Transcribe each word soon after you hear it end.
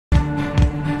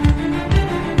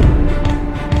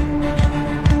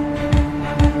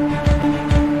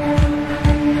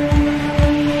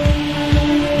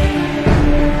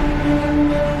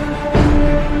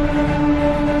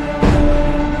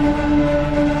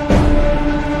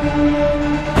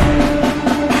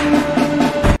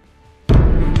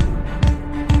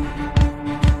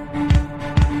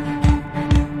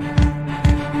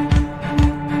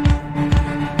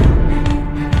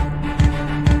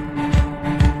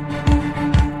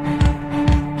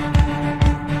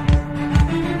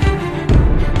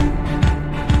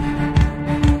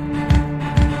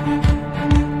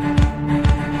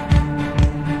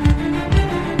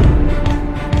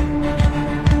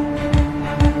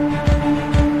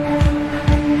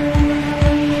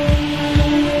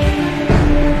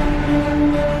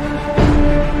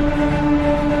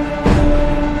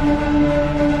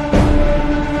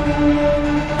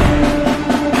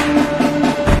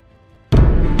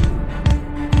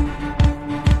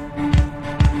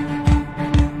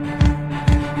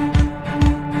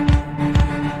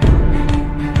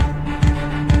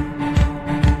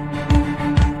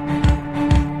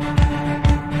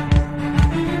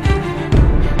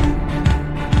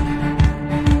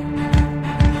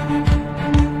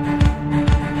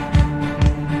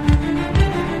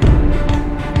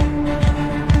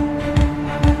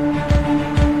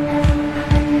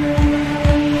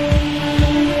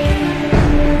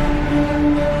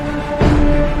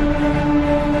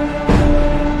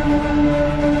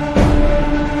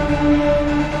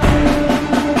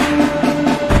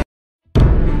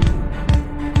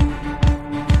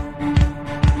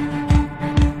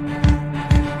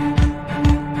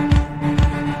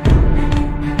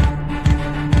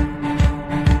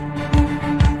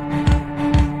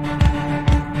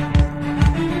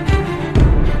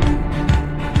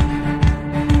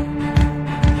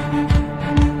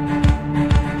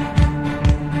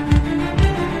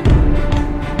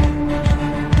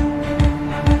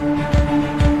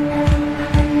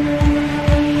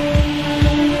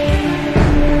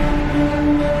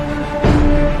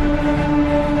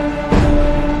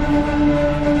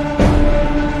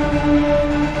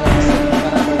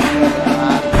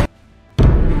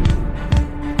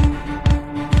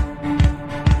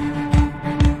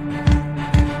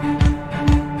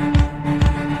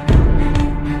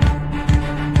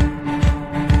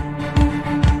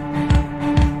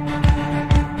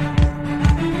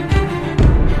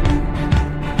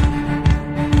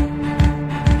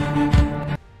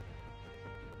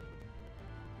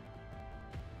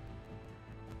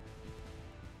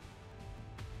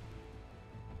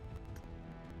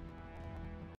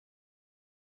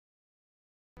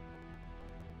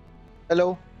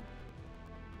Hello.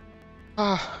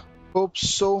 Hope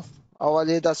so आवाज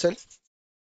येत असेल.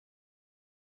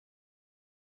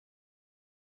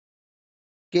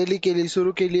 केली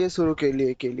सुरू केली.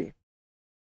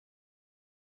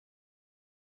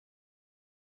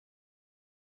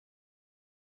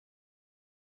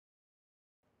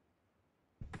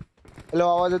 हॅलो,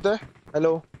 आवाज येतोय?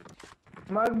 हॅलो.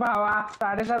 मग भावा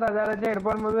 7,500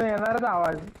 हेडफोन मधून येणारच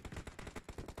आवाज.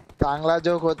 चांगला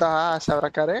जोक होता हा. अशा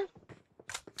प्रकारे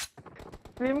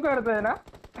स्ट्रीम करतोय ना.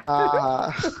 हा.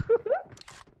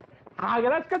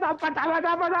 आग्राच का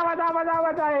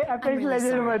आहे अपेक्स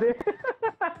लेजेंड मध्ये.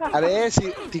 अरे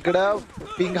तिकडं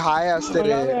पिंग हाय असते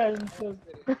रे.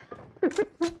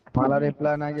 मला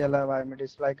रिप्लाय नाही केला भाई, मी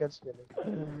डिसलाइकच केलं.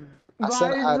 असं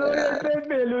भाई जो येते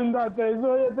पेलून जाते,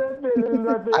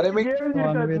 अरे मी गेम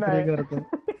जिंकत नाही. करतो.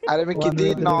 अरे मी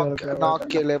किती नॉक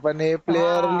केले पण हे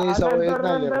प्लेअरनी सवय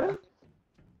नाही केला.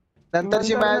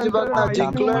 नंतरची मॅच बघ ना, भाई तू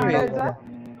जिंकलोय मी. मारायचा.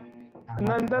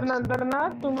 नंतर ना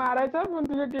तू मारायचा पण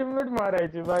तुझे टीममेट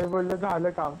मारायचे. भाई बोलले झालं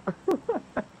काम.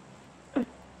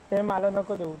 हे मला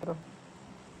नको देऊ तर.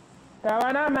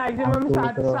 तेव्हा ना मॅक्झिमम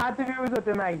 7 व्ह्यूज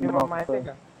होते मॅक्झिमम, माहितीये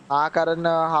का? हा, कारण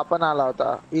हा पण आला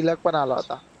होता, इलक पण आला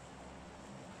होता.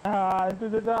 हा,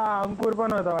 तुझं तर अंकुर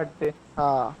पण होता वाटते.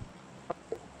 हा,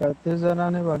 30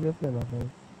 जणांनी बघितलेलं.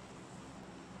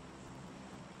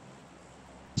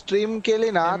 स्ट्रीम केली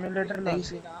ना एम्युलेटर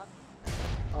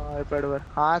आयपॅड वर.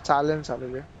 हा, चालेल.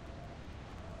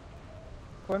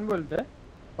 कोण बोलतोय?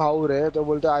 भाऊ रे, तो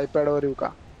बोलतो आयपॅड वर येऊ का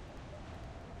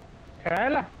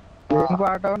खेळायला? लिंक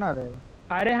पाठवणार आहे.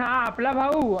 अरे हा, आपला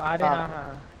भाऊ. अरे हा.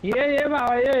 ये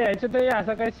भावा ये. यायचं तर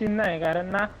असं काही सीन नाही, कारण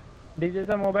ना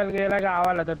डीजेचा मोबाईल गेला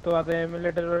गावाला तर तो आता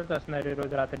एम्युलेटर वरच असणार आहे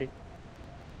रोज रात्री.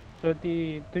 सो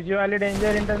ती तुझी वाली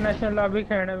danger international lobby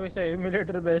खेळण्यापेक्षा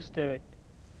emulator best आहे.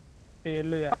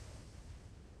 पेलूया.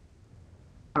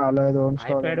 आलाय 2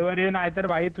 स्टॉल. आयपॅड वर ये, नाहीतर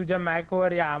भाई तुझ्या मॅक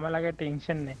वर या, आम्हाला काही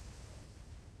टेन्शन नाही.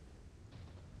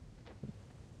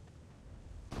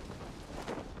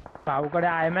 भाऊकडे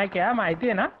आयमॅक आहे माहिती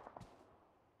आहे ना.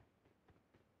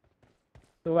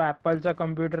 तो ऍपलचा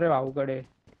कम्प्युटर आहे भाऊकडे.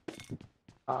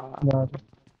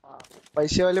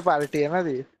 पैसेवाली पार्टी आहे ना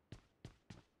ती.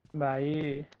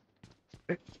 भाई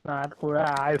नाद पुढे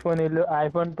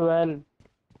आयफोन 12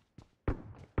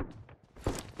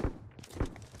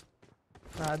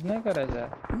 नाद नाही करायचा.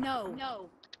 No.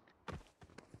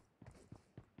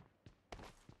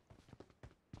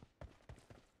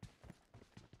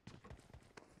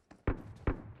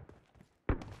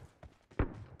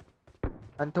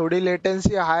 आणि थोडी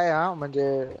लेटेन्सी आहे हा, म्हणजे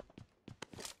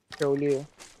ठेवली आहे.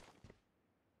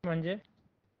 म्हणजे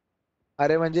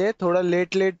अरे म्हणजे थोडं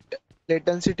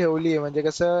लेटेन्सी ठेवली आहे, म्हणजे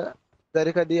कसं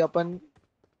जरी कधी आपण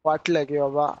वाटलं की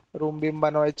बाबा रूम बीम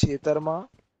बनवायची तर मग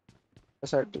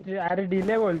त्यासाठी. अरे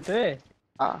डिले बोलतोय.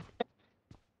 हा,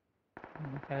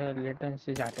 काय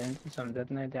लेटेन्सी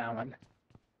समजत नाही ते आम्हाला.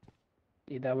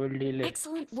 बोल डिले.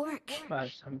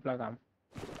 बस संपला काम.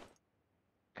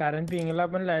 कारण पिंगला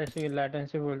पण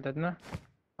लॅटेन्सी बोलतात ना.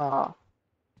 हा.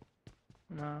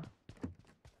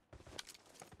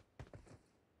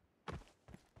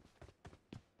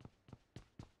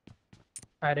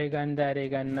 अरे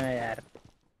गन यार.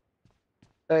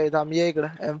 थांब, ये इकडं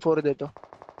M4 देतो.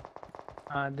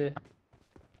 हा दे.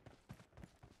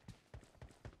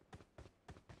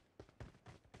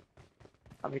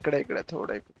 इकडे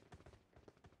थोडं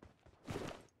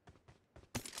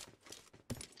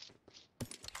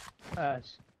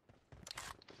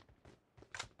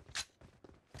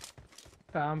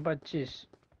काम 25.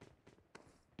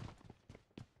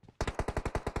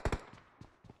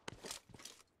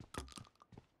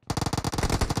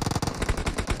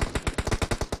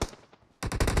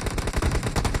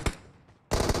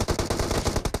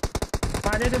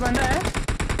 माझे ते बंद आहे.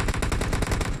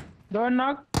 2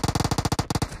 नॉक.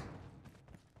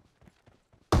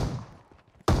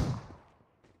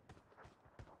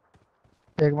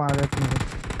 एक मारत नाही.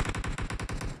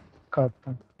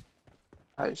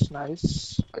 नाईस.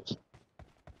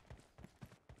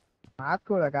 आज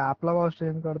कोण का आपला भाऊ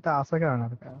स्ट्रीम करतो असं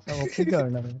करणार का? असं ओपी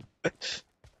करणार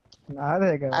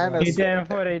आहे का? इथे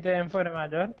M4 आहे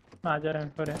माझ्यावर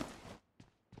M4 आहे.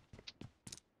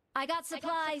 I got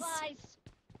supplies.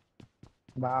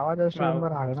 भावाच्या स्ट्रीम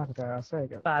वर राहणार का? असं आहे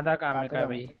का? साधा काम आहे का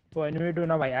भाई? 1v2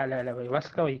 ना भाई. आल्या भाई. बस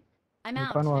का भाई. I'm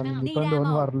out. मी पण 2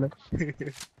 मारले.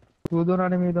 तू 2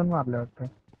 आणि मी 2 मारले वाटतं.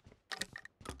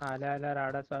 आल्या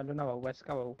राडा चालू ना भाऊ. बस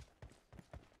का भाऊ.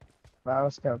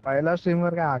 बस काय पहिला स्ट्रीम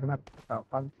वर काय हाकणार.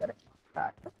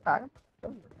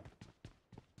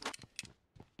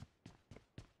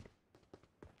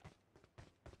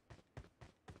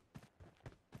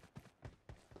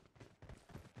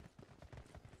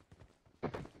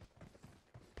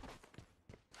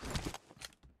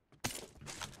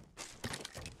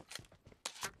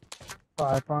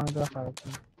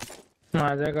 5.5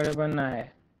 माझ्याकडे पण नाही.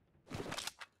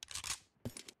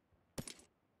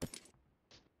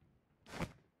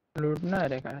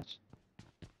 लुटणार आहे काय?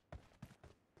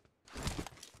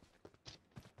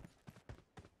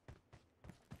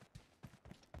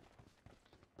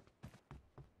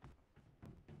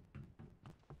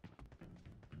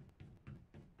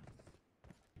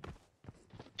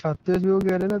 छत्तीस व्यू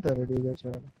गेले ना तर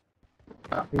डीजेच्या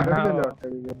डिलीट केलं वाटतं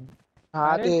डीजे.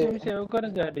 हा अरे ते तुम्ही सेव्ह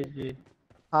करत जा डीजे.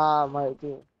 हा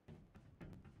माहिती आहे.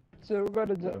 सेव्ह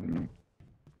करत जा.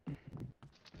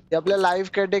 ते आपल्या लाईव्ह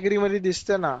कॅटेगरी मध्ये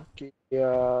दिसतं ना की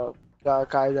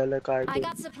काय झालं काय I ते.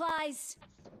 got supplies.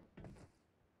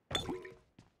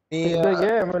 मी इथे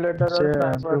घे एम्युलेटर वर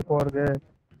स्नायपर. M24 घे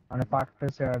आणि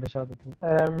पाकटेचे अडीचशे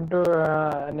M2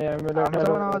 आणि एम्युलेटर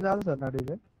आमचा पण आवाज आला ना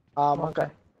डीजे. हा मग काय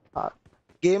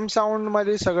गेम साऊंड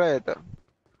मध्ये सगळं येतं.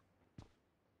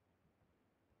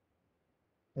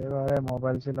 हे बघा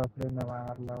मोबाईलची लफडी न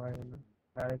मारला पाहिजे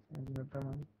डायरेक्ट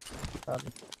चालू.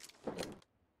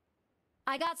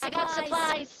 I got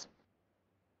supplies.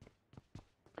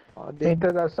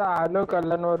 इथं जसं आलो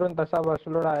कल्याण वरून तसा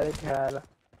बसलो डायरेक्ट खेळायला.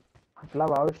 आपला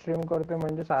भाऊ स्ट्रीम करतोय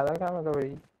म्हणजे साधा काम आहे का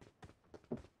भाई?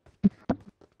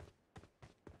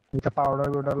 इथं पावडर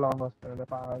बिवडर लावून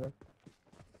बसतोय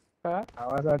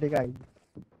आवाजासाठी काही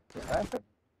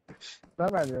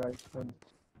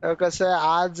कसं आहे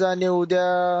आज आणि उद्या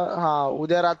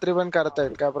उद्या रात्री पण करता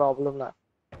येईल काय प्रॉब्लेम नाही.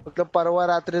 फक्त परवा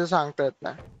रात्रीच सांगता येत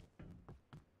नाही.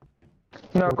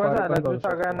 नको दुपारी झालं पण तू करू शकतो.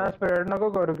 सगळ्यांना स्प्रेड नको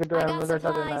करू की तू I got एम्युलेटर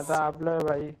आहे ना. supplies. आता आपलं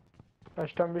भाई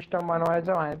कस्टम बिस्टम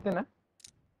बनवायचं माहिती ना.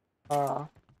 हा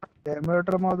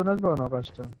एम्युलेटर मधूनच बनव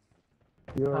कस्टम.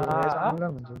 चांगलं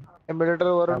म्हणजे एम्युलेटर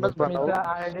वरूनच मी बनव.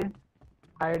 तर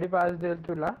आयडी पास देईल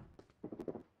तुला.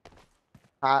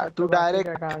 हा तू बाकी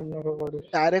काय काम नको करू.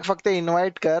 डायरेक्ट फक्त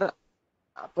इन्व्हाइट कर.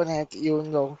 आपण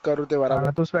येऊन जाऊ करू ते बरोबर.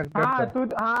 तू स्पेक्टेट तू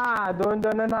 2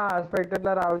 जण ना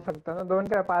स्पेक्टेटला राहू शकता ना. 2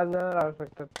 काय 5 जण राहू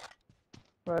शकतात.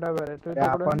 बरोबर आहे. तू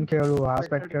आपण खेळू हा spectate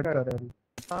स्पेक्टेट कर. करेल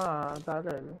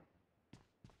चालेल.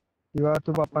 किंवा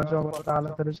तू पप्पांच्या सोबत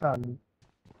आला तरी चालेल.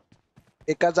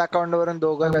 एकाच अकाउंट वरून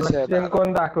दोघं कसे स्ट्रीम येणार.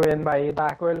 कोण दाखवेल भाई?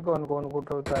 दाखवेल कोण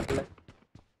कुठं उतरलंय?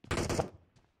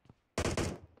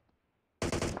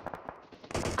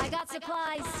 I got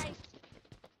supplies.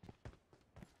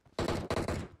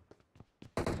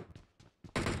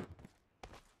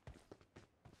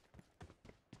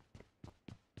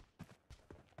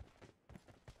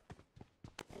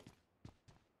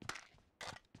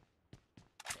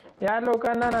 या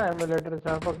लोकांना ना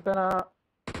एम्युलेटरचा फक्त ना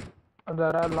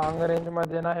जरा लॉंग रेंज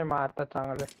मध्ये ना हे मारतात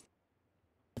चांगले.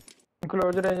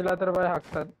 क्लोज रेंजला तर बाय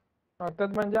हाकतात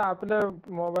म्हणजे आपल्या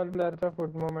मोबाईल प्लेअरचा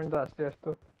फुट मुवमेंट जास्ती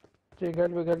असतो.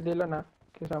 चिगल बिगल दिलं ना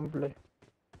की संपले.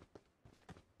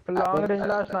 लॉंग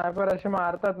रेंजला स्नायपर असे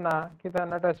मारतात ना की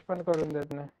त्यांना टच पण करून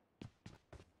देत नाही.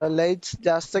 लईच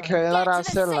जास्त Get खेळणार to the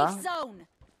असेल ना safe zone.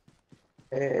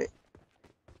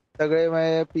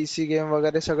 सगळे पीसी गेम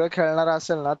वगैरे सगळं खेळणार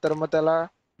असेल ना तर मग त्याला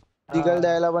जिगल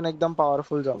द्यायला पण एकदम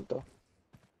पॉवरफुल जमतो.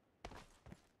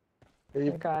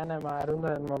 काय नाही मारून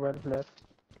जाईल मोबाईल प्लेअर.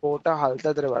 पोटा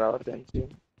हालतात रे बरोबर त्यांची.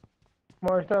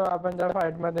 मोस्ट ऑफ आपण ज्या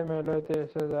फाईट मध्ये मेलोय ते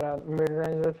असं जरा मिड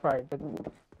रेंजच फाईट आहे.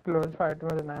 क्लोज फाईट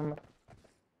मध्ये नाही मग.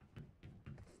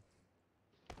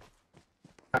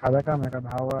 आता काम आहे का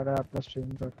भाव वाला आपला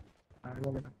स्ट्रीम कर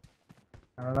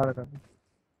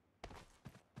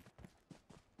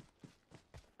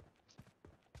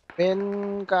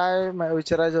मेन काय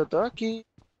विचारायचं होतं की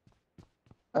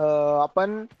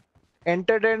आपण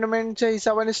एंटरटेनमेंटच्या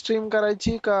हिशोबाने स्ट्रीम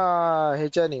करायची का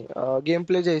ह्याच्याने गेम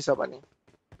प्लेच्या हिशोबाने.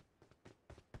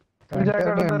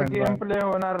 तुझ्याकडे तर गेम प्ले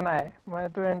होणार नाही मग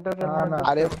तू एंटरटेनमेंट.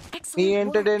 अरे मी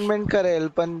एंटरटेनमेंट करेल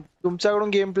पण तुमच्याकडून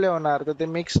गेम प्ले होणार तर ते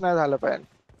मिक्स नाही झालं पाहिजे.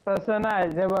 तसं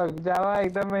नाही. जे बघ जेव्हा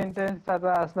एकदम इंटेन्स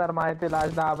असणार माहिती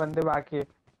लास्ट 10 बंदे बाकी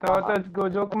तेव्हा तो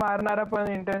जोक मारणारा पण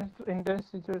इंटेन्स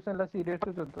सिच्युएशनला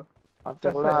सिरियसच होतो.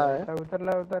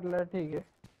 उतरला ठीक आहे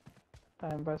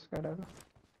टाइमपास करायला.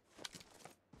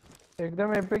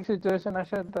 एकदम एपिक सिच्युएशन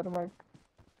असेल तर मग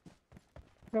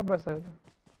गप्प बसायचं.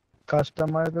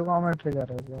 कस्टमाइज कॉमेंट्री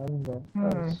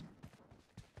करायचं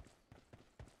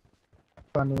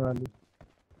फनी वाली.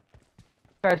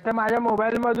 कस्टम माझ्या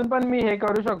मोबाईल मधून पण मी हे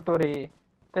करू शकतो रे.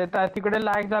 ते तिकडे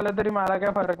लॅग झालं तरी मला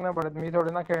काय फरक नाही पडत. मी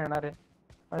थोडं ना खेळणार आहे.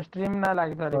 स्ट्रीम नाही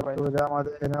लॅग झाली पाहिजे.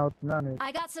 तुझ्यामध्ये नव्हतं ना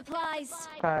I got supplies.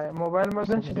 काय मोबाईल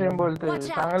मधून स्ट्रीम बोलतोय.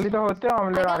 चांगली तर होते I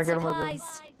ऑमलेट got आर्केड मधून. supplies.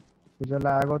 तुझं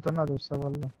लॅग होतं ना दुसरं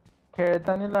बोललं.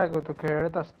 खेळताना लॅग होतो.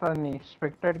 खेळत असताना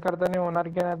स्पेक्टेट करताना होणार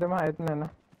की नाही ते माहित नाही ना.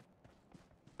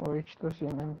 होईच तो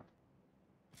सीन आहे.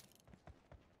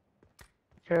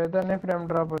 खेळताना फ्रेम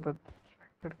ड्रॉप होतात.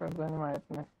 स्पेक्टेट करताना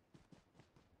माहित नाही.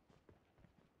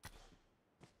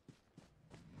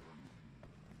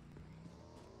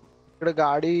 इकडे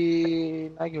गाडी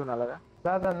नाही घेऊन आला का?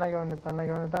 जा त्यांना घेऊन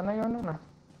ये ना.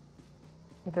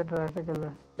 इथे ट्रॅफिक आहे.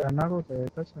 त्यांना कुठे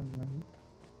एकच नाही.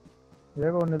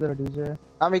 हे कोण आहे डीजे?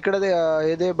 आम इकडे दे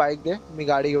हे दे बाईक दे मी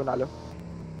गाडी घेऊन आलो.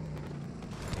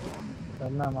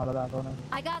 त्यांना मला दाखव ना.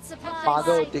 I got supplies.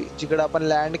 मागं होती जिकडे आपण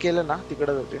लँड केलं ना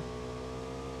तिकडेच होती.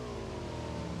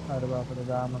 अरे बापरे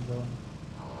जा म्हणजे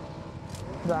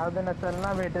जाऊ दे ना चल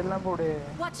ना भेटेल ना पुढे.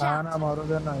 Watch हा ना out. मारू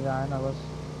दे ना आहे ना बस.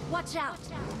 Watch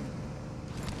out.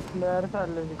 प्लेयर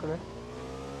चालले तिकडे.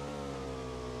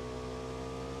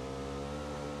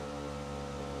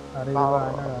 अरे भाव-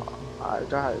 आहे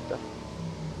ना आहे का?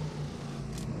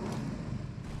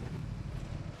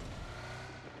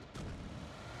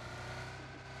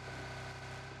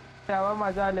 तेव्हा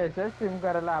मजा आली असेल स्ट्रीम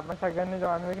करायला. आपण सगळ्यांनी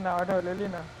जॉन विक नाव ठेवलेली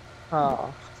ना. हा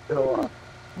तेव्हा.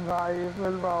 भाई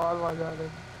फुल बवाल मजा आली.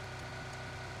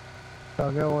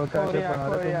 सगळे ओळखायचे कोरिया, पण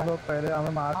अरे कोरिया. तुम लोग पहिले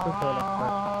आम्ही मास्क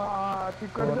ठेवला.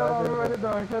 तिकडच्या मध्ये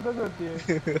दहशतच होती.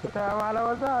 तेव्हा मला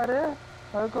बोलतो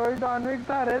अरे कोई जॉन विक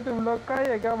था रे तुम लोग का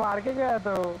है क्या मार के गया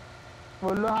तो.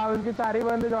 बोललो हाँ उनके 4 ही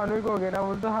बंदे जॉन विक हो गए ना.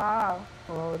 बोलतो हाँ.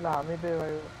 बोला आम्ही ते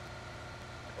भाई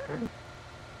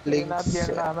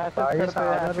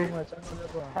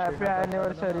हॅपी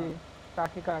अॅनिव्हर्सरी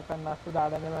काकी काकांना असं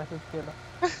दादाने मेसेज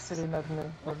केला श्रीनाथने.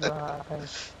 बोललो हा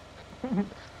थँक्यू.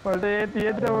 बोलतो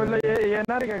येत बोललो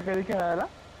येणार का कधी खेळायला.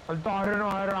 बोलतो अरे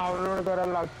डाउनलोड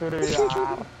करायला लागतो रे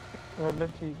यार. बोललो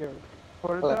ठीक आहे.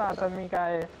 बोलतो आता मी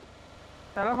काय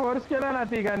त्याला फोर्स केला ना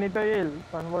तिघांनी तर येईल.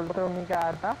 पण बोलतो मी काय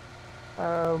आता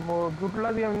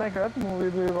कुठलाच गेम नाही खेळत मूवी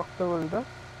बिवी बघतो बोलतो.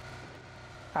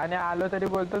 आणि आलो तरी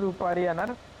बोलतो दुपारी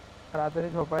येणार. रात्री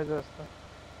झोपायचं असतं.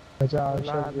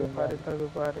 दुपारी तर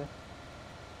दुपारी.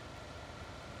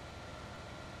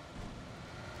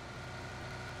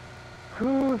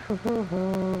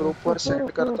 ग्रुपवर सेंड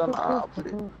करताना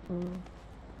आपली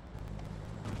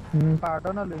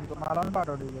पाठव ना लिंक मला पण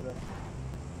पाठव दिली जरा.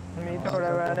 मी थोड्या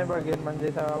वेळाने बघेन म्हणजे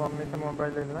तेव्हा मम्मीचा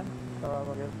मोबाईल येईल ना तेव्हा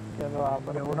बघेन. तेव्हा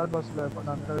आपण एवढंच बसलोय पण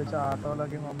नंतर विचार आठवला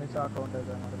की मम्मीचा अकाउंट आहे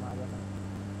त्यामध्ये माझं नाही.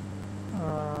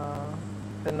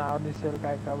 ते नाव दिसेल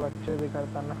काय का बच्चे बी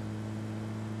करताना.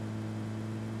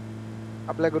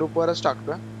 आपल्या ग्रुपवरच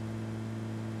टाकतोय.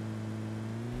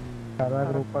 सगळ्या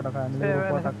ग्रुपवर फॅमिली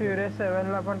ग्रुपवर टाक. फ्युरियस 7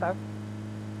 ला पण टाक.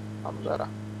 जरा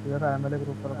तुझ्या फॅमिली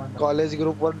ग्रुपवर पण टाक. कॉलेज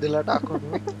ग्रुपवर दिला टाकून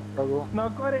बघू.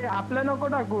 नको रे आपलं नको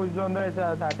टाकू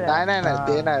जोंधळ्याच्या साठी. नाही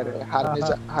ते नाही रे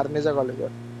हार्नेच्या कॉलेजवर.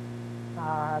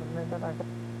 हा हार्नेचा टाक.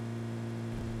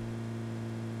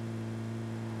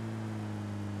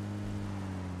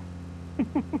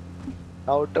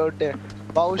 आउट आहे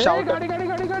भाऊ. शाउट गाडी गाडी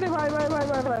गाडी गाडी bye bye bye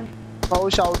bye bye. भाऊ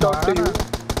शाउट आउट टू यू.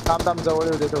 थांब जवळ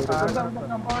येऊ दे थोडं.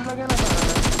 कंपाऊंडला गेला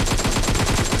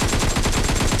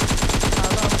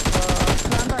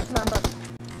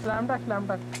स्लॅम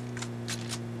टाक.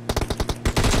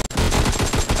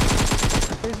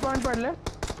 30 पॉइंट पडले.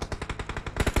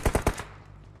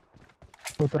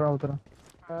 उतरा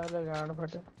अरे गाड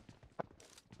फटे.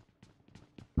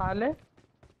 आले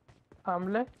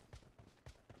थांबले.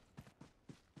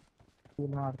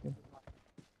 मारते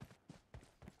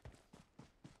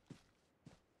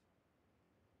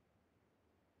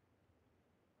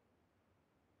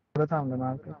थांबले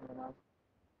मारते.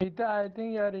 इथे आय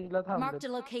थिंक या रीजला Marked थांबले.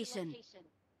 a location.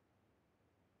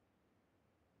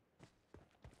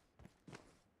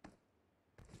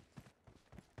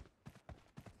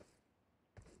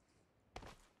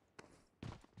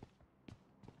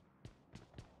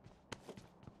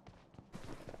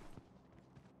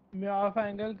 Me of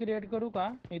angle create करू का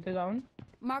इथे जाऊन.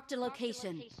 Marked a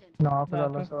location. नॉक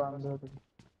झालं सर आणलं होतं.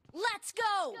 Let's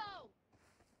go.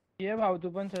 ये भाऊ तू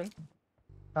पण चल.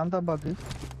 थांब बाकी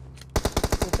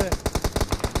कुठे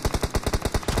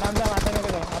थांब. आता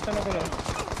नको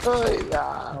जाऊ.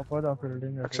 यार नको जाऊ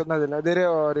फिल्डिंग लक्षात नाही दिलं. दे रे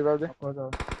रिवाइव दे. नको जाऊ.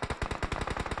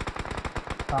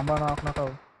 थांबा नॉक नका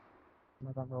होऊ.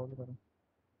 नका जाऊ करू.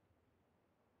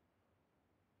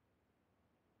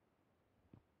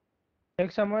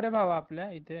 एक समोर आहे भाऊ आपल्या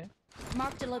इथे.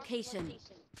 Marked a location.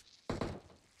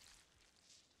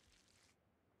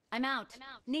 I'm out.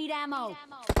 Need ammo.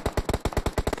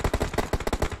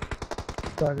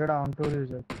 सगळे down to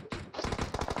reject.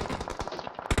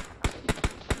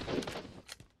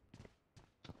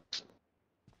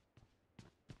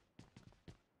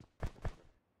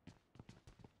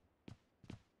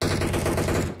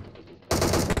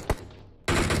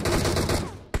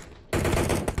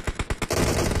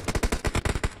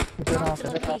 Marked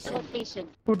a location.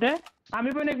 कुठे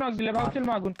आम्ही पण एक नॉक दिले भाऊ. चल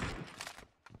मागून.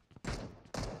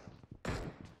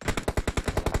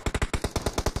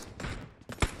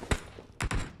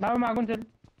 भाऊ मागून चल.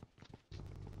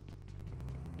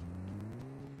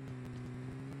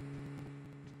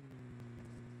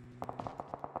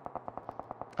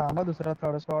 थांबा दुसरा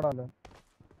थर्ड स्क्वॉड आला.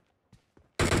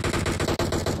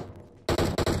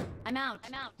 I'm out.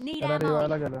 Need त्याला ammo.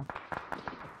 रिवायला गेलं.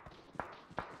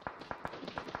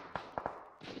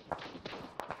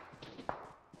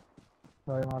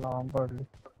 भाई मला ऑन पडली.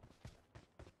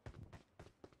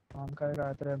 ऑन काय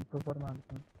तर M24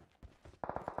 मारतो.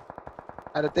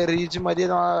 अरे ते रीच मध्ये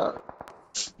ना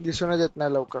दिसूनच येत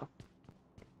नाही लवकर.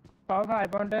 पाव 5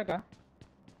 पॉइंट आहे का?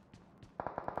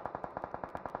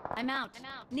 I'm out.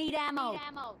 Need ammo.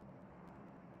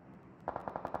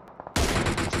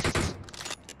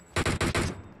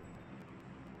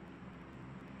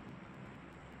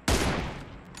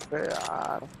 अरे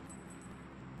यार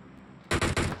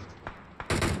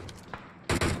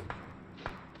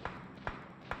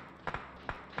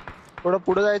थोडं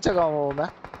पुढे जायचं का हो मॅ?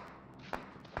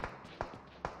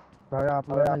 भाई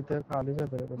आपल्या इथे खालीच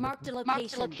आहे ते. Marked a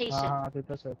location. हा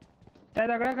तिथंच आहे. त्या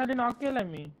दगडाखाली नॉक केलं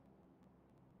मी.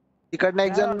 तिकडनं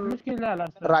एक जण मुश्किल झाला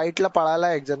असता. राईटला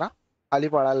पळाला, एक जण खाली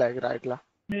पळाला, एक राईटला.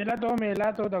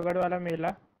 मेला तो दगडवाला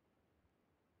मेला.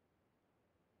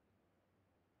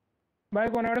 भाई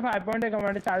कोणाकडे 5 पॉइंट आहे का?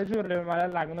 म्हणजे 40 उरले, मला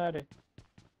लागणार आहे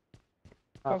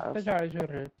फक्त 40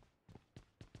 उरले.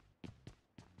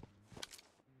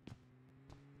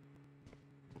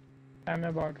 मी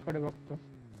बॉट कडे बघतो.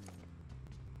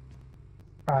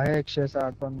 आहे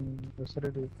 160 पण दुसरे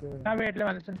दिसते. हा भेटले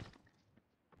मला. चल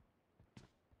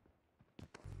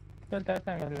चल त्या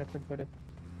सांगायला परत.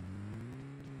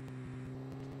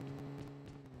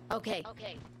 Okay.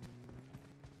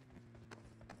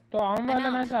 तो ऑन वाला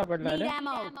नाही सापडला Need रे.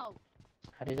 ammo.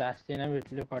 अरे जास्ती नाही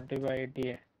भेटले. 40/80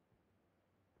 आहे.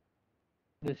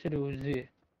 दुसरी उजी आहे.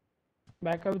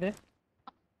 Backup they.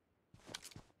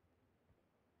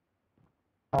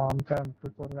 ऑन का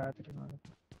M24 काहीतरी मारतो.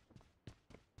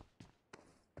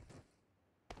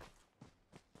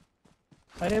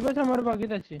 अरे बस समोर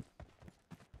बघितची.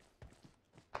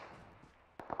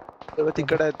 तेव्हा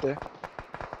तिकडे येते.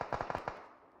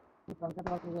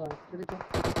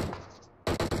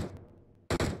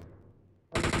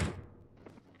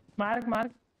 मार्क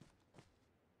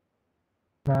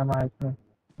नाही माहित नाही.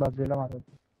 बाजूला मारतो.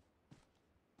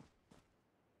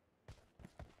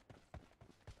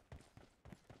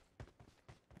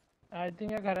 आय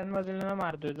थिंक या घरांमधून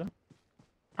मारतोय तो.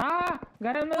 हा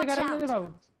घरांमध्ये भाऊ.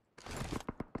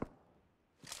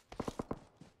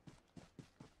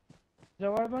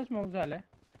 जवळ पण स्मोक झालाय.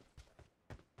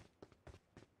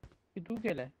 की तू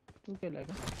केलाय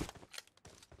का?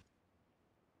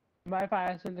 बाय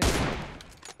फाय असेल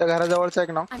त्या घराजवळचं एक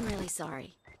नाव. I'm really sorry.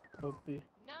 ओके.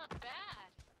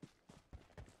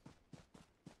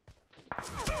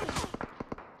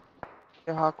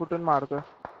 हा कुठून मारतोय?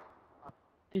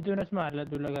 तिथूनच मारला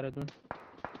तुला घरातून.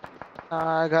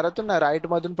 घरातून ना राईट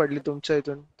मधून पडली तुमच्या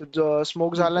इथून. जो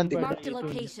स्मोक झाला ना तिकडे. Marked a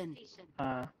location.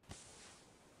 हा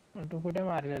तू कुठे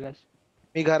मारलेलास?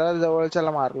 मी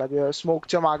घराजवळच्याला मारला.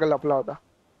 स्मोकच्या मागे लपला होता.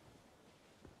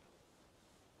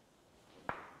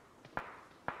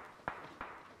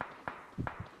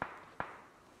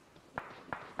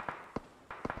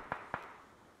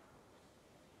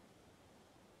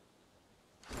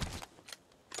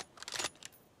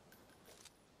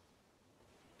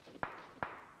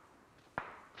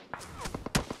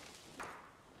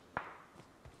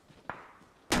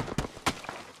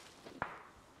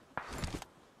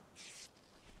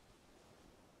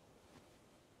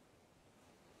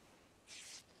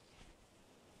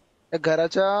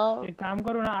 घराच्या एक काम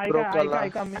करू ना.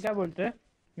 ऐका मी काय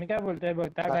बोलतोय बघ.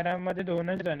 त्या घरामध्ये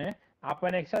 2च जण आहे.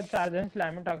 आपण एक साथ 4 जण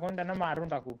स्लॅम टाकून त्यांना मारून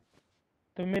टाकू.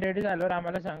 तुम्ही रेडी झाल्यावर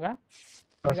आम्हाला सांगा.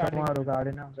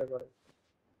 गाडी ना आमच्याकडे.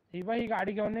 ही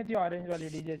गाडी घेऊन ये. ती ऑरेंज वाली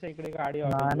डीजेच्या इकडे गाडी.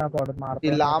 नाही ना पडत मारतो.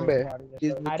 ती लांब आहे.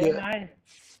 अरे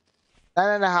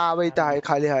नाही हा बाई इथं आहे,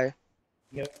 खाली आहे.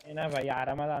 घेऊन ये ना भाई.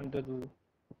 आरामात आणतो तू.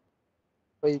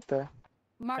 इथं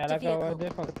Marked त्याला a कवर vehicle. दे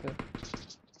फक्त.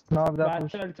 चल.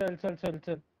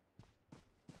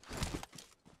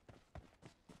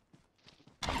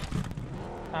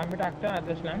 आम्ही टाकतो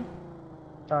आता स्लॅम.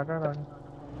 टाका गाडी.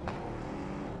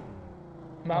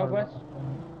 भाऊ बस.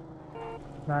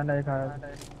 नाही काय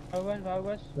भाऊ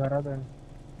बस. घरात आहे.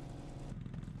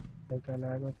 काय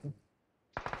लॅग होते.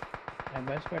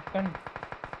 बस पटकन.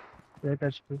 1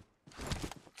 HP.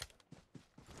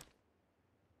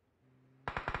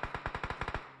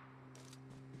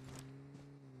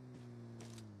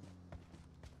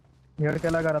 हेड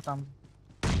केला घरात आम.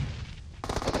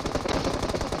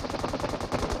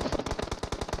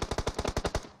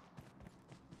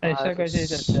 ऐसा कैसे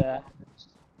चलता है?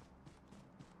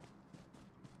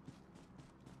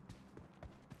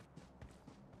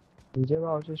 डीजे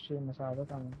भावची स्ट्रीम आहे. साधं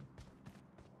काम आहे.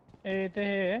 ते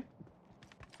हे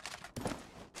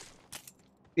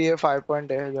PA 5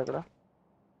 पॉइंट आहे ह्याच्याकडं.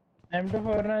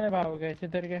 M24 नाही भाऊ घ्यायचे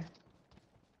तर काय.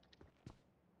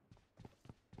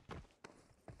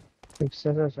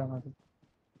 फिक्सच याच्यामध्ये.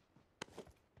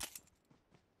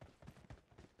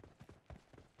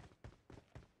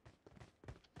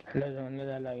 खेळलं जाऊन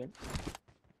जायला लागेल.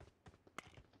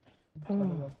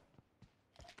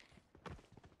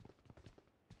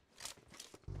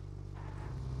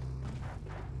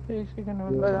 एक सेकंड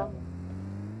होल्ड करा.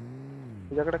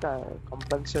 ह्याच्याकडे काय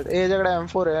कंपल्सेड ह्याच्याकडे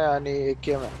M4 आहे आणि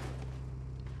AKM आहे.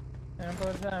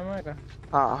 M4 चा ammo आहे का?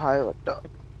 हा हाय वाटतं.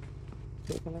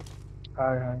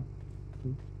 हाय हाय.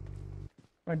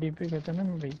 मग DP घेतो ना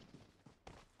मी भाई.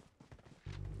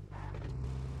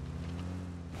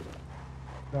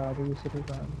 गाडी दुसरी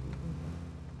काय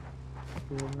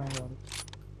fuel नाही गाडी.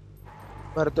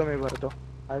 भरतो मी भरतो.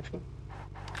 iPhone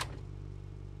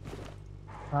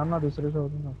हा ना दुसरी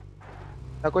शोधून ना.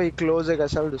 नको ही क्लोज आहे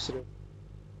कशाला दुसरे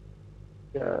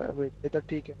भेटले तर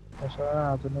ठीक आहे.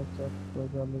 कशा अजून एक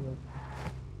चालू आहे.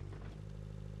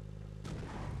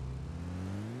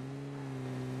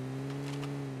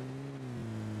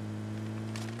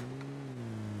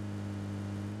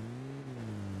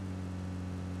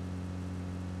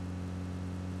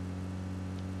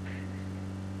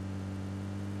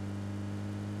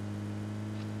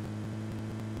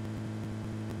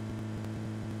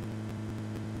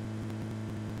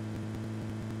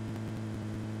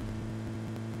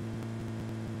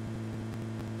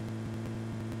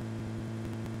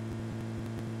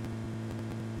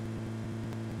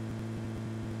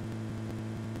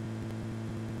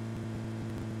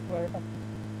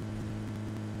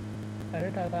 अरे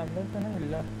टाटा आमदार ना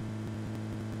हिल्ला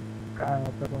काय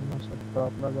आता कोण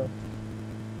टॉपला जात.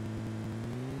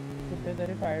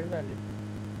 कुठेतरी फाईट झाली.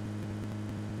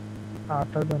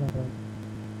 8 जण आहे.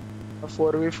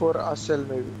 4v4 असेल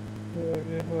मे बी.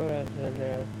 4v4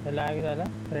 असेल. लॅग झाला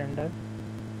रेंडर.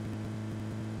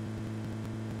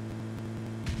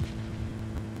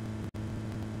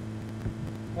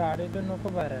 गाडीतून नको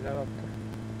भरायला फक्त.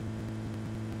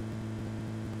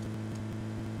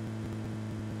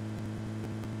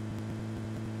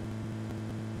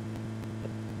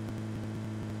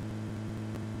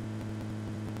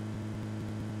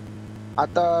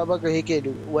 आता बघ हे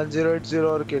केली 1080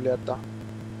 वर केली आता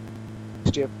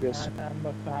 60 FPS. आता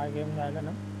बघतो हा गेम झाला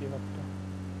ना की बघतो.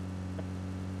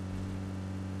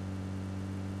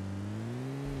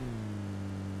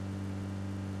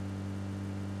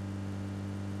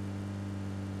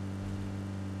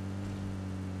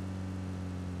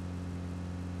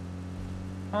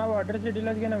 हा वॉटर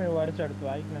सिटीलाच घे ना मी वर चढतो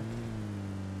ऐक ना.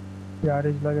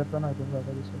 गॅरेजला घेतो ना इथून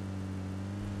गाडी दिसत.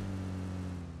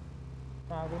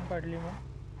 मागून पडली मग.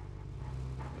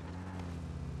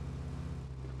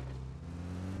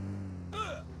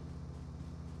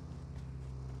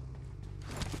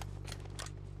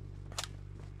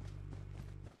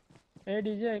 ए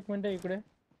डीजे एक मिनिट इकडे.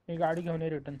 ही गाडी घेऊन ये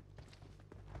रिटर्न.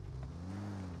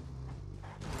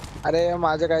 अरे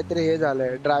माझं काहीतरी हे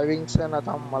झालंय ड्रायव्हिंगचं ना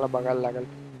थांब मला बघायला लागेल.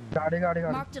 गाडी गाडी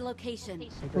गाडी. Marked a location.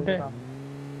 कुठे?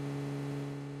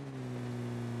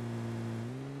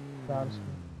 400.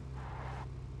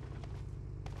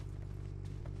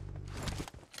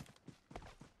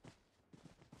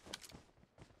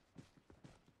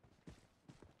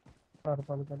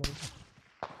 Purple colour.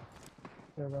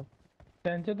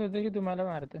 त्यांच्यात होते की तुम्हाला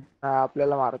मारते. हा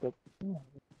आपल्याला मारतात.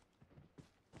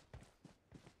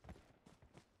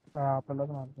 हा आपल्यालाच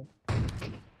मारतो.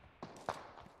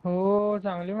 हो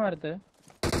चांगली मारते.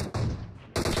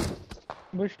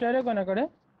 बुस्टर आहे कोणाकडे?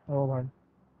 हो भाई.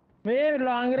 मी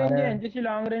लॉंग रेंज अरे. यांच्याशी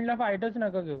लॉंग रेंजला फाईटच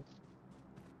नका घेऊ.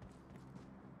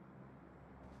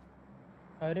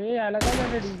 अरे याला काय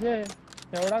झालं डीजे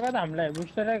एवढा का थांबलाय?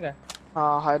 बुस्टर आहे का?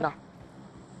 हा हाय ना.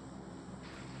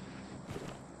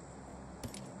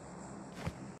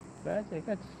 बस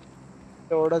एकच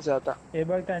एवढंच आहे आता. हे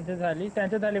बघ त्यांच्या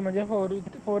झाली म्हणजे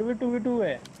 4v2v2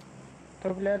 आहे.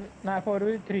 तो प्लेअर ना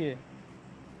 4v3 आहे.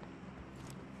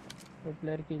 तो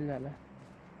प्लेअर किल झाला.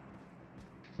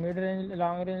 मिड रेंज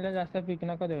लॉंग रेंजला जास्त पिक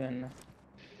नका देऊ यांना.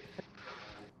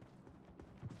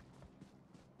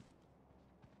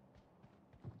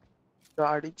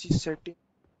 गाडीची सेटिंग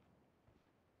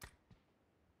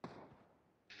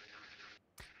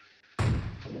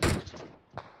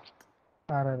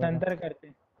नंतर करते.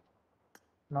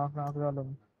 नॉक नॉक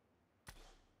झालं.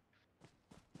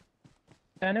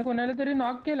 त्याने कोणाला तरी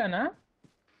नॉक केला ना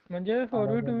म्हणजे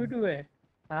 4v2v2 आहे.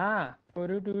 हा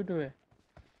 4v2v2 आहे.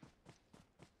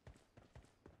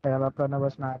 त्याला पण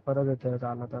बस स्नायपरच येते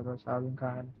चालत तर अजून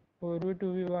काय.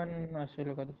 4v2v1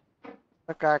 असेल कधी.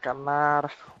 काय करणार.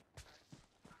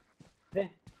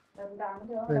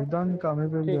 एकदम कमी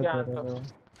बिल ठीक आहे देतो आणतो. रे.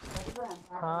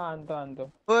 हा आणतो आणतो.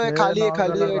 होय, हे खाली आहे, नॉक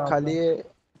खाली झाला आहे, का आपला? खाली आहे.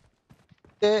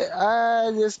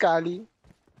 ते जस्ट खाली.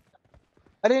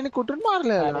 अरे याने कुठून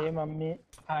मारलं याला?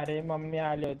 अरे मम्मी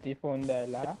आली होती फोन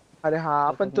द्यायला. अरे हा,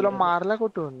 पण त्याच्यात तुला मेलो. मारला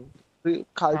कुठून?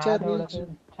 खालच्या हा रीच.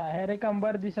 थोडस रे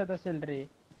कंबर दिसत असेल रे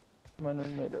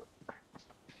म्हणून मेलो.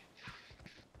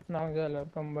 नॉक झालं,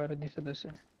 कंबर दिसत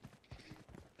असेल.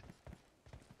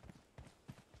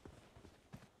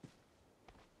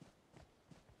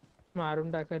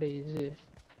 मारून टाका रे इझी.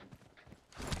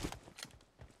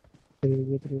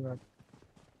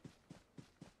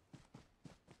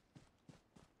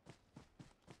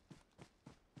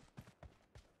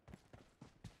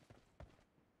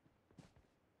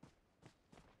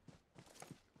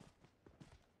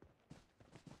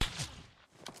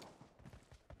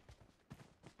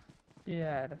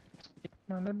 यार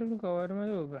मला तुम्ही कव्हर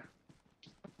मध्ये उभा.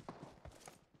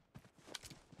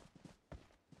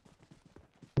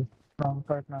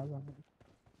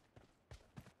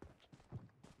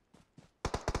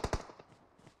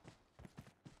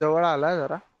 जवळ आलाय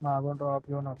जरा. मागून ड्रॉप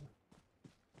घेऊन आलो.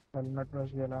 हेल्मेट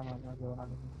बस गेला माझा घेऊन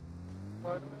आलो.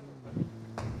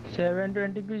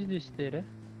 720 पीस दिसते रे.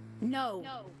 No.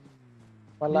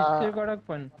 मला दिसते कडक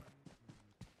पण.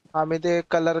 आम्ही ते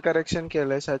कलर करेक्शन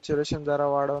केलंय, सॅच्युरेशन जरा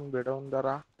वाढवून बिडवून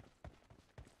जरा.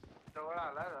 जवळ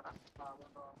आलाय जरा.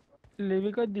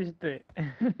 लिविकच दिसतोय.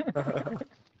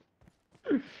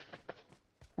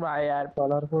 भाई यार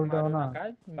कलरफुल ठेव मारू ना.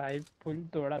 नका भाई, फुल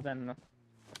तोडा त्यांना.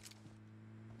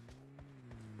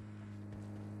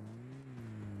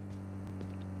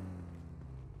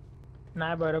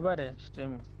 नाही बरोबर आहे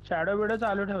स्ट्रीम. शॅडो बिडो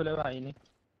चालू ठेवलं भाईने.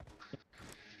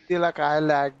 तिला काय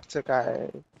लॅगच काय.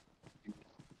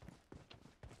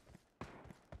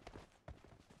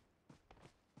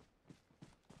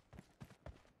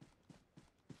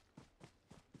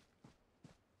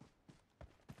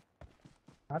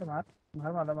 मार मार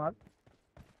मार मला मार.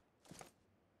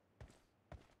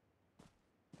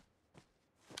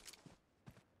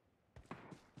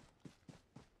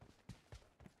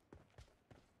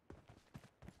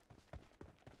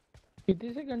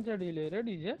 किती सेकंडचा delay ray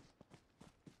DJ?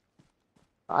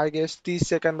 I guess 30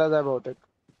 सेकंदाचा आहे बहुतेक.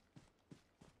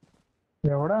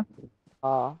 एवढा?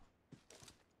 हा.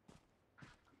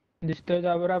 दिसतोय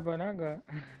जाबरा पण हा ग.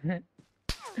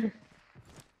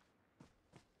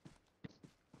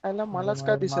 आयला अरे मलाच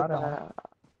का मग दिसत मार नाही?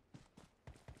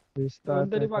 दिसतंय ते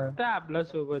कोणतरी काय बघताय आपल्या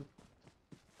सोबत.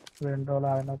 विंडोला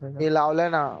आहे ना त्याच्या. मी लावलंय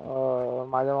ना,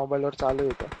 माझ्या मोबाईल वर चालू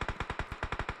आहे.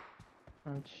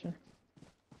 अच्छा.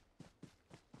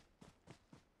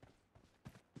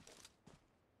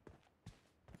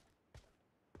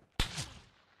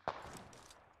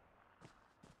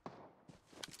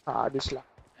 हा दिसला.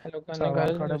 लोकांना गरज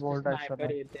सर्वांकडे नुसती बोल्ट आहेत स्नायपर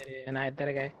सध्या. येते रे,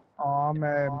 नाहीतर काय.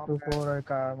 मैं M24 आहे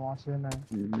का मॉसिन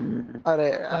आहे. अरे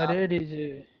अरे डीजे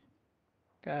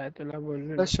काय तुला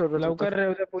बोललो यार, शोधत होतो. लवकर रे,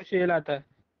 उद्या पुश येईल आता.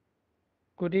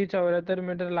 कुठे 74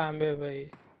 मीटर लांब आहे भाई.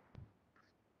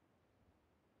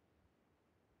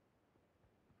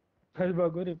 चल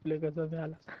बघू रिप्ले कसा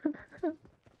झाला.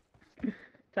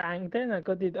 सांगते ना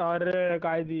कधी और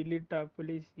काय दिली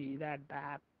टपली सीधा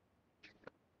टाप.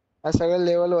 हा सगळं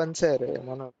लेवल 1 आहे रे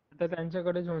म्हणून. आता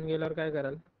त्यांच्याकडे घेऊन गेल्यावर काय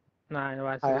कराल? नाही हाय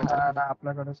वाचलं. हाय. ना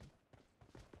आपल्याकडेच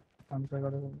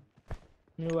आमच्याकडे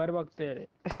मी वर बघतोय रे.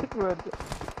 वर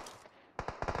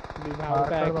भाऊ मार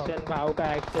का कर ऍक्शन, भाऊ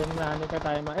का ऍक्शन में आने का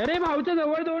टाइम. अरे भाऊच्या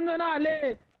जवळ 2 जण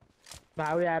आले.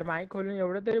 भाऊ यार माईक खोलून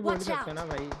एवढं तरी बोलू Watch शकतो out. ना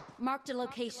भाई. Marked a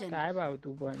location. काय भाऊ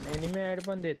तू पण एनिमी ऍड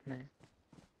पण देत नाही.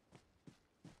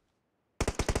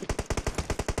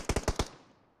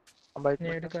 थांबा एक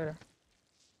नेट मिनिट. करा.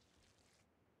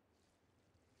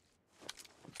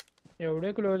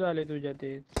 एवढे क्लोज आले तुझ्या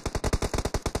ते.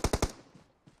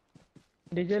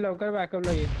 डीजे लवकर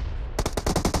बॅकअपला ये.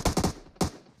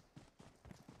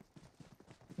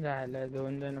 झालं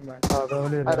 2 जण बाद.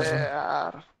 अगवली रे अरे अजून.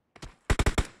 यार.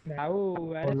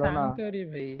 भाऊ अरे बोललो ना. सांग तरी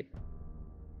भाई.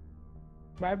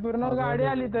 भाई पूर्ण गाडी अगवली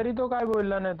आली तरी तो काय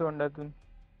बोलला नाही तोंडातून.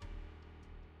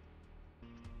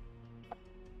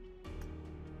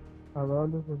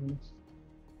 अगवली पूर्ण.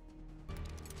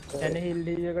 त्याने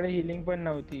डीजेकडे हिलिंग पण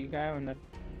नव्हती, काय होणार.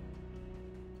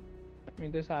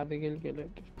 मी तर साधं किल केलं.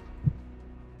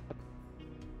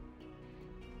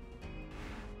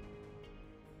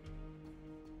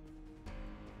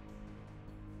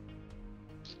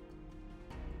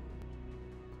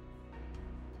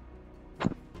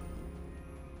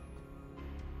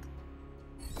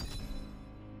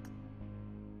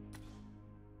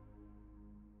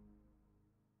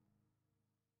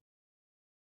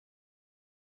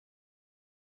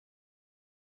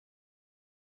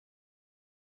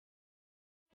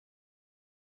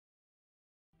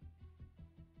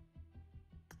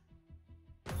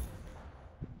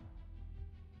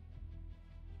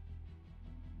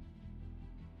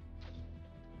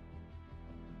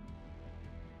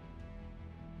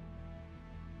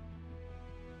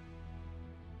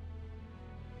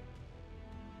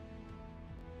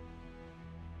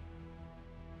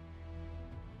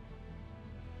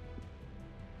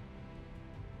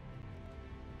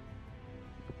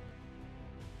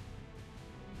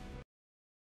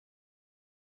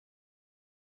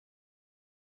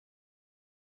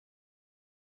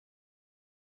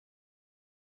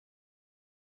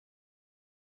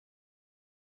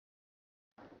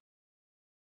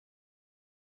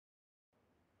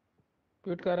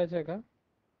 क्विट करायचं आहे का?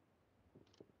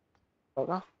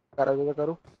 बघा करायचं तर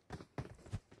करू.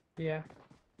 या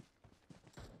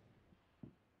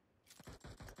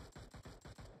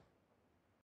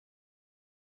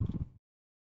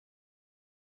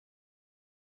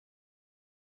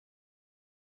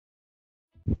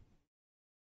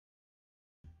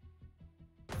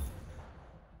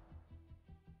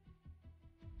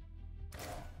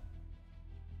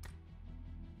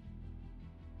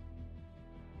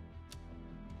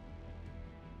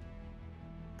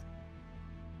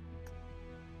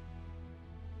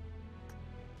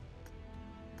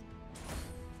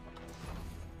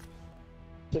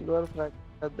सिल्वर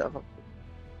फ्रॅग द्या फक्त.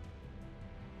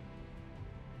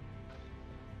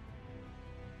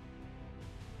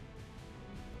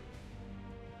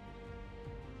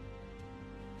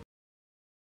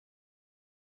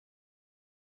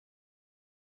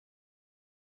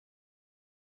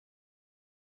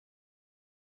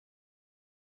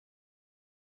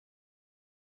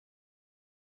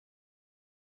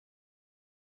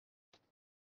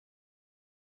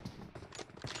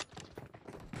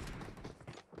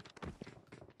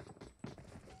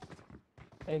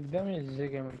 एकदम इझी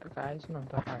गेम होता, काहीच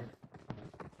नव्हतं hard.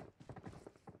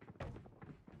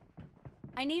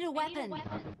 I need a weapon.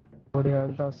 थोडी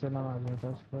हेल्थ असते ना माझी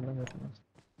तर पहिलं घेतलं.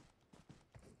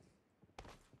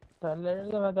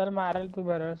 चाललेलं त्याला मारायला तू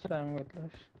बरंच टाइम घेतलास.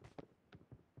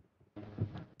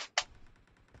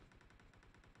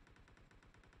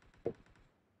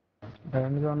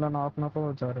 फ्रेंड जोनला नॉक नको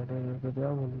विचारे रे किती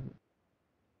बोलू.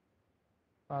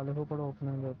 आले को पण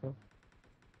ओपनिंग देतो.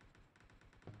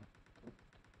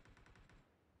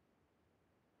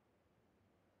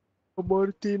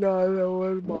 वरती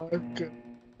आल्यावर मार्क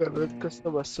करत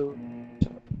कसं बसू.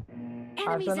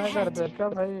 Enemies असं नाही ahead. करतायत का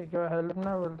भाई, किंवा हेल्प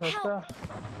नाही बोलतात का? Help.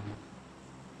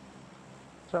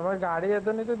 समोर गाडी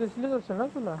येताना तर दिसलीच असेल ना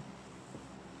तुला.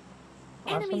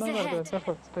 असं Enemies नाही ahead. करतायत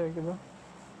का फक्त एकदा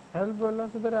हेल्प बोललं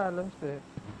असतं तरी आलंच ते.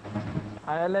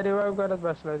 आयाला रिवाइव्ह करत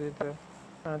बसला तिथे,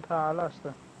 आता आला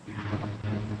असतं.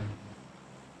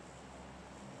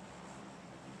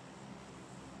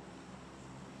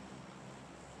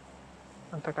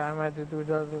 आता काय माहिती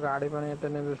तुझ्या गाडी पण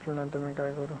येताना दिसली नाही तर मी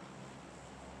काय करू.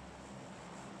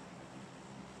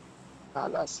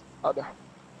 आलास आला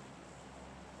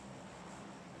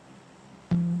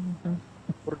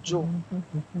जो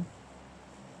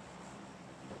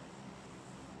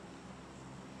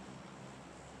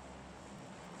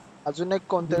अजून एक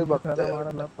कोणतरी खरा बघतोय.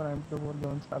 मारायला पण एमपी बोल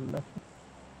घेऊन चाललाय.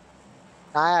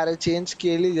 नाही अरे चेंज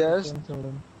केली जस्ट चेन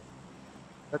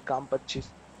सोडून काम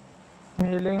 25.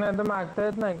 हिलिंग नाही तर मागता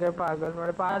येत नाही काय पागल,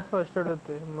 म्हणजे 5 फर्स्ट एड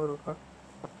होते मूर्ख.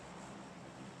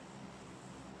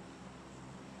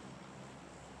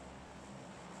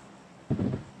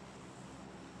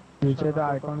 नीचे तर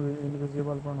आयकॉन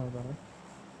इनविजिबल पण होता रे.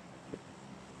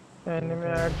 एनिमी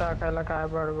ऍड टाकायला काय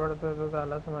बडबडतो तो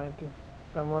त्यालाच माहिती.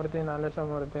 समोर 3 आले,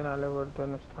 समोर 3 आले बोलतो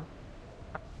नुसतं.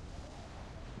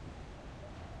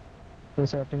 ते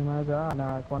सेटिंग मध्ये जा आणि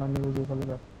आयकॉन इनविजिबल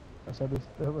कर. असं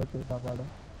दिसतंय बघ ते दाबाड.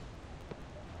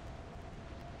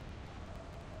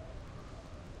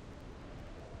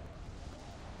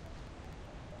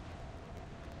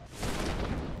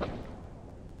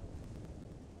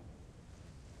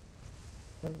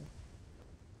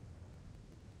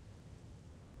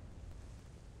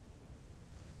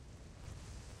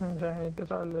 इथे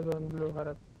चालले 2 ब्लू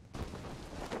घरात.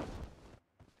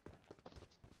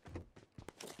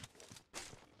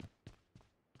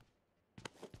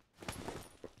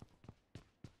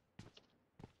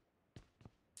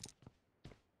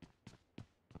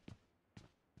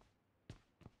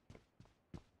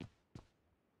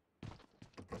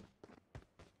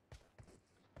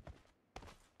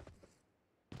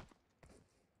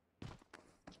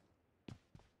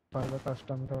 पहिलं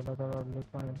कस्टम ठेवलं तर वाढले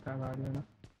पण काय वाढले ना.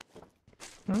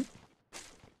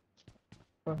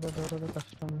 पहिलं ठेवलं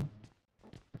कस्टम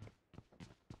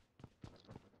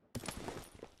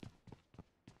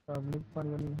पब्लिक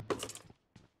पण गेली.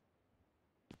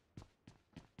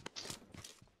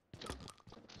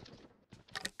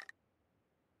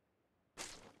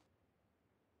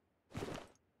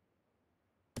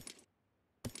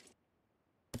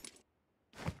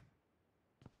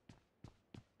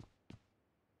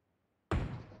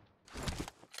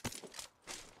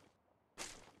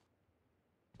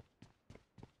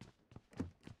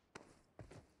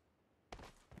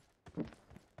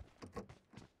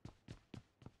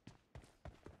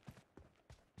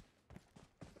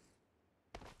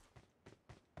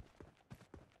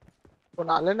 कोण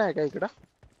आले नाही का इकडं?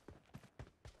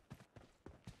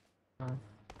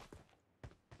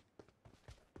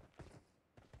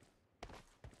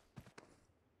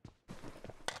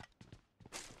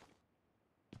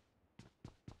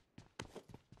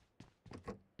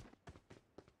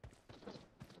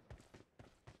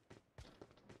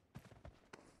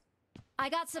 I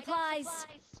got supplies.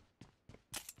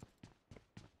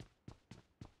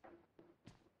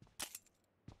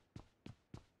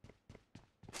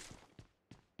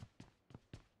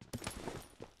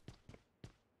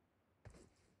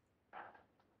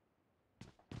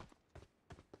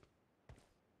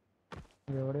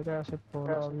 एवढे काय असे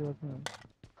पोरं हवी होत नाही.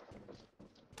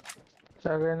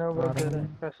 सगळे न बोलते रे,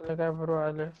 कसले काय प्रो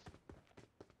आले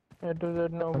A to Z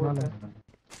न बोलते.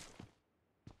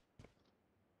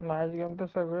 मॅच गेम तर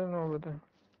सगळे न बोलते.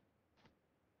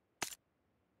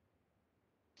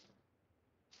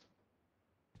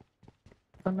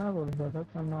 नाही बोलू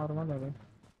शकत पण नॉर्मल आहे.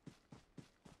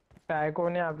 काय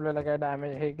कोणी आपल्याला काय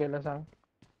डॅमेज हे केलं सांग,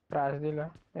 त्रास दिला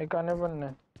एकाने पण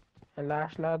नाही.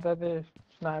 लास्टला आता ते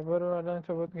स्नायपर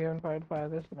वाल्यांसोबत घेऊन फाईट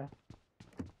पाहतच नाही,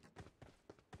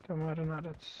 ते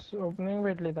मरणारच. ओपनिंग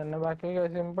भेटली त्यांना, बाकी काय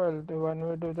सिंपल. ते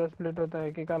 1v2 चा स्प्लिट होता,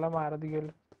 एकेकाला मारत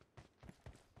गेलं.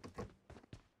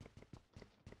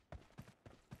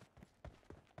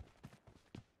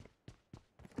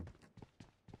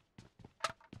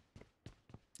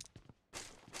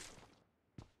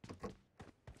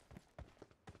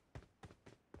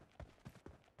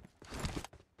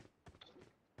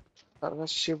 कारण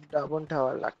शिफ्ट दाबून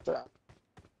ठेवायला लागतं.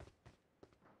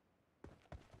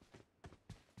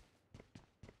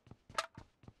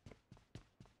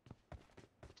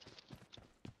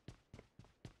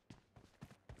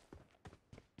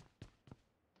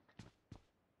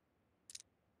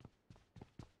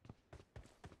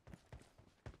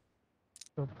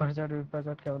 सुपरच्या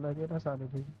डिपाच्या ठेवला की ना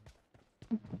साधे.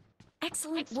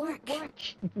 Excellent work.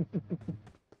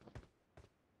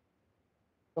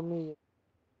 कमी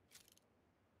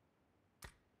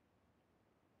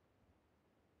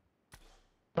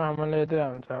आम्हाला येतोय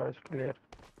आमचा आवाज क्लिअर.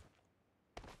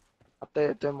 आता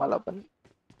येतोय मला पण.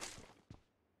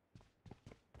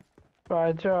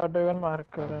 पायचे ऑटोगन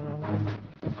मार्क करा ना.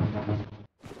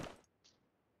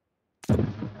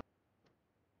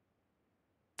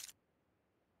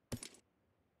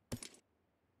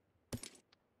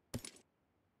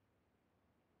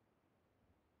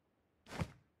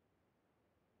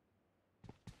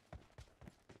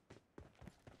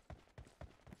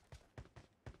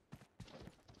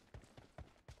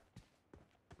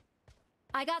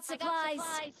 I got supplies.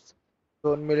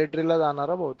 2 मिलिटरीला जाणार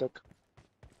हा बहुतेक.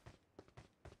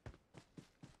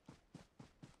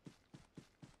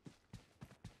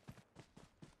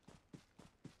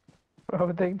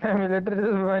 बहुतेक त्या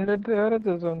मिलिटरीवरच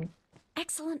असून.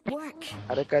 Excellent work.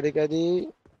 अरे कधी कधी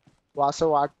असं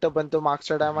वाटतं, पण तो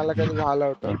मागच्या टायमाला कधी झालं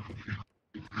होतं.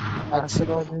 असं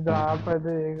मॅक्सिमम कधी 10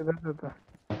 पहिले एकदाच होतं.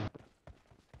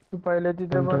 तू पहिले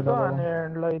तिथे कोणतं पडतो बाबा? आणि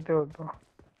एंडला इथे होतो.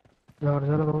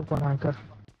 जवळ भाऊ पण हँकर.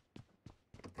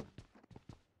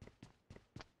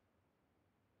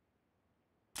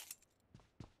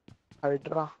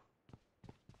 हायड्रा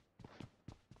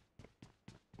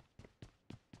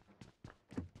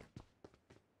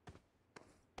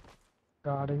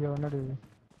गाडी घेऊन ठेवली.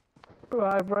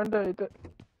 काय पण इथे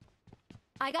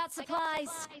I got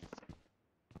supplies.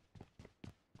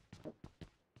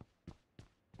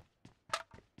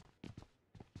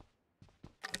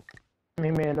 मी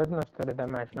मेलच नसतो रे त्या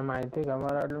मॅचला, माहिती का.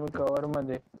 मला वाटलं मी कव्हर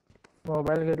मध्ये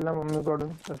मोबाईल घेतला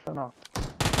मम्मीकडून, तसं ना.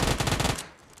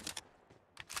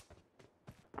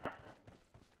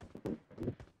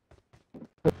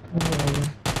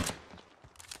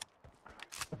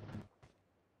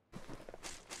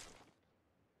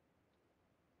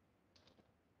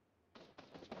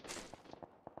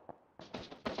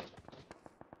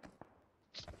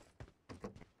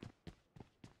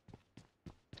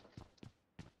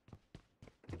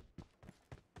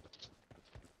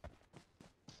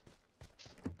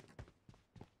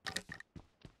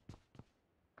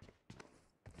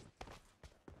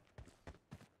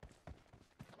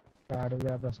 गाडी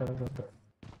घ्या बसायला करतो.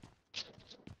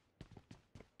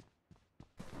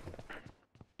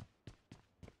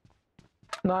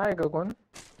 नाही का कोण.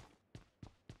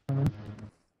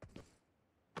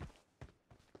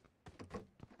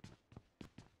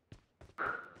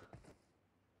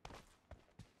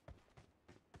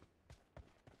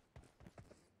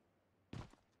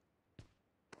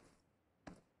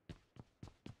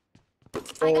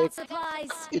 I got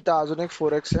supplies. इथं अजून एक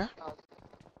 4x आहे.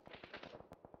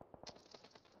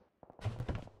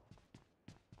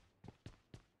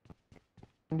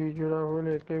 डीजेला होईल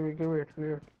एके विके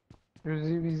भेटले.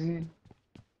 Busy busy.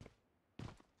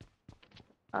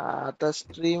 आता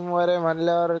स्ट्रीम वर आहे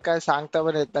म्हणल्यावर काय सांगता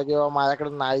पण येत नाही किंवा माझ्याकडे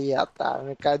नाही, आता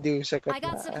मी काय देऊ I शकत got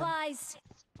नाही. supplies.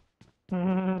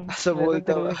 असं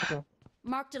बोलतो.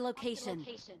 Marked a location.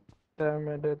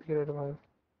 त्या डेथ क्रिएट मध्ये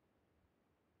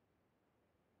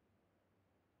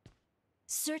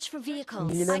Search for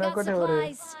vehicles. लिहिलं I got नको ठेवू रे,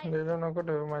 supplies. लिहिलं नको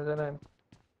ठेवू, मजा नाही.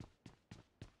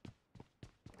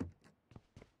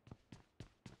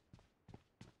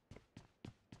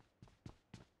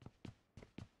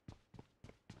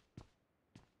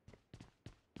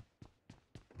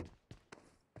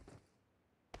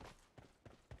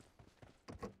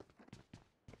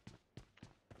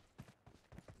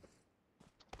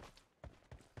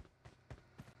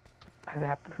 अरे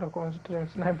आपल्याला कोण स्ट्रीम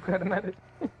स्नॅप करणार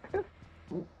आहे?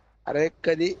 अरे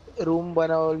कधी रूम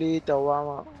बनवली तेव्हा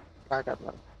मग काय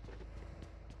करणार.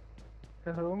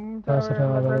 रूमच्या असं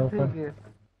वेळेला ठेवायला तर लवकर. ठीक आहे.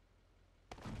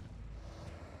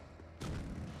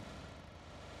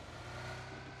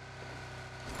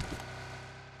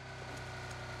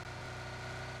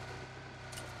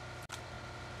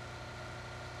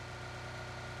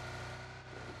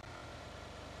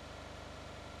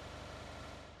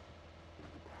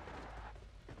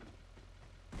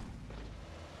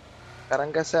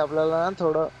 कारण कसं आहे आपल्याला ना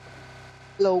थोडं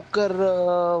लवकर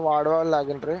वाढवावं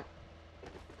लागेल रे.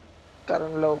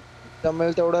 कारण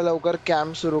जमेल तेवढं लवकर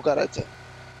कॅम्प सुरू करायचं.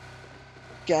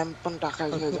 कॅम्प पण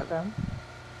टाकायचं कसलं आहे. काम?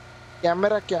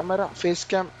 Camera camera face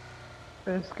cam.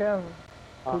 Face cam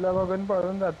हा. तुला बघून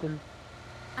पळून जातील.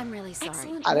 I'm really sorry.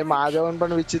 Excellent अरे work. माझ्याहून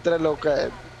पण विचित्र लोक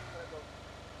आहेत.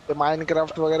 ते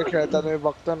माइनक्राफ्ट वगैरे खेळतात मी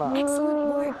बघतो ना.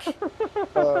 Excellent work.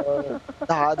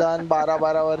 10-10 आणि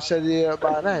 12-12 वर्षाची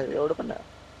नाही एवढं पण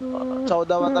नाही.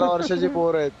 14-15 वर्षाची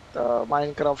पोर आहेत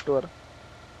माइनक्राफ्ट वर.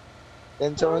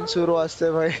 त्यांचं पण सुरू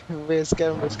असते भाई बेस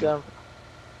कॅम्प.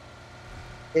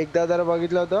 एकदा तर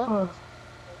बघितलं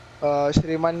होतं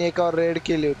श्रीमाननी एकावर रेड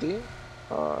केली होती.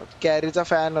 कॅरीचा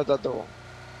फॅन होता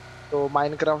तो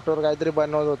माइनक्राफ्ट वर काहीतरी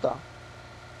बनवत होता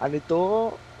आणि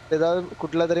त्याचा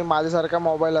कुठला तरी माझ्यासारखा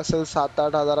मोबाईल असेल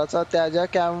 7-8 हजाराचा त्याच्या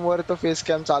कॅम वर तो फेस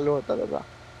कॅम चालू होता त्याचा.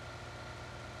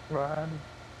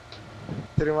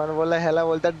 श्रीमान बोलला ह्याला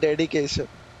बोलतात डेडिकेशन.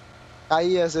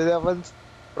 काही असेल ते आपण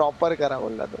प्रॉपर करा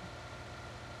बोलला तो.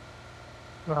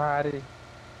 भारी.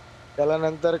 त्याला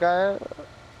नंतर काय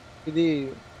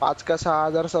किती 5 का 6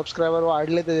 हजार सबस्क्रायबर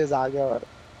वाढले त्याच्या जाग्यावर.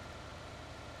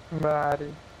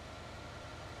 भारी.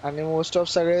 आणि मोस्ट ऑफ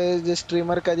सगळे जे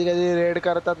स्ट्रीमर कधी कधी रेड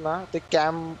करतात ना ते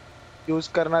कॅम यूज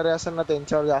करणारे असेल ना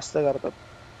त्यांच्यावर जास्त करतात.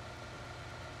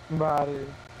 भारी.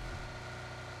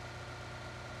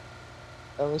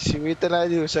 त्यामुळे शिवी तर नाही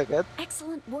देऊ शकत.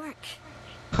 Excellent work.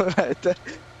 नाहीतर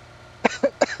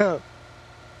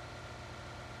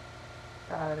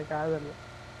काय झालं?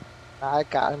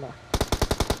 काय ना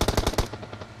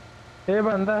हे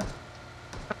बंदा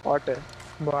वॉट आहे.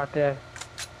 बॉट आहे.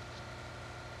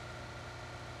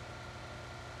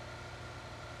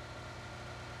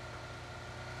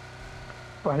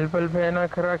 पल पल पे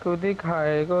नखरा क्यों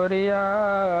दिखाए गोरिया,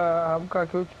 हमका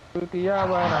क्यों चूतिया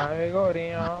बनाए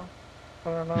गोरिया.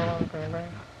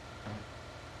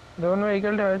 दोन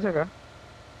व्हेकल ठेवायचे का?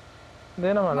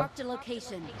 दे ना मला. Marked a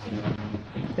location.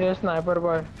 हे स्नायपर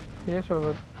बॉय हे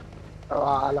सोबत.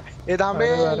 आला हे थांबे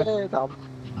अरे थांब.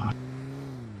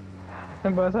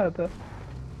 बस आता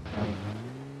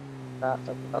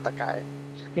आता काय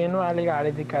स्किन वाली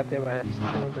गाड़ी दिखाते भाई.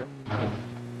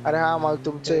 अरे हा मग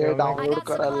तुमचे I डाउनलोड got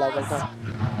करायला लागेल supplies. ना.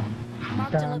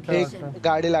 Marked a location.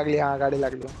 गाडी लागली. हा गाडी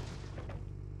लागली.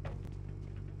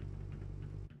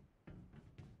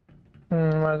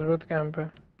 मजबूत कॅम्प आहे.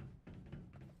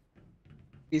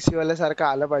 पीसी वाल्या सारखं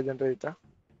आलं पाहिजे रे इथं.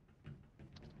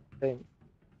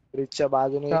 ब्रिजच्या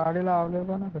बाजूने गाडी लावले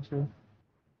पण कशी.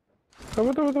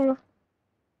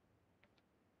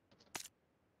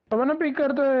 ना पिक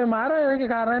करतोय. मार की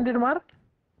कार 90 मार.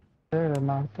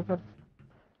 मारतो तर.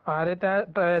 अरे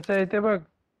त्याच्या इथे बघ.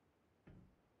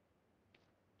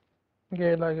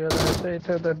 गेला याच्या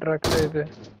इथे तर ट्रकच्या इथे.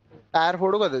 टायर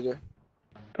फोडू का त्याचे.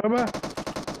 तो बघ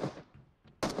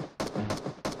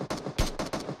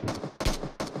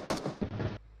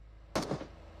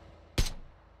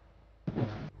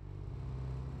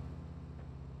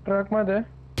ट्रक मध्ये.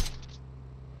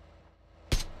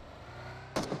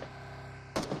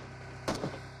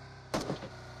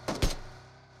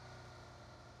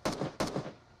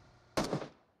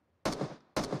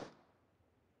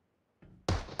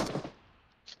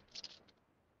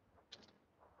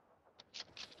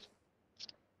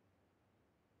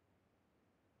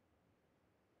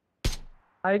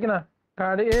 ऐक ना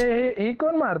गाडी ही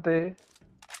कोण मारते.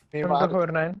 मी मार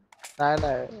 49.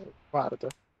 नाही मारतो.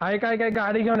 ऐक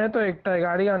गाडी घेऊन येतो एकटा.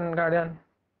 गाडी आण.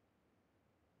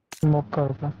 स्मोक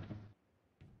करतो.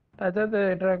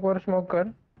 त्याच्यात ट्रक वर स्मोक कर.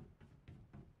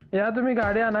 या तुम्ही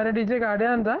गाडी आणणारे डीजे गाडी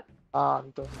आणता. हा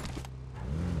आणतो.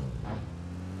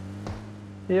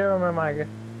 ये मैं मागे.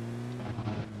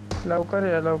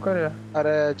 लवकर या.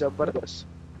 अरे जबरदस्त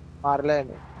मारलाय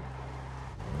मी.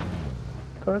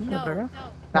 तोच होता का?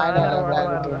 नाही नाही मला नाही,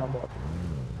 वाट direct मारला. bot.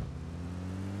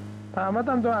 थांबा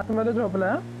थांबतो आतमध्ये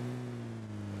झोपला.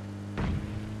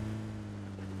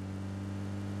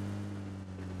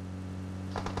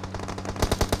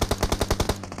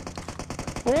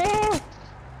 ओ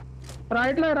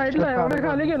राईटला एवढे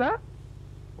खाली गेला.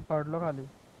 पडलो खाली.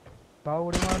 भाऊ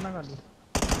उडी मार ना खाली.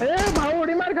 ए भाऊ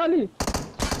उडी मार खाली.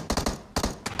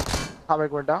 थांब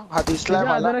एक मिनिट हा दिसलाय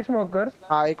तुझ्या मला. अजून एक स्मोक कर.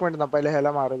 हा एक मिनिट ना पहिले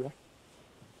ह्याला मारू दे.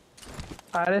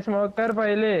 अरे स्मोक कर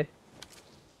पहिले.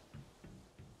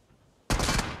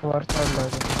 वर चढलोय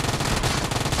तो.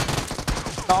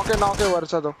 नॉक आहे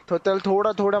वरचा तो त्याला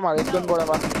थोडं मार 1-2 गोळ्या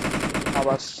मार. हा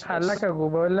बस खाल्ला बस. का गु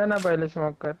बोलला ना पहिले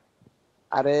स्मोक कर.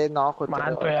 अरे नॉक होतो रे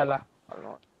मारतो वरचा. याला.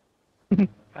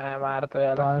 मारतो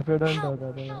याला. कॉन्फिडंट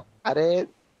होता तो. अरे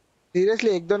सिरियसली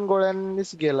 1-2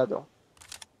 गोळ्यांनीच गेला तो.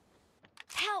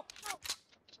 Help!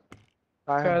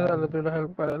 काय झालं तुला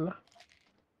हेल्प करायला?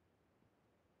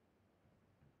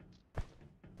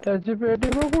 त्याची पेटी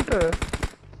बघ कुठं.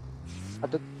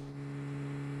 आता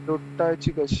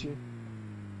लुटायची कशी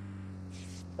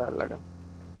चालला का?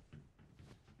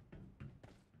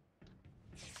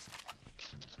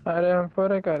 अरे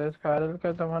M4 आहे का रे? खायला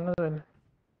काय जमाना झालं.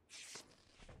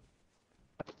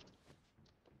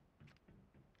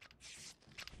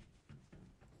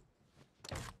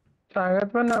 सांगत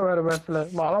पण ना वर बसलाय.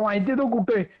 मला माहिती तो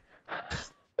कुठे.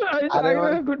 अरे मग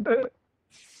सांग कुठे.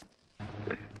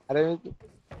 अरे मी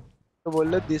तो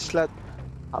बोललो दिसला.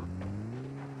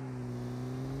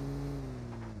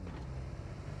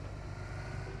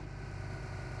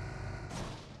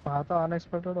 आता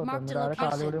अनएक्सपेक्टेड होता. Marked मी a डायरेक्ट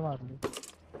खाली उडी location. मारली.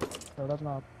 चढत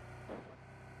ना.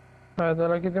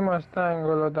 त्याला किती मस्त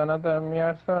अँगल होता ना. तर मी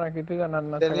असतो ना किती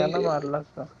जणांना सगळ्यांना मारला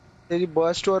असता. त्याची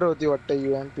बस्ट वर होती वाटतं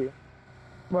UMP.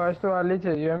 बस वालीच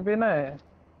आहे. UMP नाही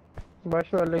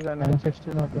बस वाली गण आहे.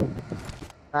 916 होतो.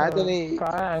 नाही त्याने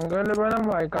काय अँगल आहे बरं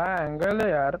भाई. काय अँगल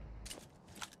आहे यार.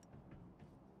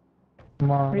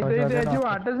 मी तर इथे याची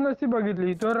वाटच नसती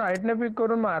बघितली. तो राईटने पिक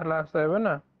करून मारला असता बघ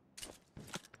ना.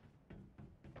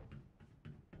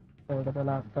 तेवढं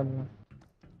त्याला अक्कल नाही.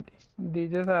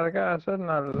 डीजे सारखा असत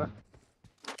ना.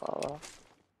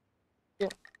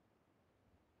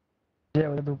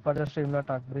 एवढं दुपारच्या स्ट्रीमला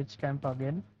टाक. Bridge camp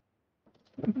again.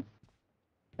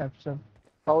 कॅप्शन.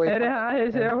 अरे हा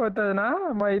हे सेव्ह होत ना.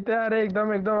 मग इथे अरे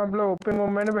एकदम आपलं ओपन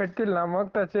मुवमेंट भेटतील ना. मग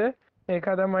त्याचे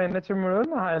एखाद्या महिन्याचे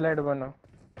मिळून हायलाइट बनव.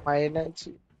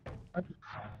 महिन्याची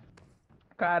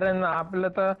कारण आपलं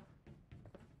तर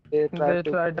they they try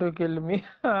try to kill me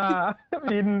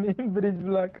in bridge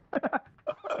block.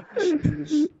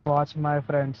 Watch my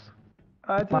friends.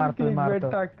 अच्छा क्लिकबेट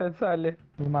टाकतात साले.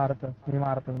 मी मारतो.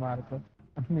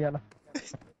 मी याला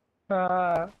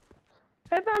हा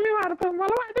हे तर आम्ही मारतो.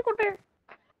 मला माहिती कुठे.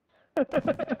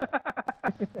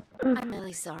 I'm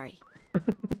really sorry.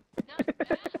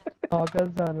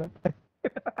 हॉकच झालं.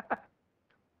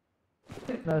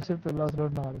 नशीब तुला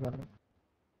रोड नॉक झालं.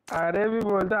 अरे मी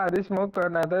बोलतो आधी स्मोक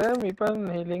करणार तर मी पण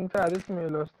हिलिंगचा आधीच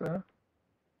मिळलो असतो.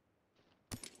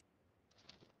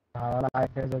 भावाला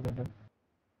ऐकायचं होतं.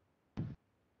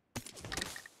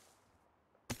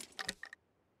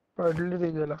 पडली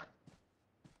डीजेला.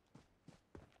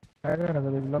 काय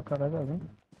करायचं? ब्लॉक करायचं अजून.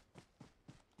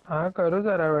 हा करू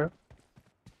जरा वेळ.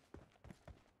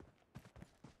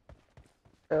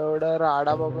 एवढा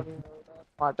राडा बघून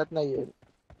वाटत नाहीये.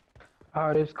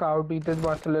 अरे स्काउट इथेच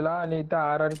बसलेला आणि इथे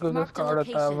RRQचा स्काउट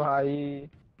होता भाई.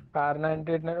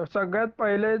 R98 सगळ्यात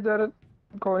पहिले जर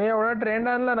कोणी एवढा ट्रेंड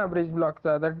आणला ना ब्रिज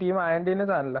ब्लॉकचा तर टीम IND नेच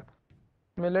आणला.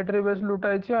 मिलिटरी बेस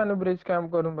लुटायची आणि ब्रिज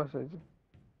कॅम्प करून बसायची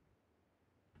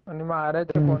आणि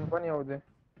मारायचे कोण पण येऊ दे.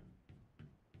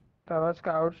 तेव्हा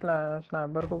स्काउट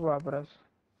स्नायपर खूप वापरास.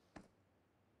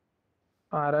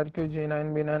 RRQ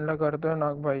G9 B9 ला करतोय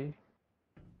नॉक भाई.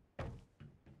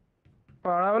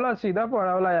 सीधा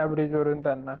पळावला या ब्रिज वरून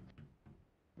त्यांना.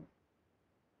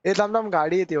 हे थांब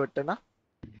गाडी येते वाटतं ना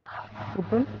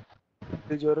कुठून?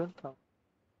 ब्रिज वरून.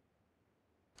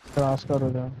 क्रॉस करू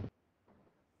द्या.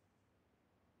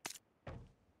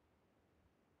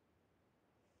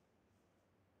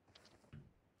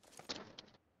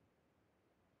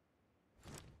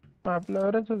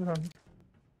 आपल्यावरच होतं.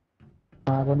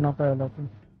 मागून नको यायला तू.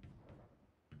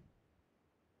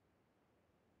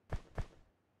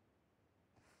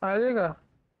 आले का?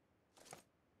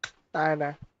 नाही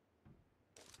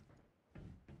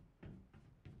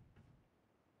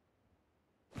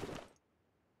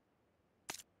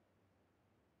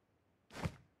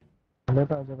आले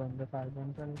पाहिजे बंद. 5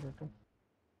 भेटू.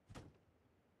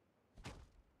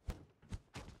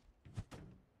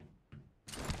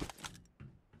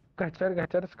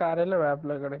 घचर स्कार आहे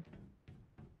आपल्याकडे.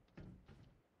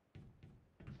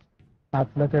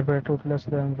 आतलं ते भेट उठलं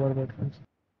असतं वर भेटलं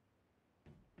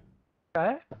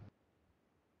काय?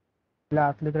 आपल्या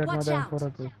आतली क्रेट Watch मध्ये out! M4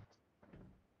 होती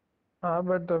हा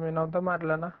बट तो मी नव्हता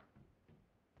मारला ना.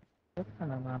 तेच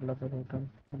ना मारलं तर रिटर्न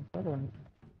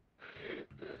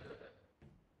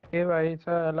हे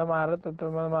भाईचा याला मारत होतो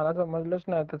मला समजलंच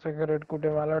नाही त्याचा क्रेट कुठे.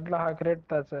 मला वाटलं हा क्रेट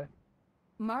त्याचा आहे.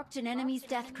 Marked an enemy's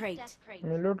death crate.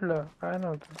 मी लुटलं काय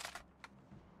नव्हतं.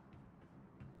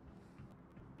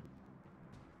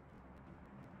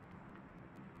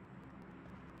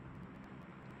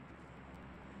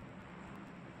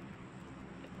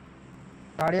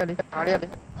 गाडी आली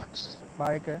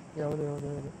बाईक आहे येऊ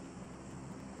दे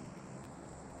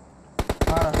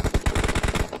मारा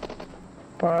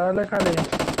पळायला खाली.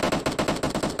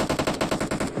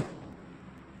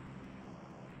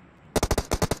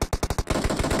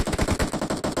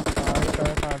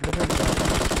 काय काढलं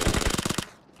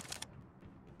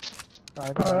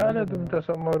काय पळायला काढलं तुमच्या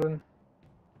समोरून.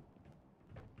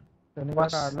 त्यांनी काय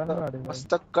काढलं मस्त ना गाडी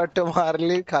मस्त कट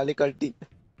मारली खाली कल्टी.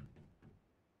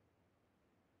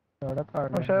 सडक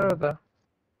काढलं हुशार होता.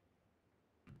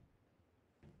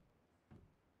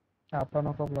 आपण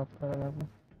नको ब्लॉक करायला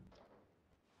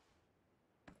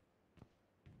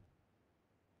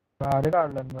गाडी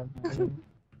काढलं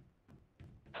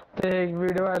ते एक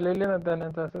व्हिडिओ आलेले ना त्याने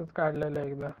तसंच काढलेलं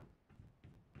एकदा.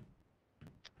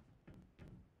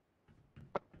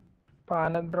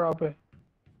 पाण्यात ड्रॉप आहे.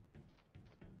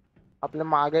 आपल्या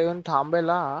मागे येऊन थांबेल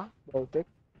हा बहुतेक.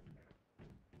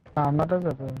 थांबणारच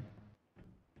होतं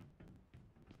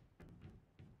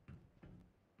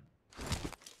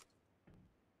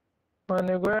मग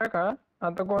निघूया का?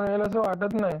 आता कोण येईल असं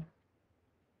वाटत नाही.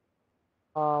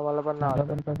 हा मला पण नाही मला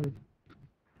वाटत. पण कधी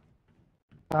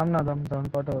थांब ना दम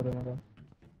पाठवतो मला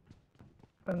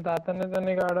पण जाताना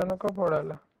त्यांनी गाड्या नको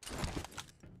फोडायला.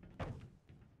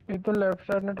 इथून लेफ्ट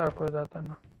साइडने टाकूया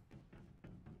जाताना.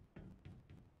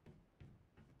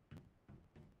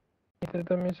 इथे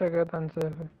तर मी सगळ्यात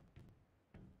अनसेफ आहे.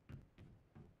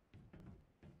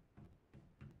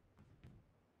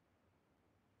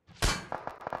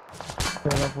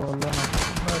 त्याला बोललो ना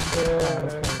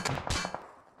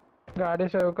गाडी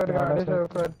सेव कर गाडी सेव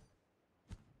कर.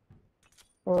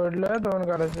 ओढलंय 2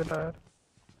 गाड्याचे टायर.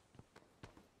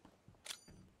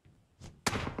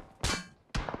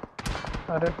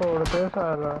 अरे फोडतोय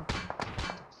साला.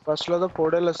 बसलो तर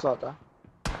फोडेलच तो आता.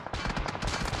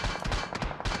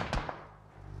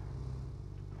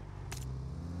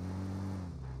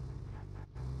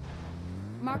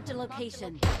 Marked a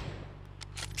location.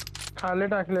 खाली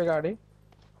टाकली गाडी.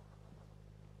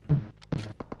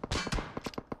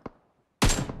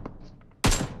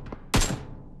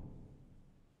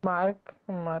 Mark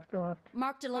mark mark.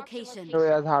 Marked a location. तो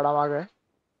या झाडा मागे.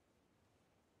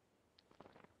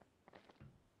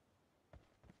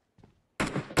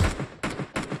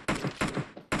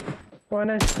 One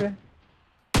HP.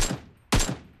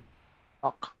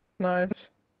 नाईस.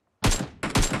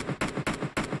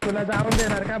 तुला जाऊन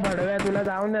देणार का भडव्या? तुला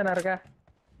जाऊन देणार का?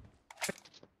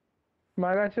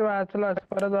 मगाशी वाचलास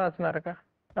परत वाचणार का?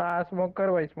 हा स्मोक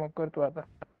कर भाई स्मोक कर तू आता.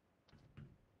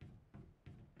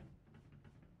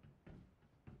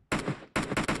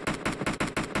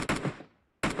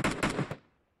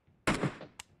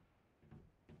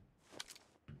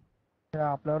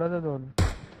 आपल्यावरच आहे 2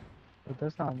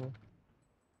 इथेच थांबू.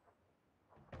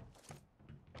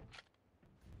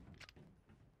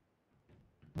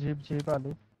 जीप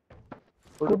आली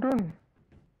कुठून?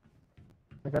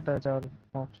 एका त्याच्यावर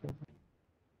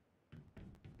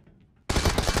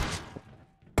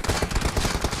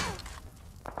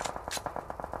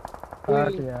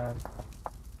यार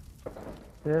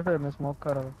सेफ आहे मी स्मोक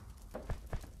करावं.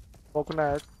 स्मोक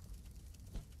नाही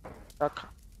टाक.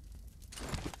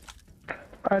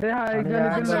 अरे हा एक जण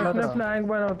इथे लेफ्टला फ्लॅंक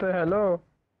बनवतोय. हॅलो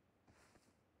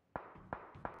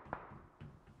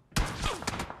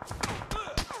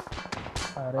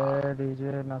अरे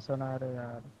डीजे नसणार रे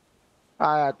यार.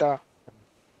 काय आता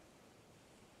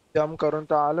जम्प करून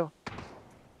तर आलो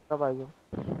का पाहिजे.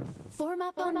 Form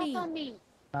up on me.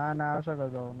 नाही असू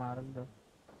शकत जाऊ मारून जाऊ.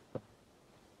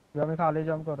 जेव्हा मी खाली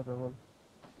जम्प करतो बोल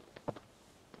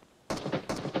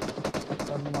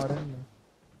पण मरेन मी.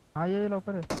 हा ये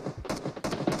लवकर ये.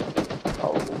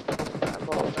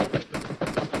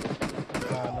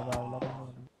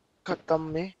 खतम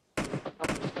मी.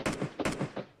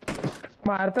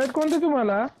 मारतायत कोणते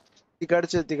तुम्हाला?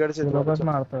 तिकडचे लोकच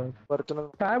मारतात. वरतून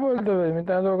काय बोलतोय? मी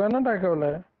त्या दोघांना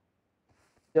टाकवलंय.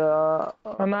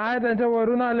 नाही त्यांच्या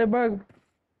वरून आले बघ.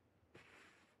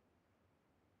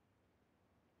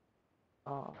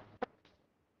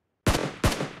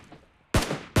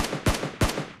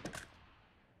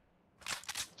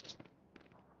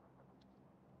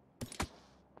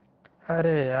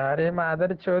 अरे यार हे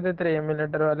मादर चोद आहेत रे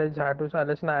एम्युलेटर वाले झाटू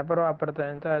साले स्नायपर वापरताय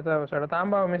यांचा याचा अवसर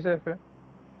थांब भाऊ मी सेफ आहे.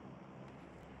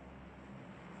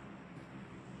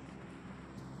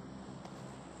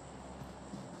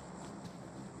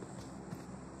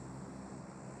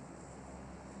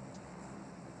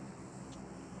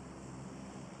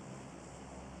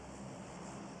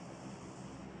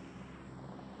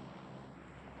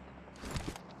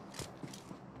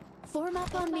 Form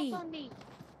up on me.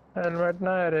 Helmet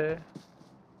नाही रे.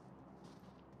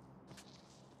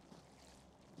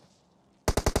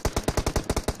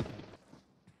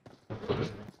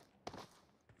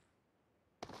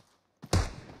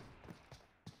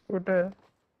 कुठे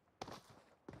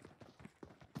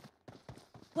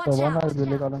Watch ना out.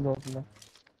 दिल्ली काढून झोपलं.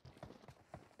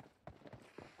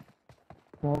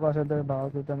 मग असं तरी भाव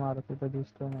तिथे मारत तिथे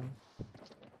दिसतो नाही.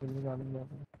 दिल्ली काढून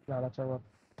झोपलं झाडाच्या वर.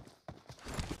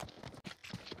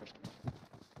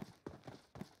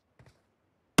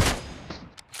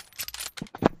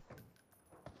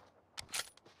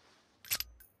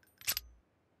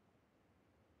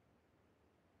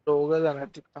 दोघं जण आहेत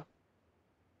तिथं.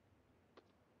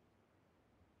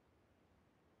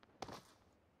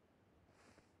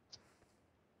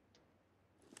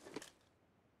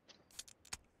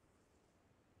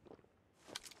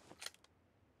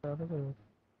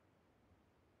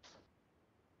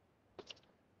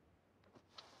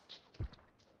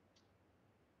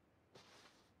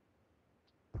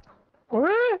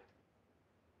 ओए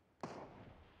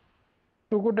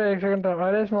तू कुठे एक सेकंड थांब.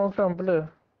 अरे स्मोक संपलं.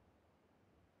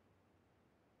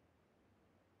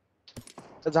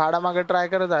 झाडामागे ट्राय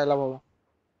करत जायला भाऊ.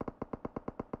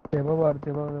 ते बघ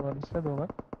दिसतं दोघं.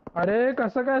 अरे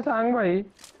कसं काय सांग भाई.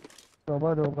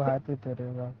 दोघं आहेत तिथे रे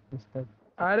बघ दिसतात.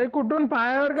 अरे कुठून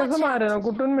पायावर कसं Watch मारे ना out.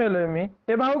 कुठून मेलोय मी.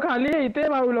 हे भाऊ खाली आहे इथे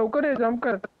भाऊ लवकर ये जम्प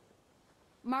कर.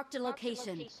 Marked a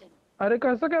location. अरे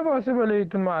कसं काय पॉसिबल आहे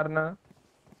इथून मारणं.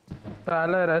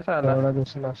 चालय रे साला.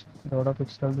 एवढा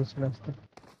पिक्सल दिसला असतं.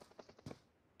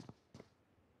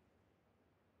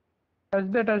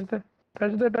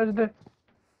 टच दे.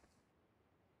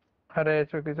 अरे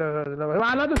चुकीचं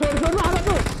वाला तू सोड वाला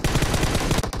तू.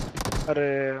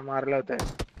 अरे मारले होते.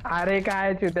 अरे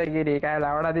काय चुत्यागिरी काय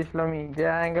लावडा दिसलो मी. जे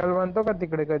अँगल बनतो का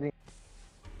तिकडे कधी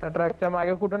त्या ट्रकच्या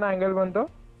मागे कुठून अँगल बनतो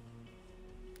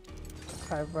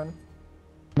काय पण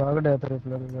बघ डेथ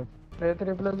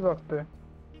रिप्लेस बघतोय.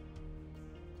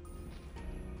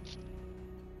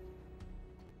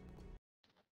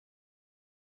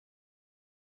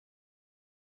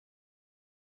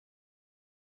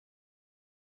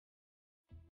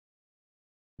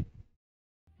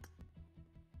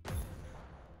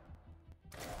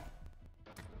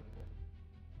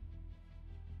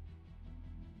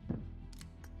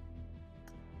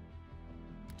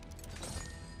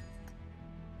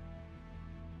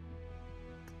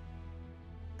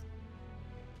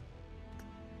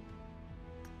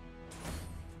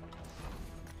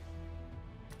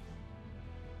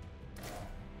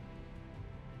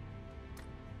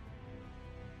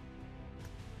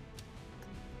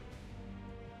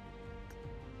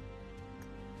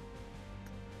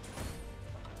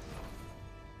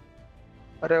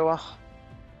 अरे वा.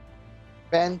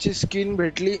 पॅनची स्किन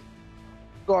भेटली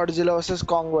गॉडझिला वर्सेस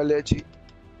कॉंग वाल्याची.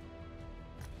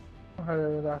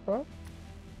 अरे दाखव.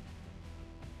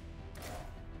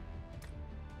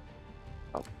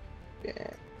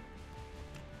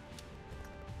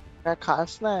 काय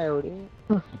खास नाही एवढी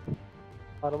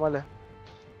नॉर्मल आहे.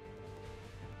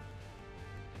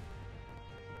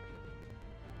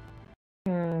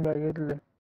 बघितले.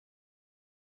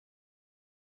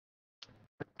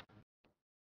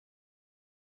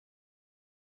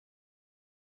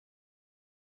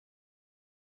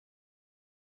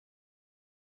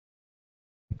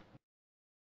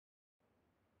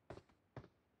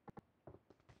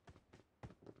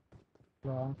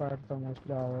 लॉन्ग फायरचा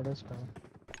मोस्टली आवडच काय.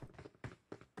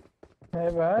 नाही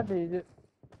बा डीजे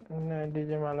नाही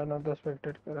डीजे मला नव्हतं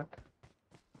स्पेक्टेट करत.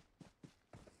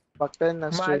 बघताय ना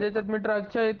माझ्या याच्यात मी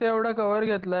ट्रकच्या इथे एवढा कव्हर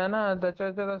घेतलाय ना त्याच्या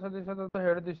याच्यात असं दिसत होतं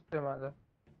हेड दिसतोय माझा.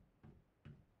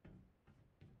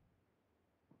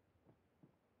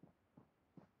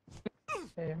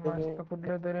 हे मस्त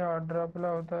कुठल्या तरी ऑर्डर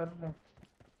होता.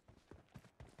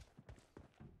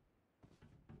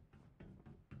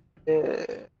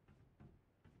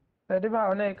 तरी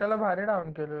भावने एकाला भारी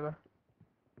डाऊन केलेलं.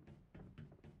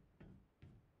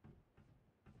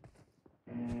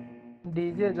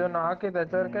 डीजे जो नॉक आहे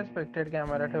त्याच्यावर काय स्पेक्टेड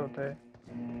कॅमेरा ठेवतोय.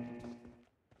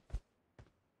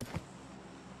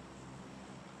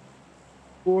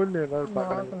 कोण येणार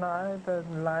नॉक नाही तर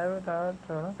लाईव्ह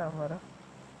ठेव ना कॅमेरा.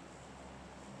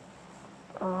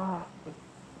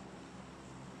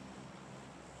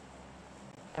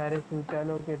 अरे तुझ्या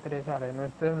लोक येत सारे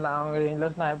नुसते लांब रेंजला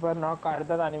स्नायपर नॉक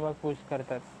काढतात आणि मग पुश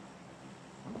करतात.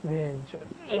 रेंज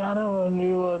यार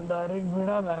डायरेक्ट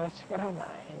भिडा मॅच करा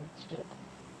नाही.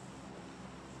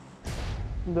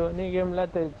 दोन्ही गेमला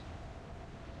तेच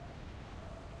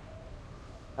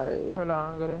अरे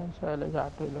लांब रेंज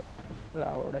आठवलं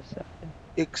आवडच.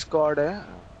 एक स्क्वॉड है.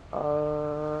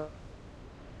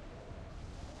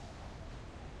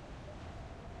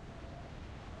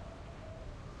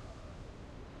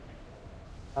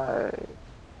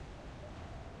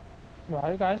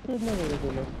 भाई काय स्पीड नाही गेले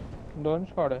तुला. 2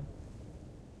 स्क्वॉड आहे.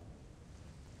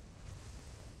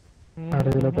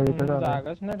 अरे तुला तर इथं झालं.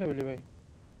 जागाच नाही ठेवली भाई.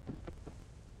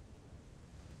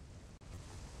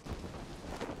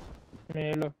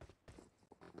 मेलो.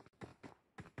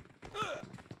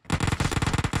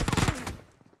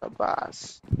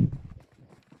 बस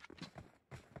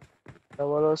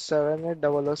 007 ने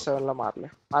 007 ला मारले.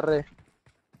 अरे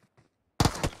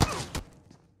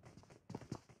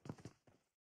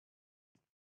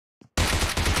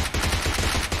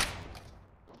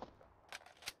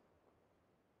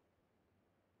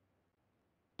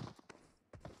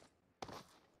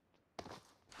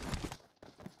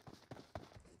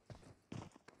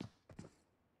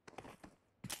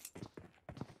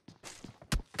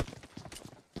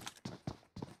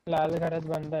लाल घरात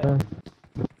बंद आहे.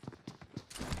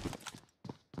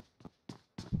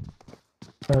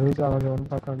 सर्विस आवाज येऊन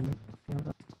पकडली.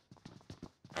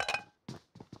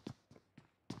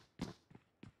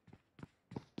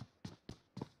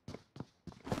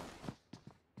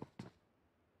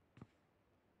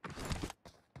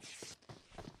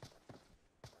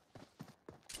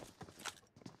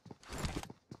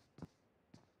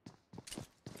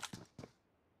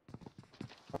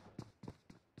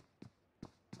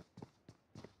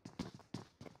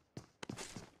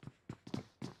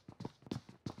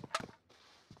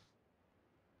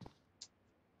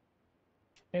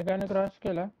 एकाने क्रॉस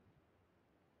केला.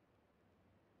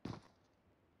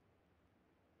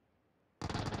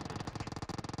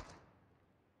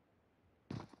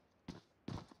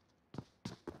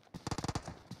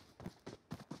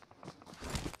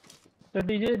 तर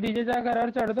डीजेच्या घरावर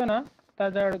चढतो ना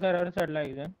त्याच्या घरावर चढला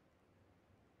एक जण.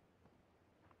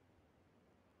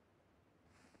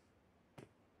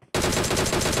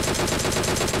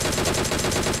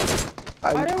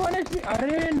 अरे 1 HP.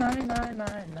 अरे नाही नाही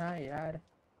नाही नाही यार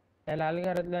या लाल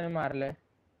घरातल्याने मारलंय.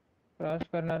 क्रॉस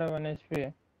करणारा 1 HP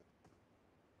आहे.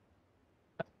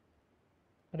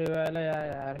 रिवायला या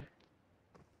यार.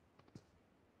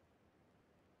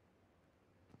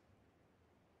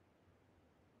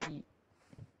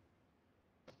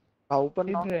 भाऊ पण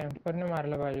ना. रॅम्परने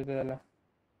मारलं पाहिजे त्याला.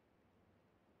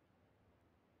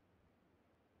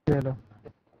 गेलो.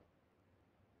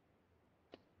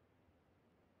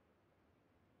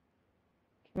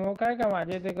 स्मोक आहे का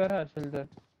माझ्या इथे कर असेल तर.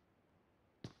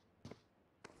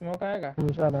 स्मोक आहे का.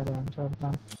 पुरुष आला रे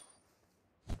आमच्यावर.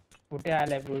 कुठे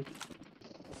आलाय पुरुष.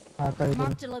 हा काही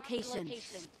Marked a location.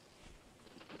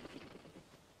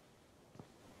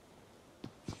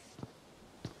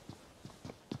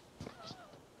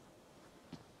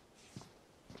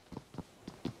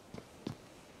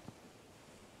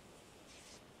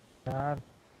 यार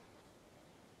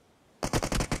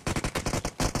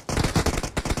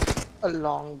A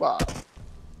long bar.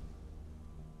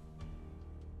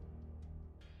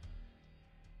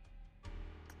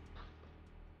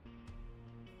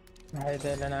 नाही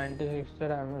त्याला 96 चा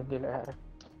डॅमेज दिला यार.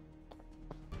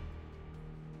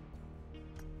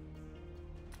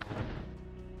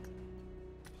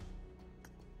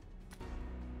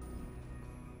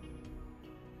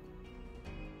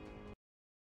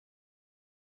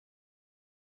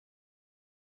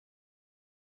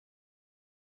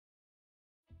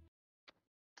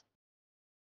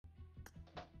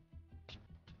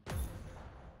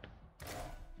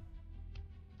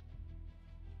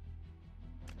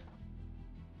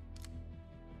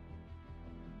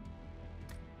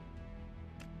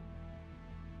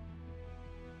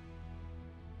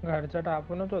 घरचा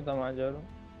टापूनच होता माझ्यावर.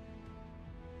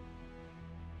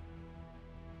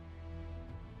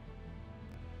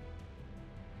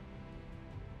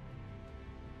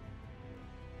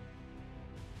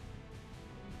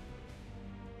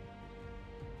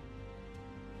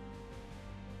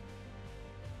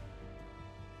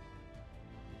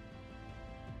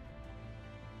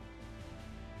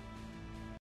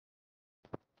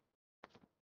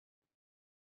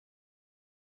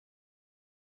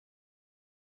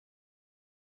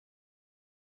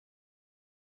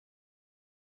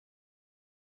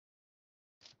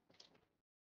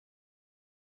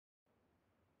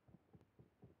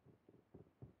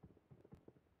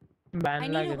 बॅन I need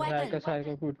a लागेल, weapon. सारखं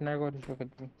सारखं क्विट नाही करू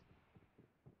शकत मी.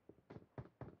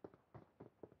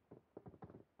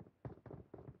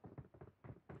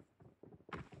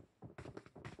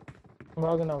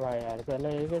 बघ ना भाई यार, त्याला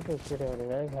एकच वस्तू ठेवली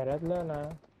आहे घरातलं ना.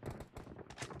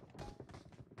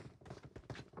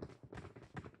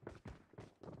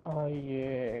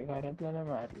 ये घरातलं नाही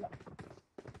मारला.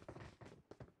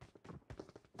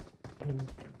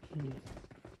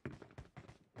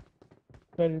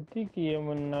 गलती की है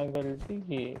मुन्ना, गलती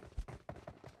की है.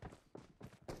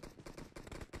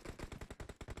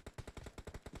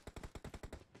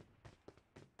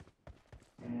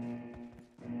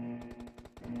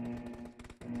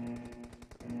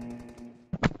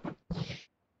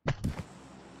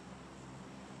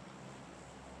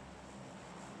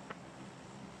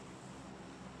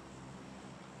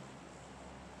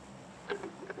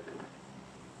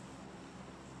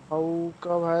 भाऊ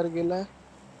का बाहेर गेलाय?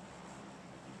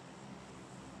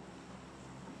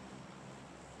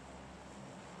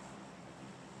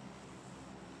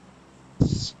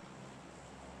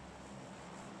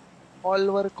 हॉल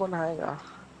वर कोण आहे का?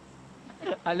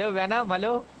 Hello Venom,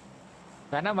 hello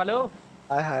Venom, hello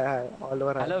hi हाय हाय, हॉल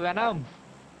वर आहे. Hello Venom.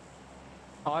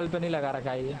 हॉल पे नहीं लगा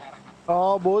रखा है ये.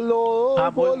 हाँ बोलो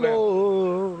हाँ बोल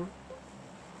बोलो.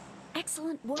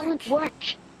 Excellent work.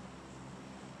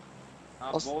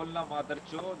 हाँ बोल ना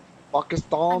मादरचोद.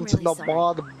 पाकिस्तान I'm really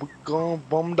जिंदाबाद.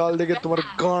 बम डाल देंगे तुम्हारे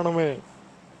कान में.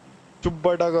 चुप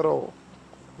बैठा करो.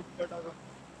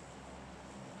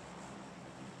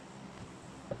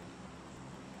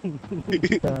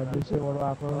 दुसरे बोलो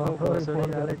आप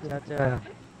फोन करे चाचा.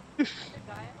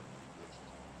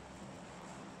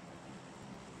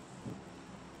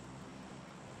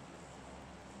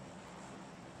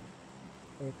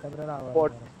 एकत्र राहा.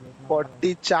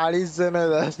 40-40 जण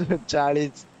आहेत.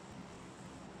 40.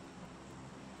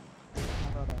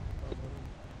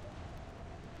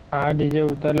 हा डीजे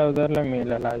उतरला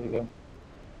मेला लाज घेऊन.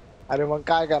 अरे मग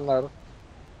काय करणार?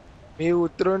 मी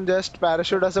उतरून जस्ट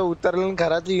पॅराशूट असं उतरलं आणि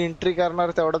घरातली एंट्री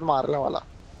करणार तेवढ्यात मारलं मला.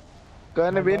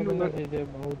 कण बिन तिथे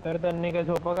उतरताना काय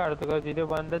झोपा काढतो का? तिथे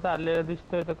बंद चाललेलं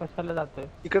दिसतोय तर कशाला जातोय?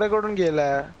 इकडे कडून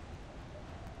गेलाय.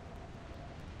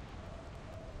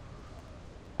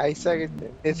 ऐसा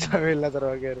त्याचा वेळेला तर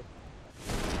वगैरे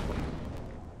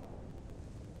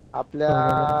आपल्या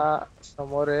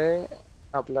समोर आहे.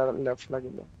 आपल्या लेफ्टला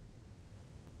गेलो.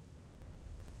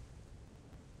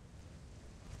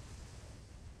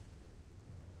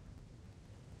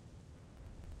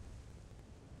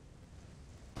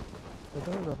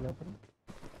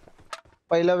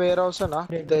 पहिला वेअर हाऊस आहे ना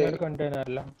तिथे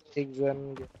कंटेनरला एक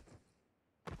जण.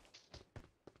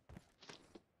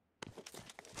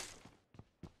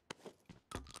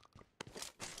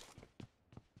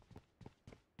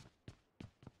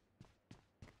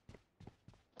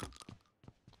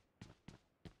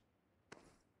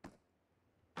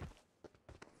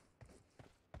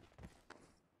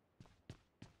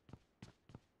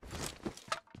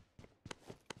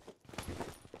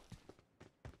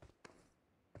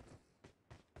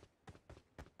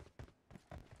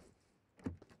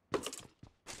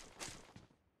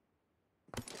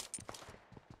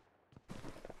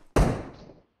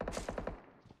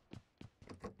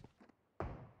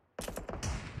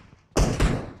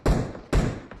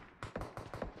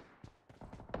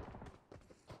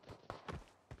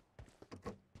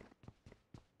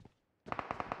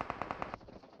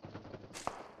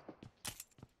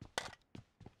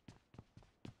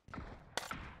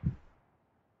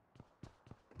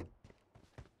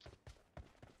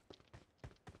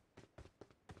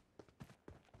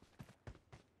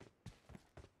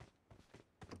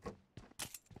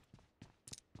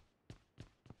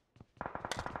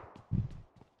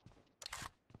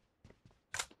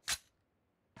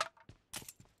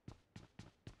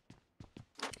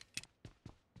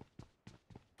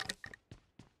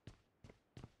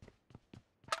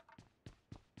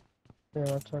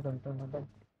 शेवटचा कंटेनर.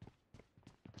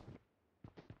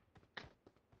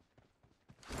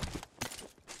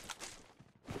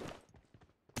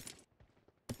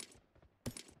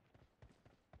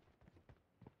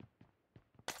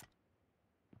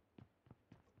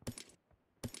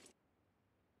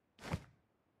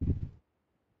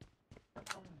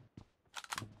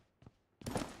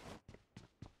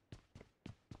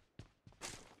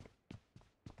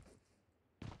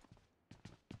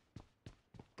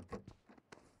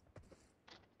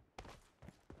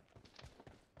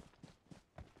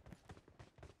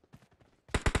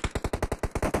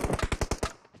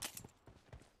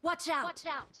 Watch out.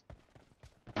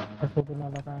 असं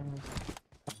कुणाला काय माहिती.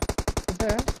 कुठे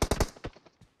आहे?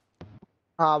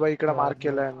 हा भाई इकडे मार्क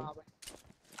केलाय मी.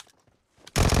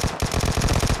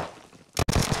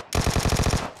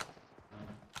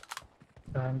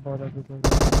 रैंक बहुत अच्छी थी।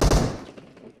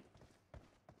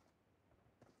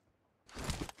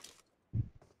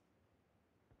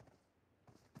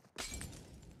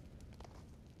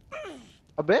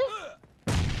 अबे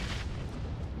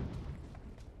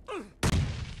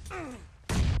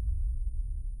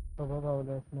तो बहुत आउट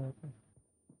इसमें होता।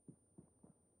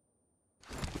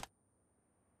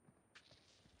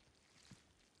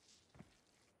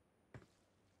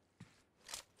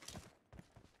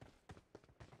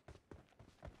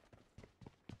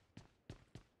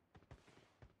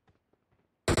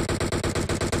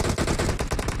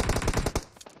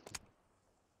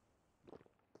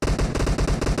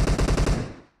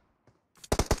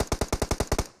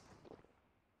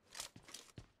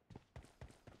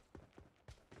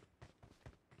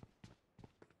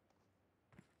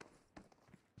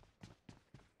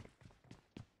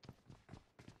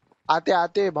 आते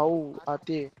आते भाऊ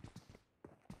आते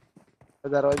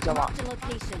दरवाजा Marked a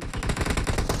location.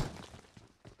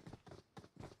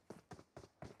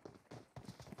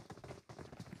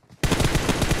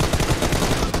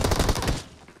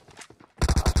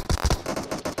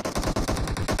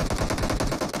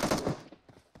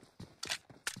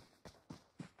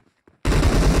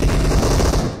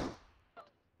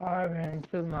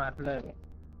 भेंट मारलाय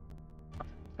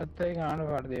आता एक गाणं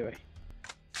फाड़ दे भाई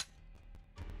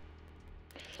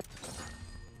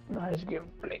नाइस गेम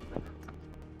प्ले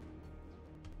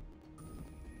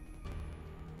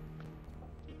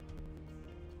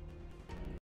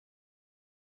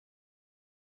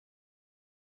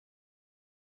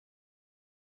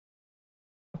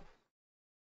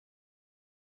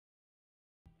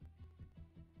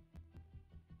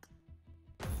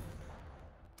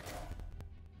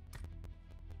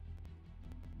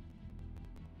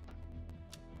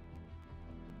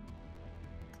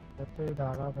तो ये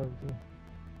धागा फंसी।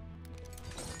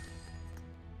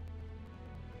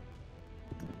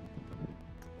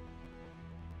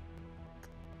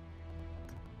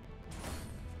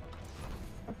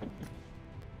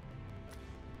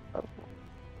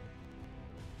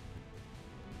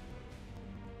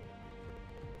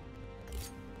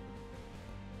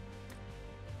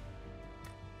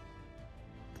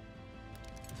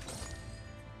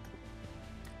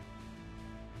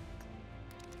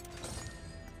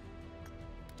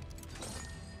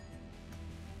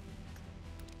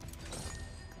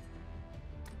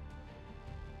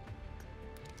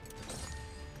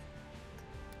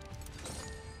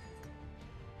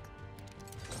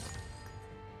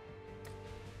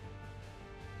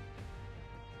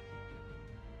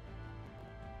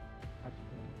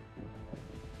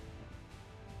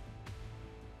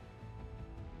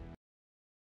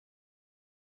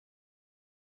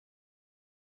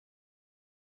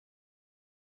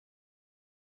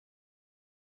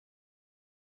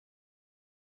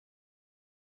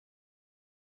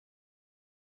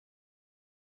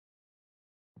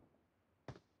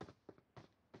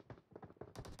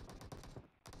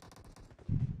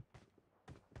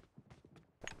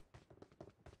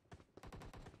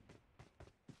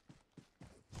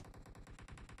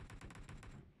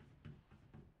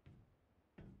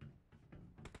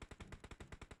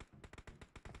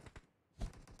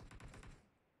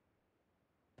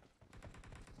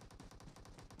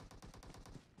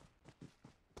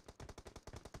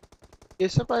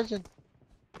 केस पाहिजे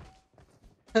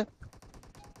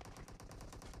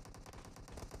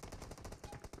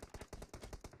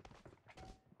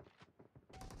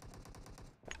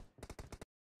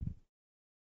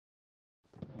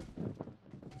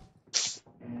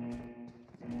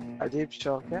अजीब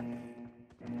शौक है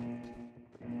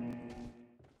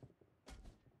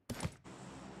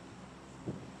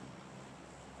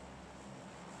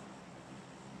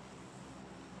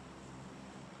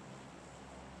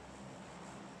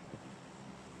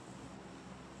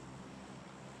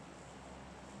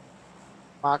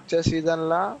मागच्या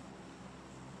सीझनला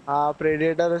हा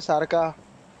प्रेडेटर सारखा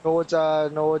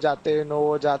नो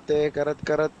जाते करत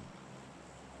करत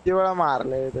किती वेळा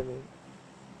मारले तुम्ही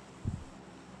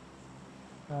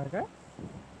काय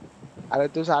अरे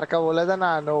तू सारखा बोलायचा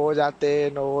ना नो जाते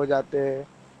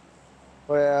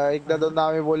एकदा दोनदा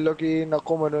आम्ही बोललो की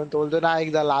नको म्हणून तो बोलतो ना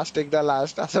एकदा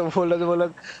लास्ट असं बोलत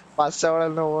बोलत 5-6 वेळा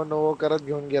नो करत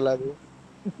घेऊन गेला तू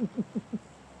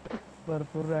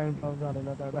भरपूर रँक ड्रॉप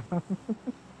झालेला त्याला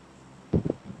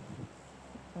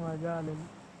मजा आलेली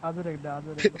अजून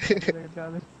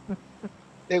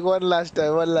एक वन लास्ट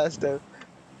टाइम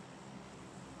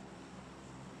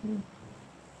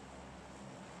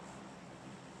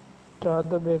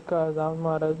तो बेकार जाऊन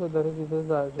मारायचं तरी तिथे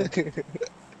जायचं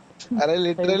अरे एकदा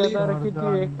लिटरली तर किती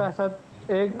मर्दानी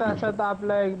एक तासात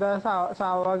आपला एकदा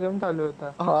 6वा गेम चालू होता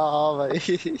हा भाई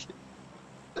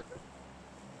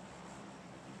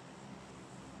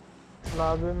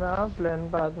लॉबी में आओ, प्लेन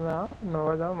पास में आओ,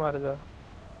 नोवा जाओ, मर जाओ।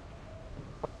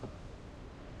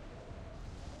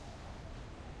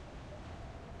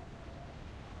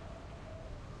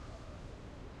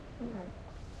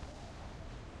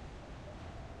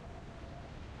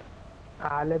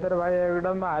 आले तर भाई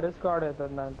एकदम भारी स्क्वॉड येतात,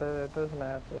 नंतर येतच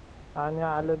नाही आता. आणि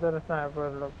आले तर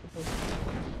स्नायपर लोक.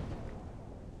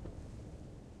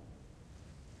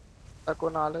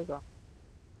 कोण आलंय का?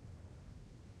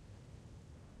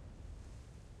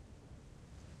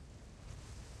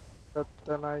 दत्त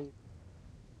नाही.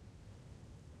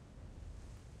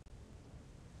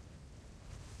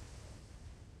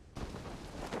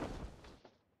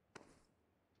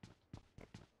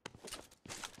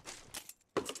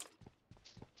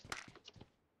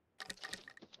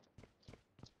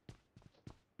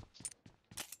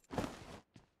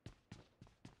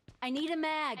 I need a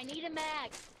mag. I need a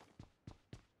mag.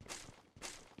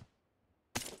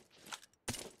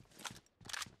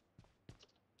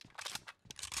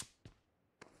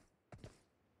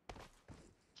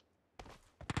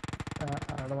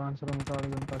 Advance room card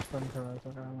घेऊन कस्टम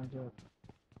खेळायचं काय म्हणजे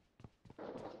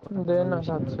दे ना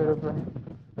 700 रुपये,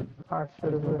 800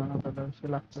 रुपये.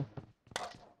 पैसे लागते.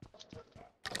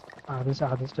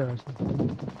 आधीच ठेवायचं.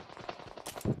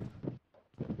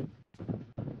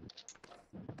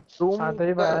 आता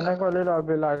ही भयानक वाली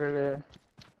लॉबी लागली.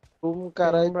 रूम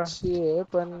करायची आहे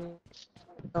पण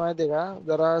माहितीये का,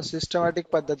 जरा सिस्टमॅटिक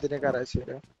पद्धतीने करायची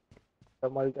आहे.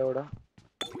 जमल तेवढं.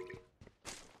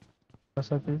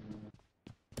 कसं ते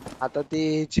आता ती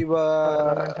हिची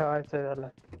ठेवायचं झालं.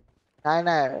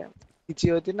 नाही तिची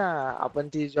होती ना, आपण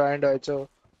ती जॉईंट व्हायचो,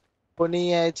 कोणी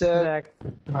यायचं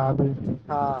हा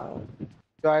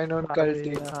जॉईन होऊन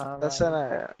कळती, तसं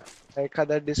नाही.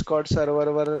 एखाद्या डिस्कॉर्ड सर्व्हर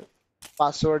वर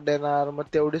पासवर्ड देणार, मग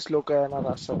तेवढीच लोक येणार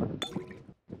असं.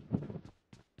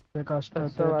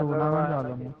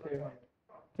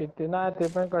 किती नाही, ते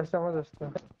पण कस्टमच असतं,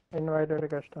 इन्व्हायटेड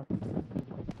कस्टम.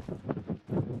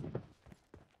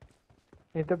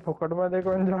 इथे फुकट मध्ये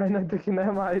कोण जॉईन होते की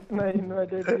नाही माहित नाही.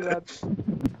 इन्व्हायटेड की बात.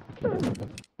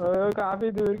 काफी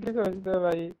दूर की सोचते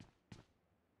भाई.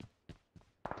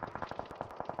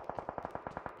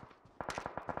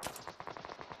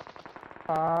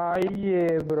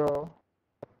 आइए ब्रो.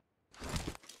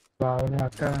 भावने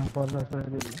अक्का फॉलो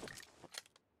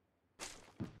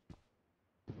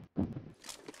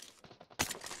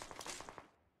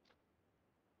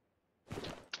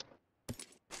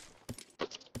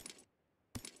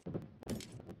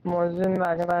मोजिन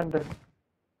लागणार.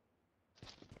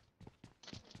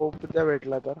 स्कोप कुठे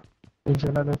भेटला तर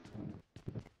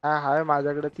हा हाय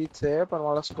माझ्याकडे, तीच आहे पण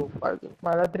मला स्कोप पाहिजे.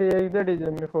 मला 3x दे डीजे,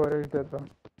 मी 4x देतो.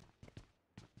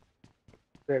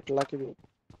 भेटला की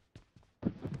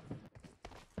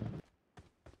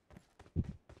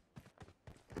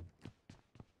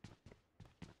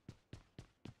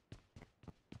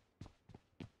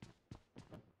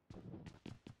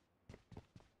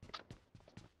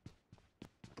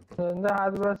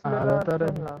हात बसलेला तर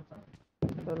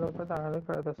लोक चांगले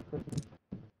कळत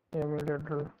असतील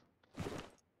एम्युलेटर.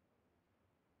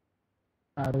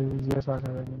 अरे जे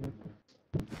सांगायला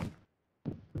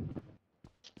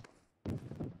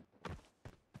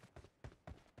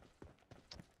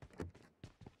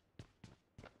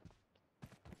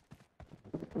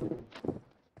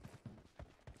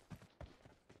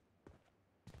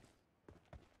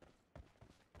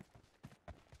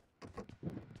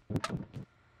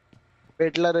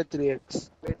भेटला रे 3x.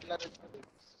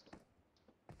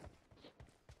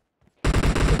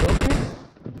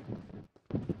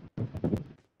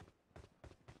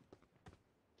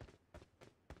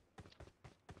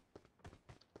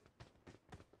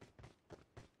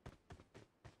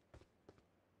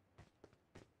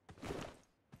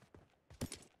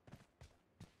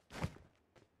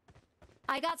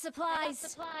 I got supplies.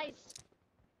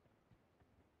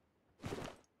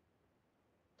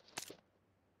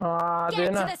 Get to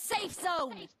Dena the safe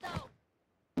zone.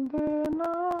 देना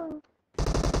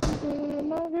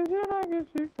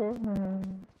किसी को.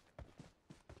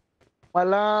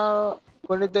 मला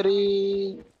कोणीतरी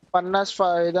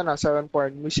 50 दे ना 7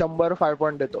 पॉइंट, मी 100 5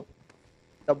 पॉइंट देतो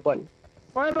double.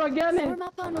 Form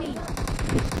up on me.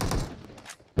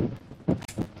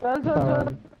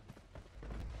 चल.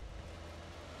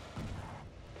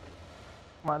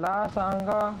 मला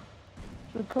सांगा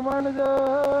सुख म्हणजे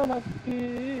नक्की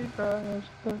काय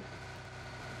असतं.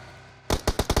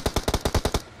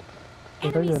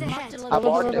 Enemies ahead.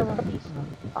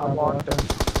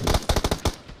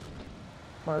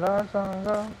 मला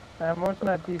सांगा एमोच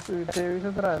नाही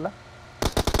 23च राहिला.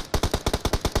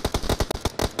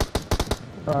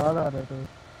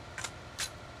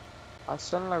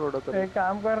 असेल ना कुठं तरी. एक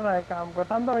काम कर ना, एक काम कर,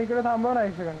 थांब इकडे थांबव ना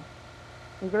एक सेकंड,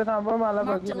 इकडे थांबव, मला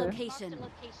Marked a बघितलं location.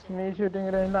 मी शूटिंग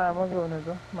रेंजला आमो घेऊन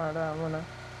येतो, माझ्या आमो ना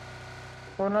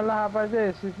कोणाला हा पाहिजे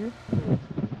ACC.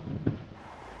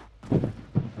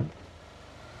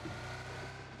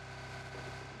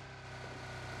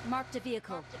 Marked a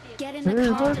vehicle. Get in the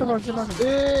car.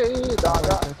 ए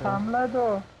दादा थांबलाय तो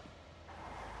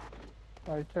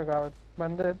आईच्या गावात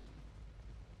बंद आहेत.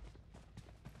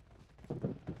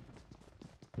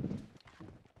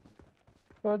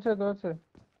 तोच आहे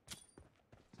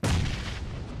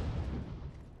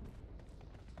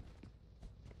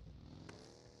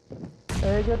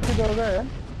एक की दोघं आहे.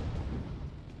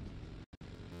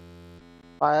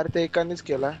 फायर ते एकानेच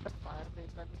केलाय,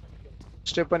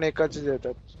 स्टे पण एकाचेच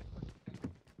येतात.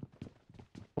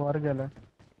 वर गेलाय,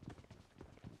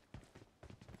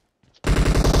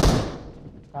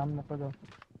 काम नको जाऊ.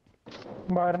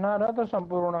 भरणार तो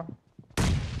संपूर्ण.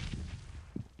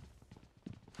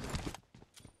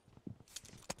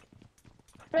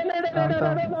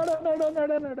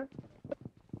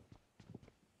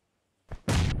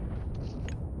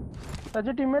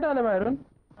 त्याचे टीममेट आले बाहेरून.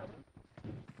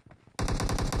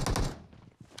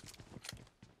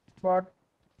 बॉट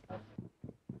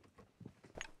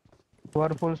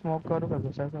वर फुल स्मोक करू का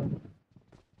दुसऱ्या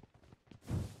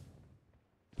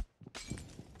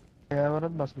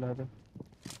यावरच बसला तो.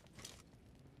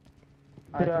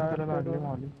 त्याला लागली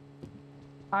मॉली.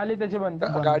 आली त्याची बंद.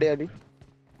 गाडी आली.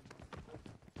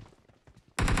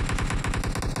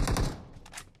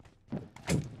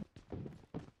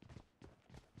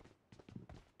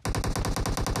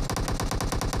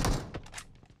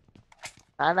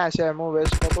 ना अशा एमओ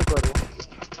वेस्ट नको करू.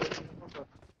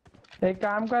 एक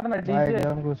काम कर ना डीजे.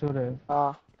 एकदम घुसू रे.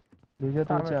 हा डीजे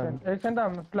तू चल. एक सेकंड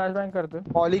थांब, फ्लॅश बँग करतो.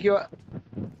 मॉली किंवा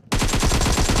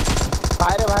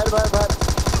बाहेर बाहेर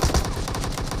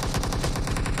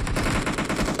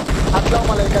हात लाव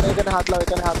मला, एकाने हात लाव.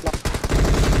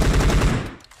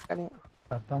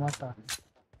 आता मटा.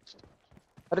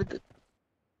 अरे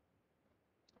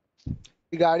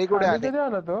ती गाडी कुठे आली? कधी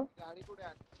आला तो?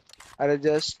 अरे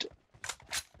जस्ट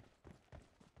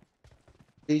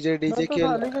डीजे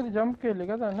केलं. कधी जंप केली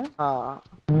का त्याने? हा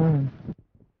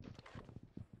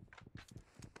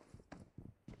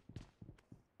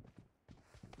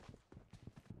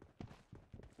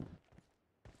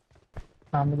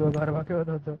आम्ही जो गरबा खेळत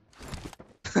होतो.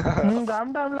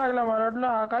 जाम टाइम लागला. मला वाटलं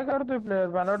हा काय करतोय प्लेयर,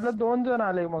 मला वाटलं 2 जण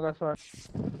आले मग असं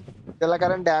वाटतं त्याला,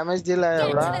 कारण डॅमेज दिलाय Get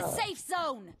एवढा, to the safe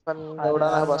zone. पण एवढा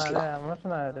नाही बसला.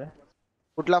 नाही रे.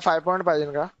 कुठला 5 पॉइंट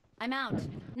पाहिजे का? I'm out.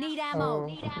 Need ammo.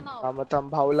 हा मग थांब,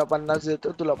 भाऊला 50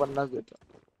 देतो, तुला 50 देतो.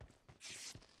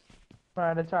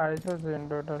 माझ्या 40च आहे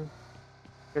टोटल.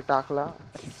 हे टाकला.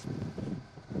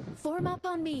 Form up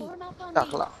on me.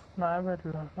 टाकला. नाही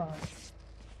भेटलं.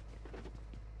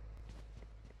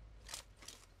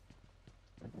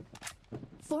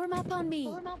 Form up on me.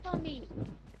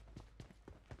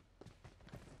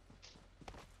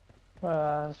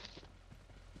 बस.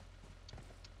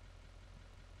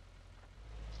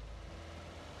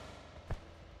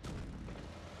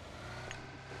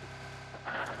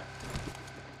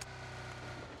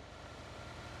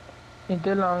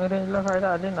 इथे लॉंग रेंजला फाईट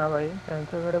आली ना भाई,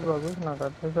 त्यांच्याकडे बघूच नका.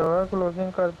 ते जेव्हा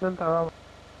क्लोजिंग करतील तेव्हा,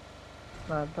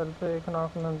 नाहीतर ते एक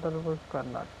नॉक नंतर पुश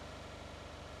करणार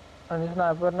आणि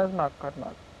स्नायपरनेच नॉक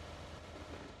करणार.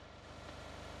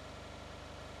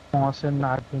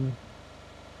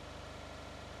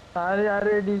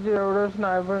 अरे डीजे एवढं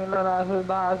स्नायपरला असं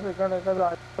 10 सेकंड एका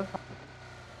जागेवर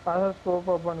असं स्कोप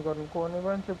ओपन करून कोणी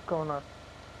पण चिपकवणार.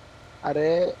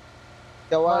 अरे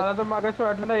तेव्हा मला तर मागाशी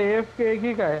वाटलं AFK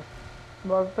की काय,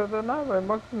 बघतो तर ना भाई,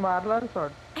 मग मारला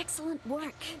शॉट. Excellent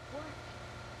work.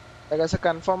 कसं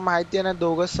कन्फर्म माहितीये ना,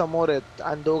 दोघं समोर आहेत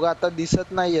आणि दोघं आता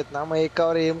दिसत नाहीयेत ना, मग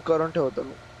एकावर एम करून ठेवतो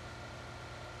मी.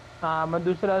 हा मग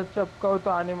दुसऱ्या चपकवतो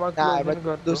आणि मग नाही, closing मग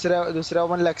करतो. दुसऱ्या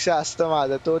पण लक्ष असतं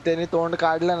माझं. तो त्याने तोंड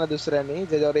काढलं ना दुसऱ्याने,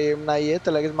 ज्याच्यावर एम नाहीये,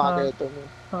 तर लगेच मागे येतो मी.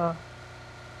 हा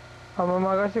मग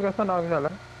मगाशी कसा नॉक झाला?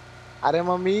 अरे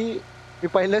मग मी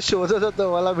पहिले शोधत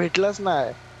होतो, मला भेटलंच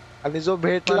नाही, आणि जो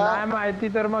भेटला नाही माहिती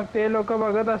तर मग ते लोक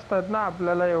बघत असतात ना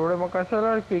आपल्याला एवढे, मग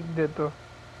कशाला किक देतो?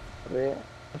 अरे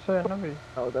असं आहे ना भाई.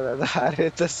 नव्हता दादा. अरे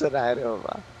तसं नाही रे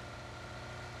बाबा,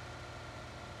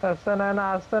 तसं नाही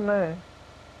ना, असं नाही.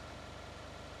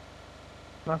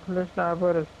 नकली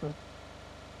स्नायपर असतो.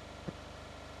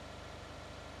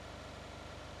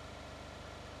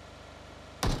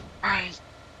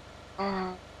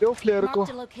 तो प्लेयर को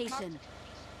Marked a location.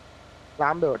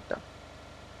 लांब आहे वाटतं,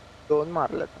 2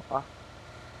 मारलेत. हा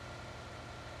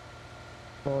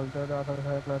बोलतो दाखल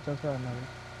साईडलाच आहे.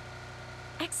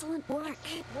 Excellent work.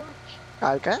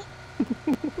 काय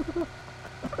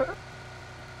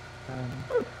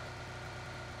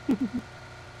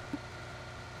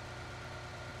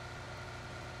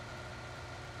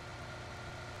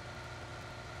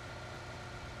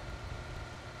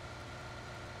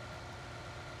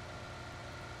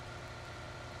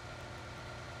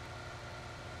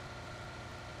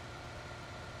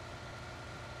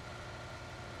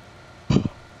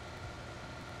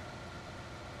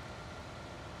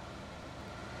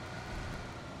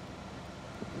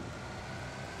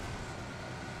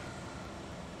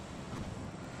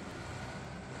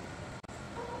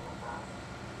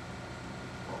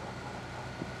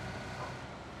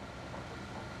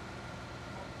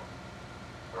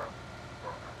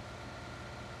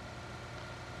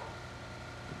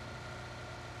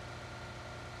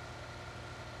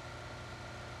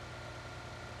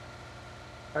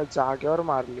जागेवर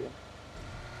मारली.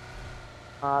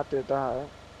 हा ते तर आहे.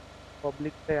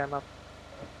 पब्लिक ते आहे ना.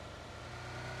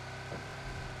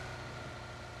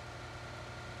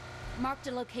 Marked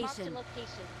a location.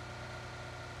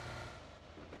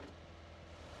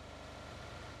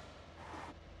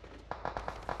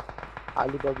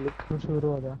 आली पब्लिक. तो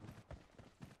सुरू होता.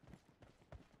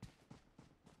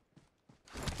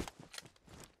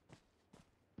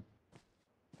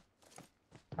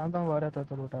 थांब थांब वर येतो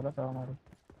तो लुटायला तेव्हा मारू.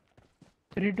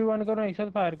 3 2 1 करून एकसाथ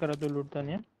फायर करा तो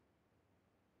लूटताना.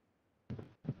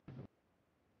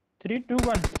 3 2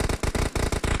 1.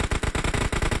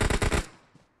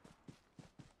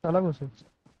 चला घुसू.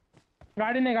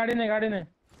 गाडी नाही.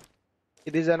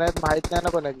 किती जण आहेत माहित नाही ना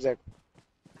पण एक्झॅक्ट.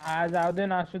 हा जाऊ दे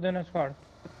ना असू दे ना स्क्वॉड.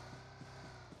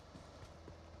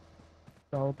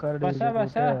 चौकार बसा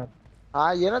बसा.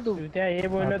 हा ये ना तू. तू त्या हे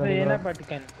बोललो तर ये ना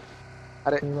पटकन.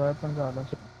 अरे रिवाय पण झालं.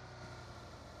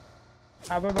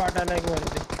 हा बघ वाटायला एक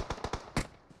वरती.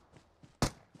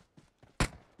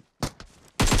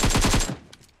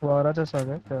 वराचे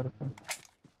सगळे तर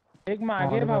एक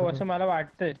मागे भाऊ असं मला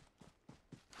वाटतंय.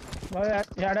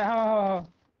 याडा हा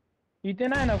इथे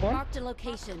नाही ना कोण. Marked a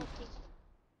location.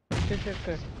 इथे चेक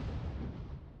कर.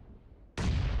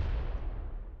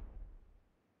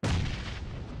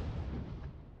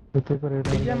 किती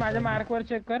तिथे माझ्या मार्क वर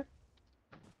चेक कर.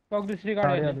 बघ दुसरी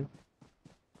गाडी आली.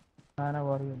 नाही ना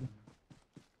वर गेली.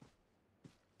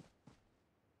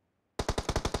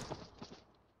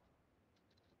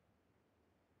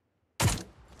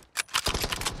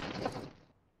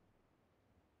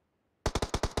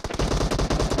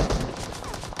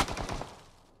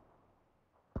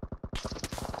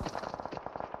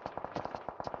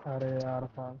 अरे यार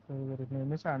फालतू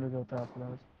नेहमी सँडविच होतं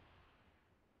आपल्याला.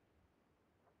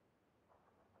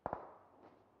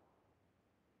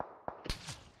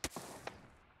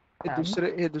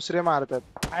 हे दुसरे मारतात.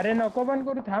 अरे नको पण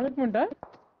करू थांब एक मिनिट.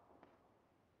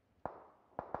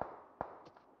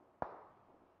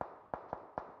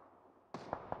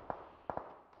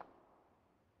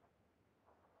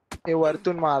 हे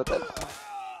वरतून मारतात.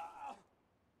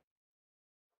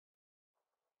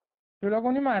 तुला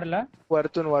कोणी मारला.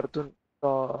 वरतून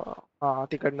हा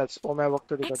तिकडनंच. ओम्या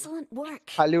बघतो तिकडनं. Excellent work.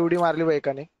 खाली उडी मारली बा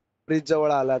एकाने. ब्रिज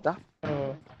जवळ आला आता.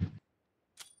 हो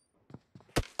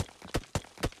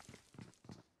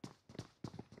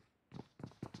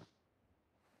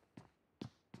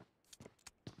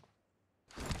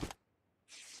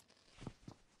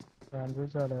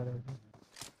सँडविच झालं रे.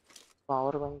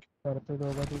 पॉवर बँक करते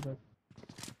दोघं तिघं.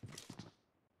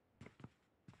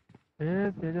 हे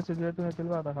त्याच्या सिगरेटून येतील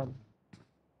बा आता खाली.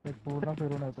 एक पूर्ण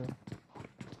फिरून येतो.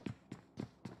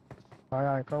 काय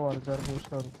ऐका वरच्यावर पुश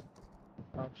करू.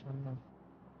 ऑप्शन नाही.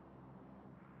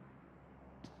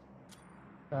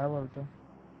 काय बोलतो.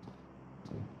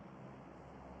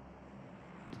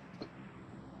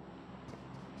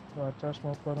 वरच्या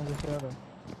स्मोक करून दुसऱ्या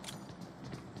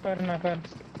कर ना कर.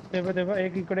 ते बघ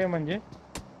एक इकडे म्हणजे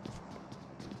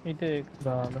इथे एक.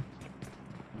 झालं.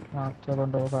 मागच्या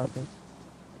पण डोकं खाते.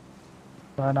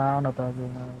 काय नाव नव्हतं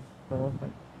अजून.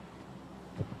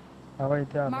 हवा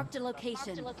इथे आलं. Marked a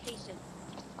location.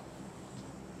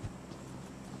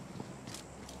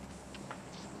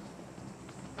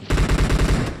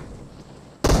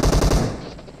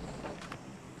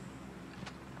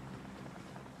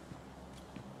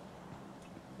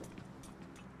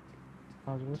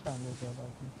 मजबूत सांगितलं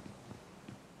आपण.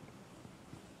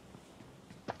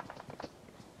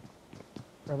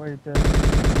 हवा इथे.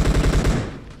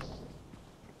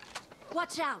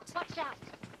 Watch out.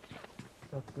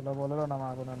 तुला बोललो ना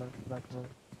मागून आलं दाखव.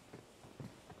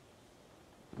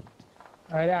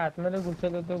 अरे आतमध्ये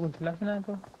घुसत होतो घुसलाच नाही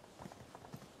तो.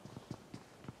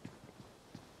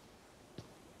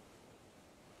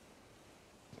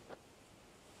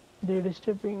 दीड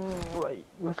स्टेपिंग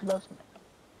घुसलाच नाही.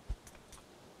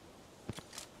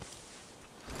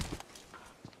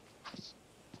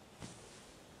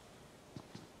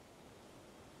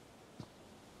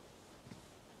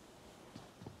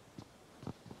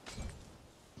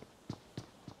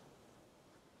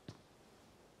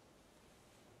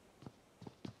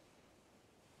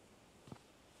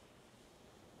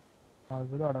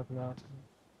 बाजूला अडकला.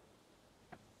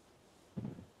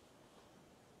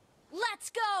 Let's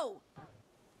go!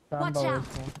 छान Watch भाऊ out!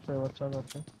 शेवटच्या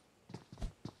करतो.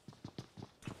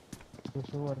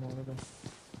 वर नाही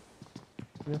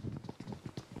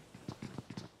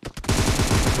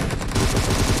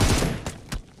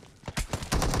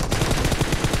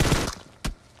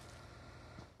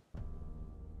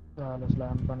झालं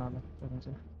स्लॅम पण आलं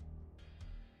त्यांचं.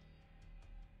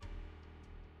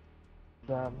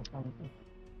 झालं सांगतो.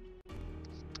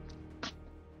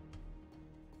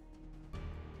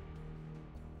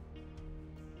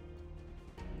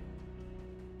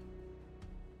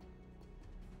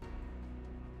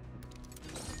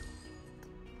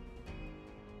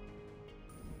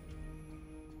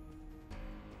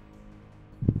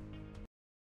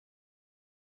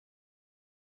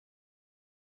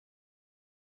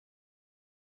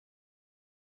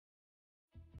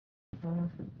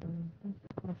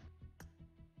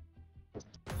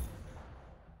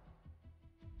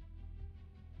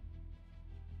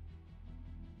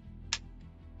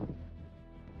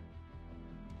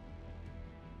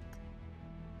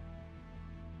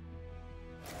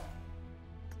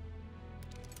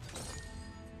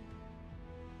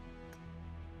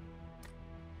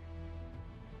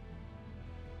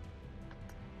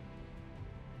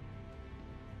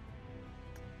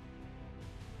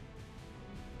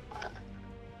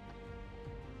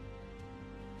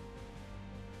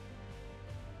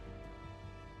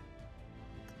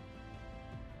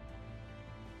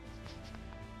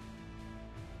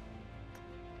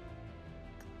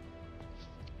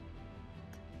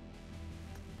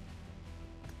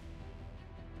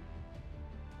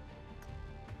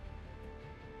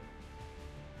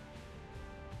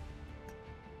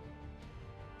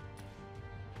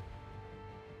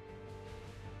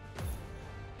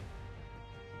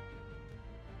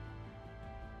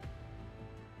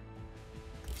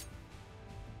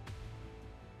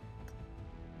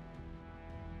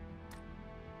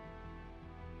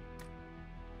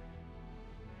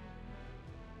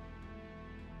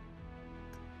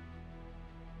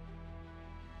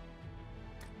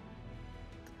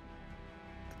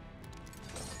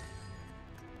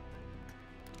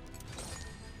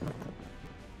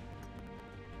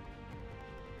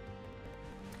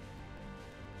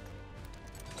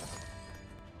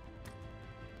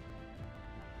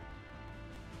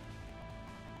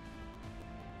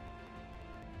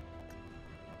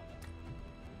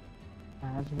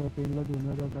 आज वेटिंगला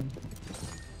घेऊन जातात.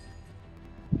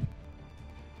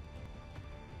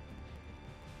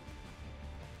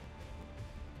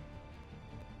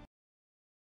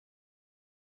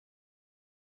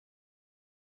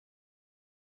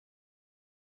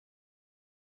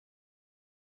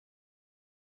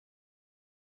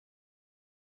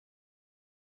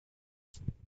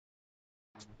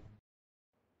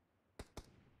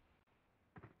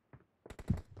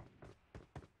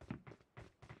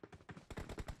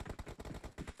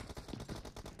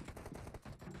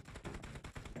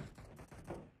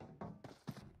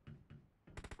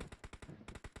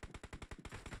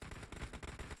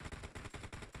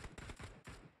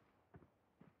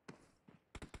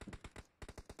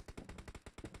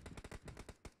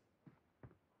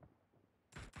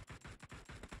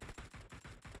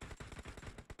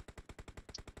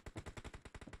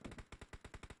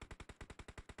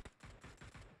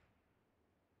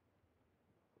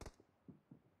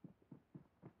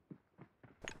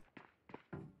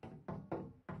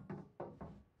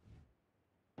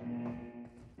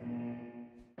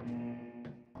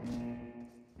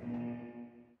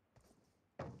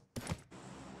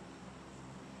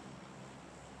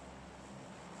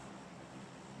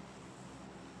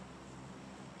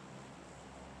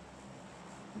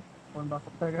 पण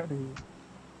बघताय का रे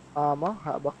हा मग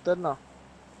हा बघतात ना.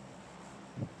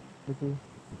 किती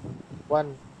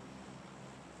 1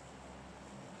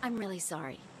 I'm really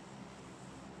sorry.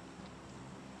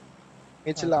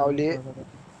 मीच काय लावली, करायचं आता?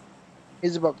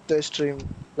 मीच बघतोय स्ट्रीम.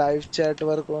 लाईव्ह चॅट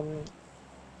वर कोण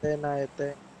ते नाही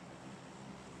येते.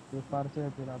 दुपारचे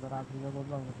येतील आता रात्रीच्या कोण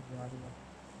बघणार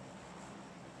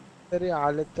तरी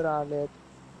आले तर आलेत.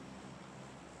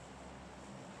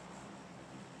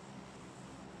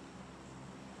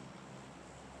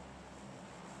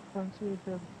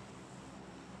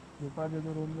 दुपारचे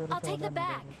रूम जरा I'll take the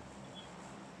bag.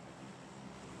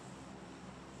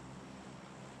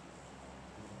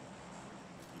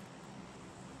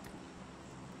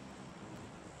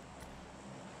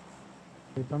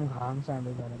 एकदम घाम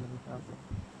सांडे झालेला विचार.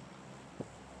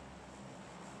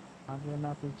 आगे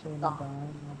ना पीछे ना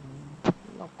दाएं ना बाएं.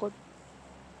 नको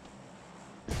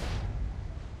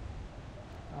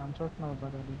आमचोच नव्हता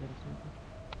कधी करतो.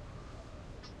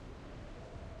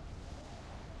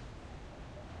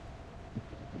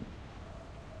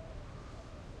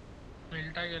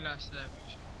 उलटा गेला असता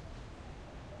त्यापेक्षा.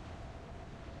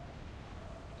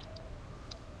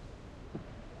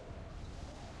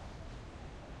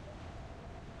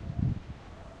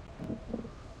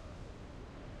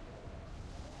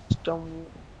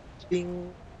 स्टम्पिंग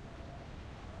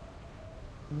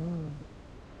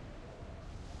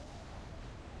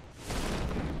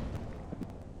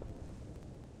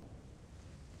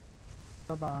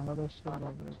बांगलादेश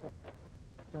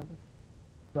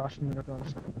 10 मिनिट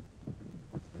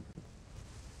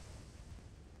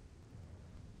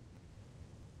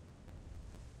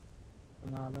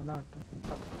आलं ना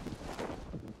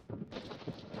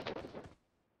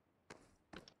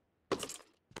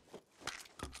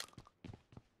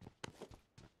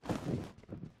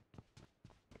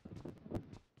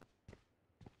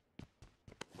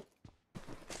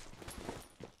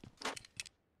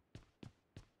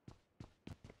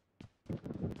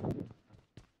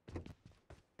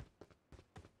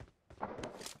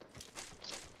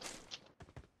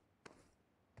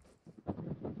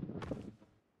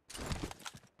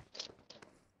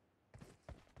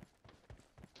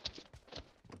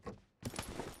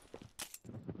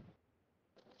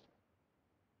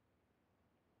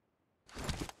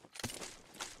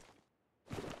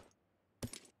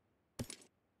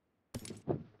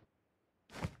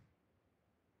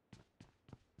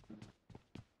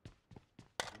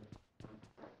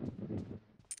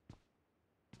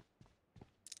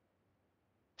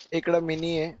इकडं मिनी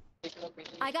आहे.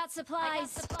 I got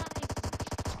supplies.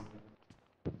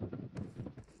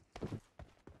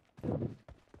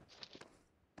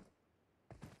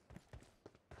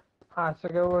 असं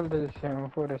काय बोलतोय सेम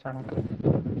पुढे सांगतो.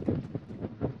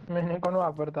 मी कोण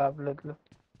वापरतो आपल्यातलं.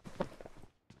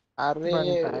 अरे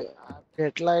पण काय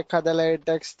भेटला एखाद्याला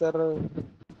एटॅक्स तर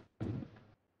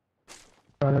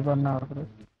पण नाही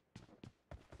वापरत.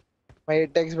 मग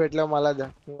एटॅक्स भेटल्यावर मला द्या,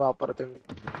 मी वापरतो. मी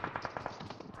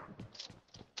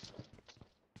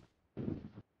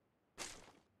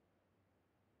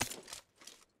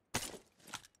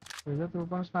तुझं तू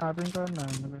पण स्नॅपिंग कर ना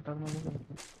बेटर मध्ये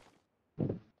करतो.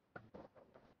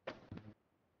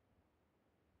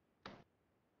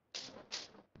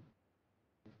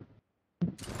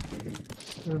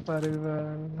 दुपारी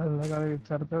संध्याकाळी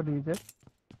विचारतो डीजे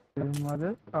मध्ये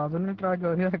अजूनही ट्राय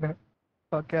करूया का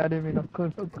ओके आणि मी नको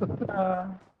नको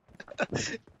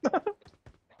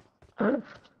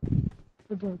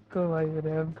नको भाई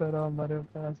रैम करो हमारे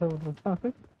ऊपर ऐसा बोलता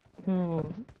है.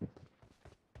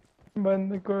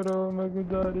 बंद करो मैं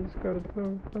गुजारिश करता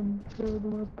हूँ बंद कर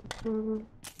मत करो.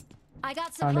 I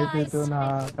got आणि supplies. तिथून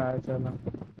हा काय चला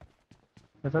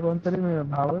त्याचा कोणतरी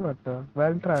भाव आहे वाटतं.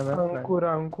 वेल ट्राय अंकुर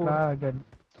अंकुर ट्राय अगेन.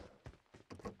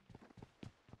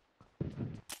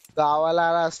 गावाला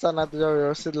आला असताना तुझ्या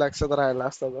व्यवस्थित लक्षात राहिला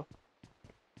असता तो.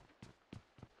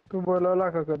 तू बोलवला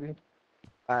का कधी?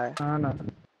 काय हा ना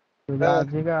तुझ्या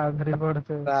आजी का आजारी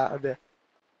पडते. दे.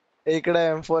 इकडे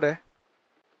M4 आहे.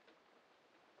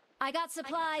 I got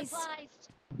supplies.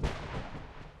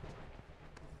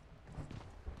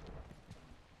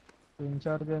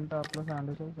 3-4 जण तर आपलं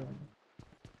सँडविचच आहे.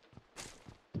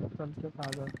 चलते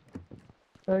सागर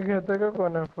हे घेतं का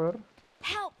कोण फोर?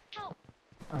 Help.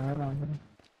 आहे ना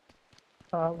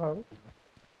हा भाऊ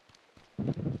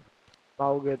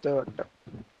भाऊ घेतोय वाटतं.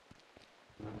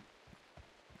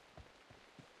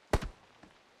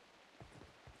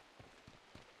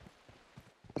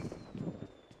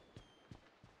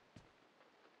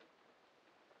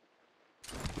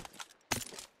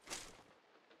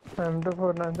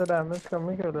 M249चा डॅमेज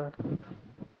कमी केलं.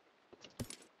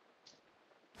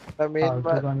 मेन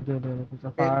पण केले तिचा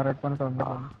फायर रेट पण कमी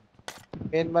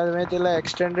केला. मध्ये मी तिला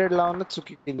एक्सटेंडेड लावूनच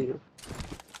चुकी केली.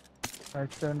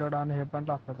 एक्सटेंडेड आणि हे पण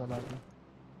टाकतं त्याला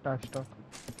टॅच स्टॉक.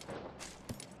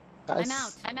 काय I'm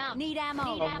out. Need ammo.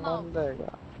 संबंध आहे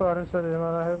का? सॉरी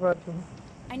मला हे पाहिजे.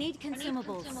 I need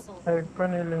consumables. एक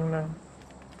पण हिलिंग नाही.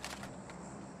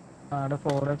 आणि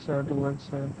 4x आहे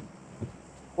 2x आहे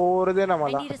पोर दे ना I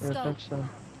मला. need a scope. 8x आहे.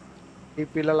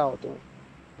 DP ला लावतो.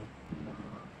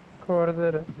 खोर दे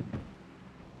रे.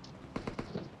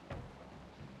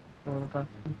 4 टाक.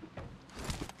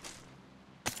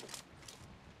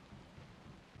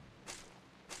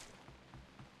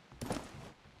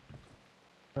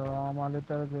 आम्हाला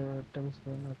तर टेक्स्ट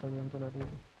आता घेऊन तुला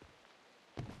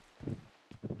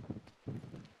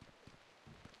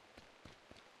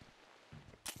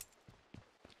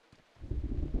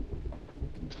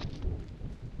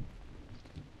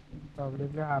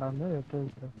पब्लिकली आराम येतो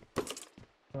इकडे.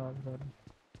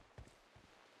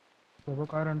 तो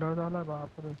काय रंडर झाला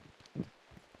बापरे.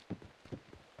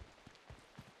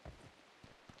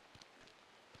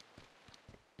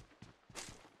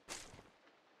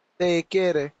 ते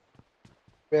AK रे.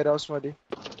 वेअरहाऊस मध्ये.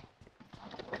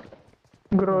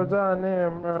 ग्रोजा आणि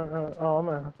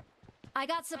I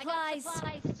got supplies.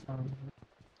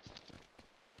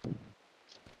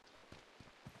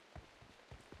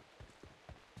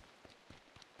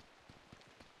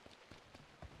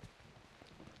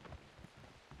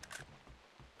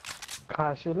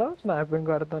 खाशीला स्नायपिंग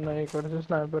करताना इकडचे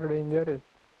स्नायपर डेंजर आहे.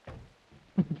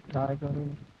 काय करू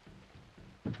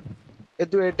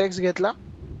तू एटेक्स घेतला?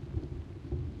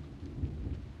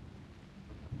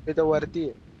 इथं वरती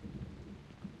आहे.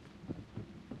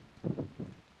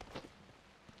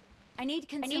 I need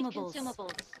consumables.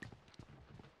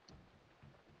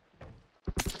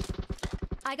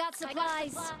 I got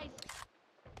supplies.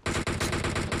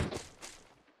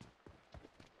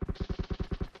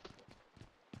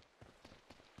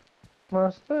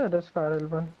 मस्त आहे रे स्कारल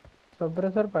पण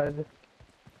सप्रेसर पाहिजे.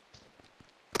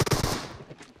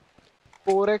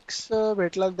 4x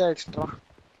भेटला त्या एक्स्ट्रा.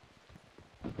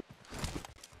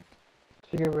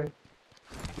 ठीक आहे भाई.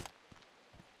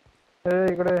 ए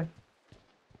इकडे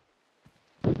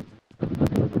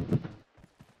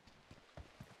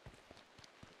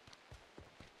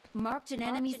Marked an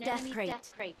enemy's death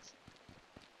crate.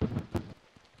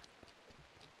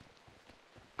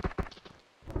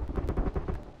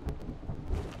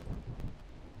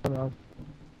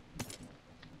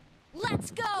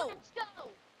 Let's go.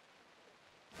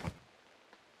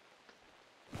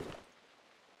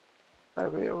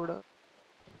 अरे एवढं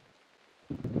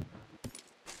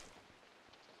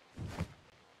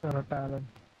टॅलेंट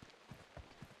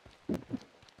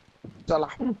चला.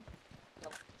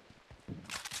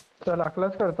 चल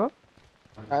अकलाच करतो.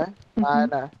 काय नाही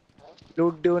नाही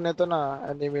लूट देऊन येतो ना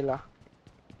अनिमीला.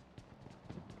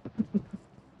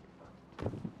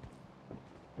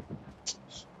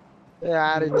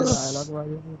 यार इथे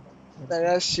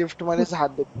सगळ्या शिफ्ट मध्येच हात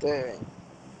दुखतोय.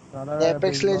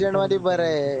 एपेक्स लेजेंड मध्ये बरं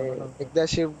आहे, एकदा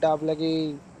शिफ्ट दाबला की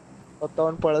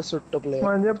स्वतःहून पळत सुटतो प्लेयर.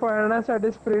 म्हणजे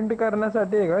पळण्यासाठी स्प्रिंट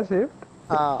करण्यासाठी आहे का शिफ्ट?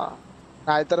 हा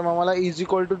नाहीतर मग मला इझी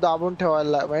इक्वल टू दाबून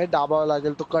ठेवायला म्हणजे दाबावं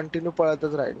लागेल, तो कंटिन्यू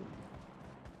पळतच राहील.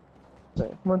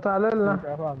 मग चालेल ना.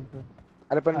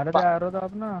 अरे पण अरे ते arrow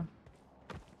दाब ना.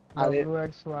 अरे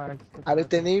WXY अरे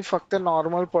त्यांनी फक्त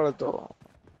नॉर्मल पळतो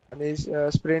आणि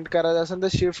स्प्रिंट करायचं असेल तर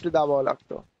शिफ्ट दाबावा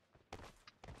लागतो.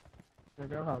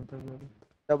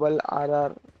 डबल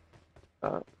RR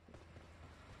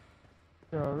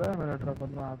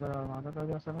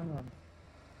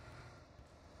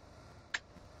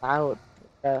काय होत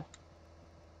काय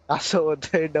असं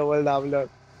होतंय डबल दाबलं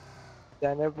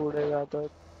त्याने पुढे जातो.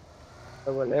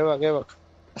 डबल हे बघ हे बघ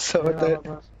असं होतंय.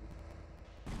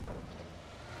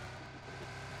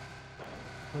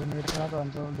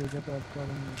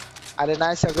 अरे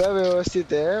नाही सगळं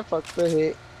व्यवस्थित आहे, फक्त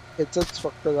हेच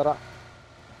फक्त जरा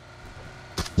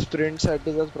स्प्रिंट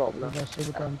साठीचाच प्रॉब्लेम.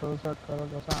 कंट्रोल सेट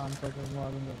करत असा आमचा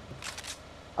वाढून जातो.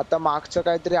 आता मागचं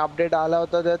काहीतरी अपडेट आला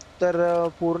होता त्यात तर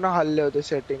पूर्ण हल्ले होते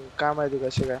सेटिंग, काय माहिती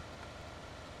कसे काय.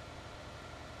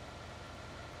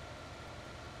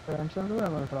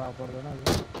 वापरतो ना.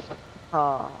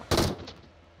 हा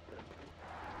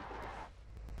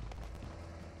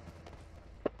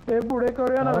ते पुढे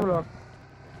करूया ना ब्लॉक.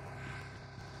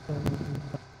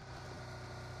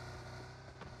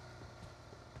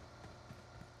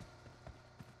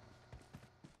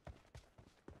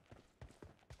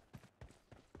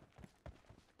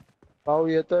 भाऊ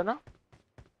येतोय ना.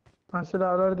 असं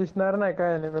लावल्यावर दिसणार नाही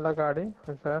काय एनिमीला गाडी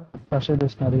सर? कसे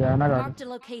दिसणार या ना गाडी Marked a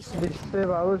location. दिसते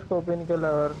भाऊ स्कोपिंग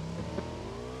केल्यावर.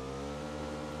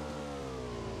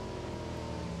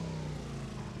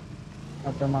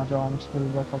 आता माझ्या ऑन स्किल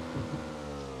वर फक्त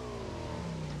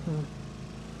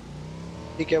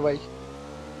ठीक आहे भाई,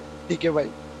 ठीक आहे भाई.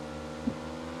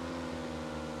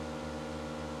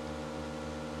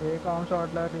 एक आउंस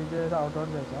वाटला डीजे आउटवर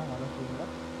द्यायचा मला स्किलला.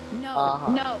 No. Uh-huh.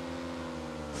 No.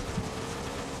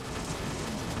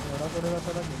 एवढा पुढे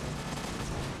कशाला गेला?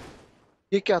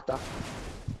 ठीक आहे आता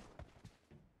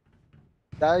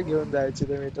काय घेऊन जायची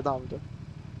तर मी इथं थांबतो.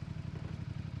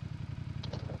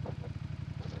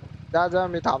 जा जा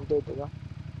मी थांबतो तुला.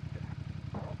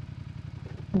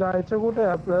 जायचं कुठे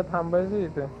आपल्याला? थांबायचं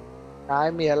इथे.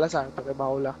 काय मी याला सांगतो रे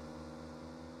भाऊला.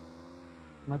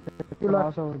 मग ते तुला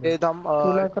क्रॉस ओव्हर ते थांब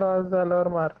तुला क्रॉस झाल्यावर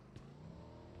मार.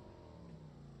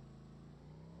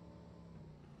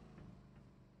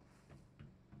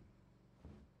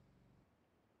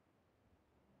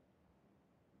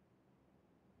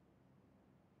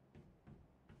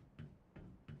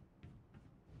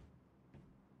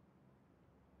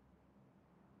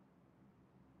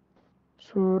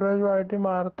 सूरज वाईटी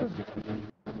मारतो.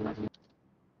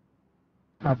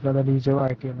 आपल्याला डीजे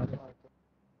वायटी मध्ये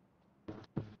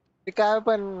ते काय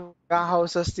पण का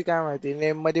हाऊस असती काय माहिती,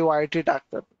 नेम मध्ये वायटी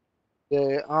टाकतात ते.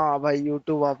 हा भाई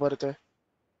युट्यूब वापरतोय.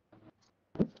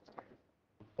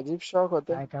 अजीब शॉक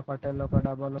होते. काय काय पटेल लोक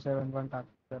 007 पण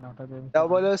टाकतात आता ते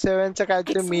 007चं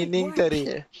काहीतरी Excellent मिनिंग work. तरी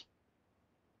आहे.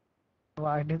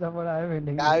 वाढीचा पण आहे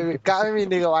काय वेडिंग काय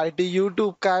मिनिंग वायटी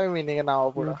युट्यूब काय मिनिंग नावा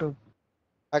पुढं युट्यूब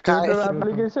काय युट्यूब YouTube.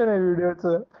 ऍप्लिकेशन आहे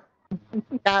व्हिडिओचं.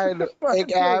 काय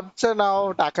एक ऍपचं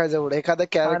नाव टाकायचं एवढं एखादं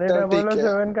आणि कॅरेक्टर ठीक आहे.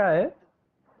 007 काय आहे?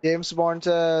 जेम्स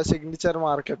बॉन्डचं सिग्नेचर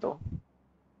मार्क येतो.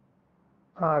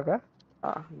 हा का?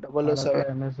 हा 007. मला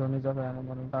MS धोनीचा फॅन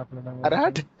म्हणून टाकलं अरे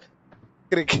हट,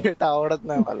 क्रिकेट आवडत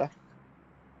नाही मला.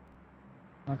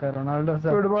 काय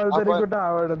रोनाल्डोचा फुटबॉल तरी आपण कुठं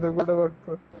आवडतो, कुठं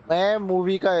बघतो. मैं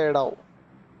मूवी का येडाव,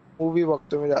 मूवी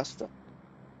बघतो मी जास्त.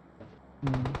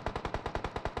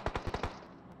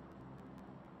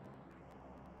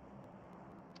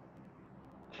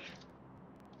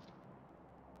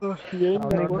 येईन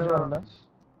Shout out नंतर. दे बाबा.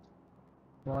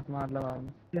 बहुत मारला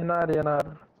बाबा. येणार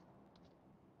येणार.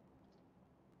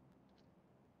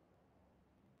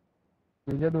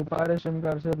 तुझे दुपारी शिम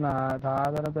करशील ना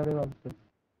 10,000 तरी बघतो.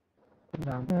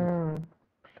 हम्म.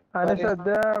 आणि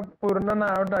सध्या पूर्ण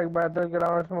नाव टाक battle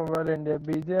ground mobile India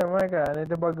BGMI काय, आणि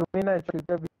ते बघमी नाही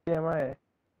शुद्ध BGMI आहे.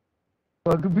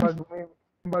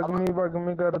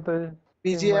 बघमी करतोय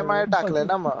team BGMI मध्ये. टाकलंय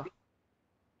ना मग.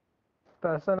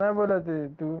 तसं नाही बोलत आहे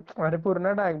तू. अरे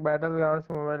पूर्ण टाक battle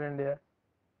ground mobile India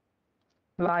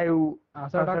live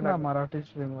असं टाक असं ना टाक. मराठी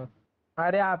स्ट्रीमवर.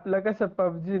 अरे आपलं कसं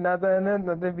पबजी ना, तर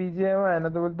ना ते BGMI आहे ना,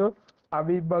 तो बोलतो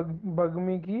अभी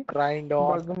बगमी की ग्राइंड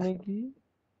ऑन.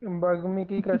 बगमी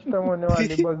की कस्टम होने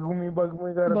वाली.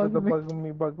 बगमी करत होतं.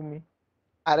 बगमी.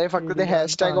 अरे फक्त ते इडियट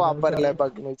हॅशटॅग पागल वापरलंय झालं.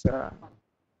 बघणीचं.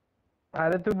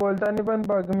 अरे तू बोलताना पण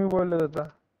बगमी बोलत होता.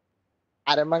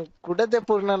 अरे मग कुठे ते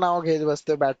पूर्ण नाव घेत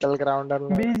बसते बॅटल ग्राउंड.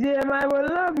 BGMI बोल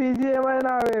ना. BGMI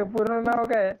नाव आहे, पूर्ण नाव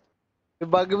काय?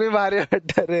 बघ मी भारी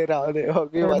वाटत रे, राहू दे बघ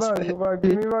मी हे मस्त बघ आहे.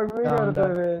 बगमी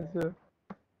करतोय रे असं.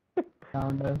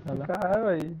 झाला. काय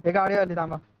भाई. हे गाडी आली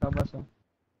थांबा बस.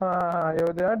 हा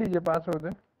येऊ दे. हा DJ पास होऊ दे.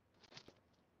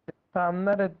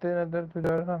 थांबणार आहेत ते, नंतर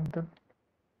तुझ्यावर थांबतो.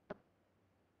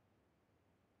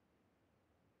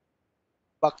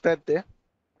 बघतायत ते.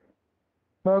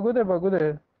 बघू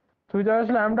दे. तुझ्यावर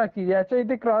स्लॅम टाकी. याच्या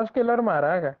इथे क्रॉस केल्यावर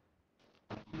मारा का.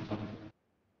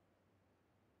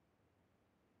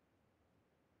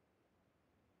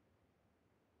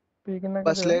 पीक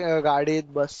नका देऊ. बसले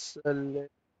गाडीत बसले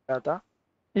आता.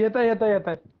 येत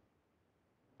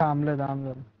थांबले.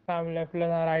 थांब.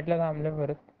 लेफ्टला राईटला थांबले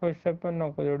परत. पुशअप पण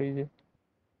नको जोडीचे.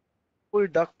 फुल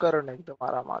डक करून एकदम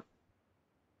आरामात.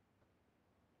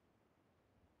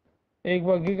 एक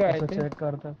बघी काय कसं ते चेक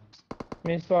करतात.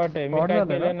 मी स्पॉट आहे. मी Spot काय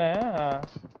झालं का? केलं नाही. हा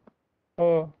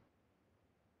हो,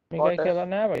 मी काय स्पॉट आहे. केलं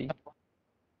नाही भाई.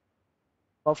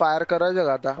 मग फायर करायचं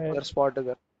का आता जर स्पॉट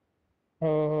जर.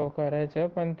 हो करायचं,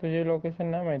 पण तुझी लोकेशन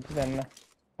नाही माहिती त्यांना.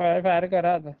 फायर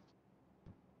करा आता.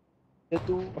 ते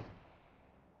तू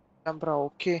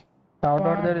ओके. शाउट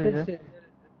आउट दे दीजिए.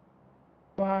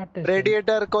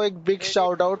 रेडिएटर को एक बिग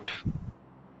शाउट आउट.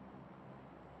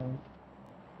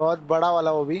 बहुत बड़ा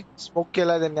वाला वो भी स्मोक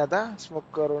केला त्यांनी आता. स्मोक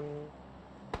करून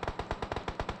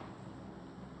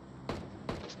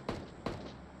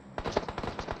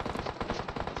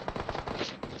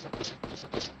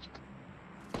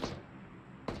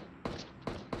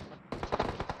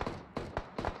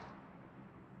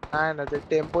नाही ना, ते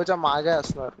टेम्पोच्या मागे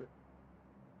असणार.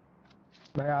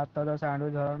 भाई आता तर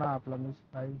सँडविच झाला ना आपला. मी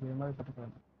काही गेमच करतो.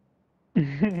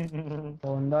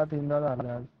 2दा-3दा झालं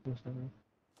आज दिवसांनी.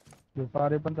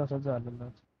 दुपारी पण तसंच झालेलं.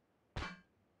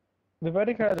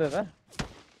 दुपारी खेळत होता.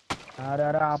 अरे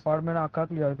अपार्टमेंट अख्खा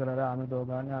क्लिअर केला रे आम्ही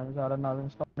दोघांनी. आम्ही सारा नवीन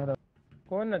स्टॉक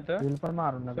कोण होतं बिल पण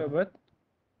मारून नका. सोबत?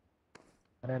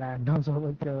 अरे रॅन्डम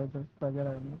सोबत खेळत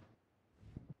सगळं.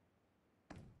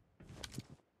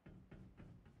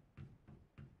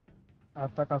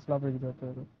 आता कसला पिक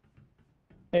देतोय रे.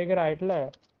 एक राईटला आहे.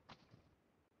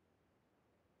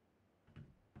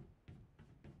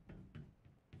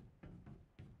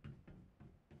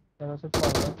 त्याला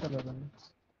फॉरवर्ड केलं त्यांनी.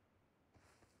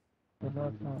 तुला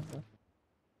वाटतं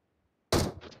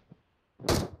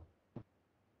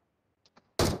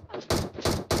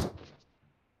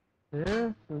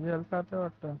तुझी हेल्प करते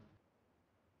वाटतं.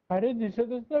 अरे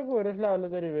दिसतच नाही फॉरेस्ट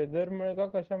लावलं तरी. वेदरमुळे का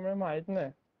कशामुळे माहित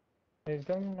नाही.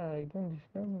 एकदम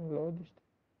दिसत लो दिसत.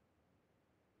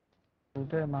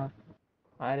 कुठे मार.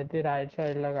 अरे ते राईट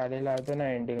साईडला गाडी लावतो ना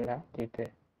एंडिंगला तिथे.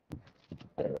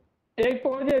 एक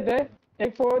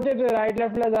पोहोच येते राईट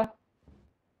लेफ्टला जा.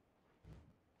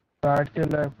 स्टार्ट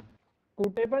केलंय.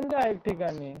 कुठे पण जा एक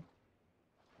ठिकाणी.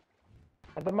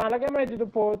 आता मला काय माहिती, तू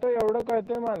पोहतो एवढं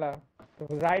कळतंय मला.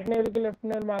 राईट ने की लेफ्ट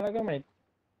ने मला काय माहित.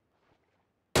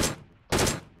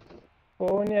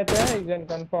 कोण येतंय एक जण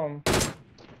कन्फर्म.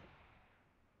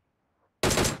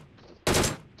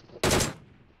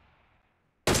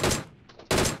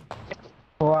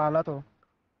 हो आला तो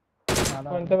आला.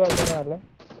 कोणत्या बाजूने आलं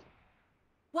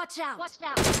Watch out!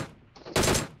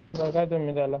 बघा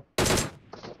तुम्ही त्याला.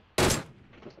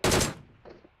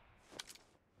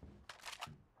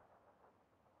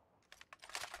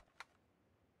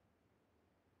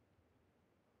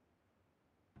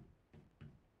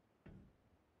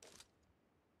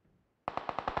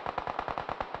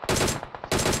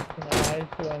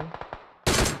 Nice one.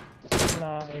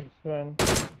 Nice one.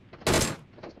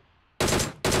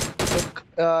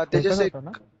 त्याच्यास एक होता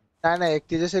ना. नाही एक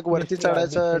त्याच्यास एक वरती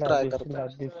चढायचं ट्राय करतो.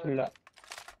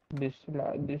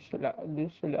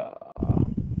 दिसला.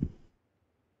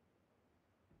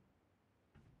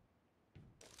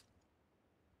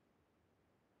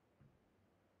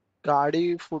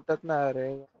 गाडी फुटत नाही रे.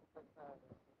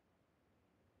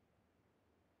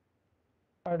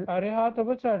 अरे हा तो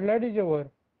पण चढला डीजे वर.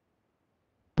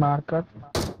 मार्कट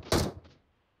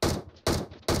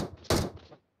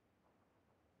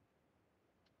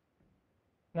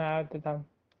नाही ते थांब.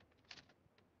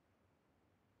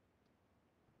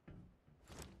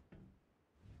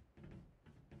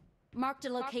 Marked a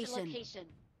location.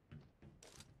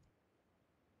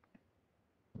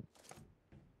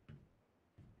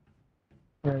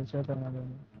 घ्यायचं तर मला.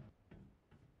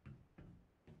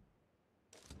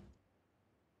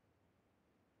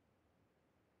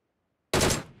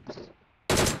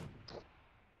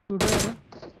 कुठे आहे रे?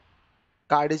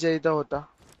 गाडीच्या इथं होता.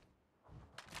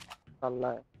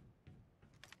 चाललाय.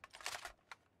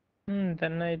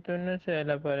 त्यांना इथूनच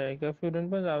यायला पर्याय किंवा फिरून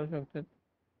पण जाऊ शकतात.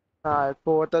 हा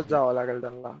पोहतच जावं लागेल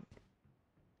त्यांना.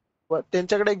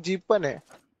 त्यांच्याकडे एक जीप पण आहे.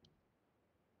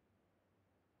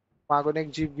 मागून एक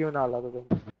जीप घेऊन आला तो.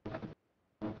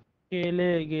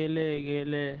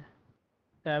 गेले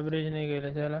त्या ब्रिजने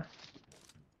गेले. चला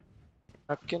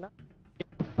नक्की ना.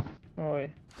 होय.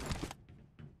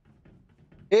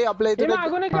 ए आपल्या इथून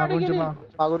मागून एक गाडी गेली.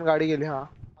 मागून गाडी गेली. हा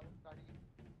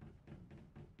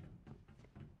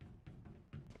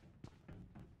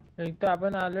एक तर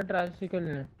आपण आलो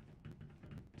ट्रायसिकलने.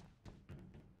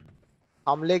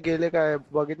 थांबले गेले काय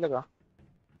बघितलं का?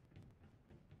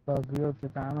 बघली होती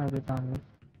काय माहिती चांगली.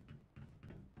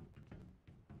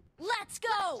 Let's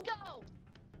go!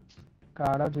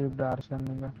 काढा जीप दार्शन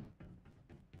निघा.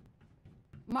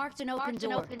 Marked an open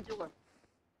door.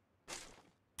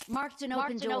 Marked an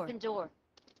open door.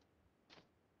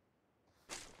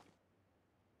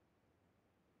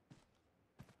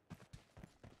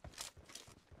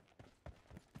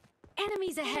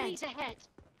 Enemies ahead.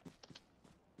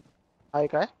 आहे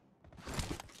काय?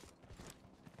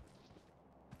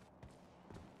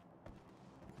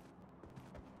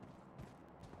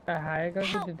 काय आहे का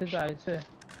की तिथे जायचंय?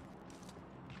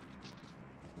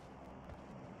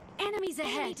 Enemies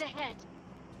ahead.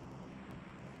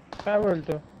 काय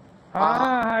बोलतो? हा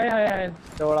हाय.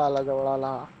 जवळ आला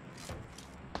हा.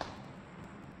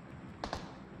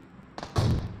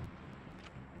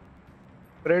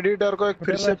 प्रेडिटर को एक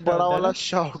फिर से बड़ा वाला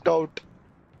शाउट आउट.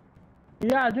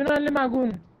 ये अजून आले मागून.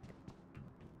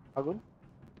 मागून?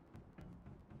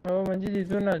 हो म्हणजे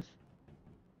तिथूनच.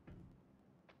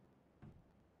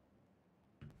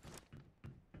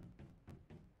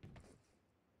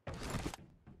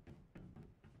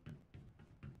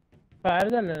 फायर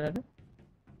झालं ना रे.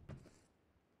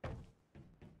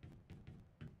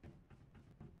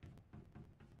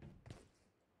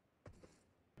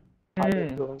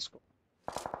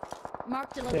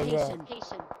 Marked a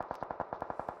location.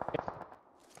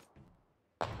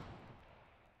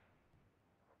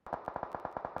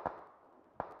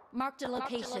 Marked a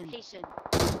location.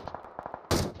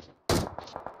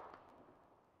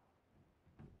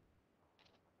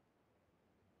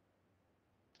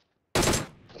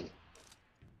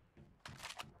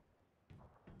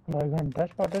 घंटा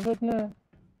स्पॉटच होत ना.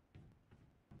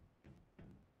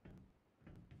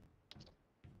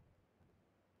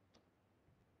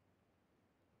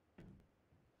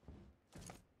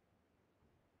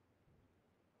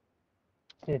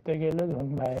 तिथे गेलो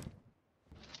घेऊन बाहेर.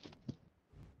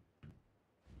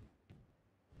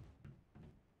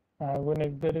 मागून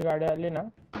एक तरी गाडी आली ना.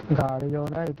 गाडी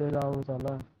घेऊन इथे जाऊ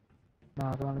चला.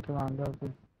 मागून की मागे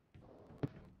होती.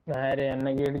 नाही रे यांना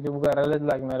गेट गिफ्ट करायलाच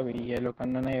लागणार भाई. या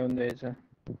लोकांना नाही येऊन द्यायचं.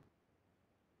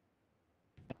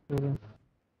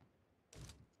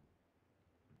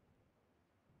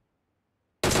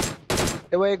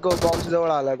 तेव्हा एक बॉम्ब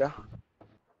जवळ आला का?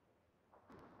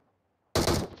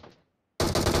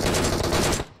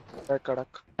 काय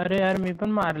कडक. अरे यार मी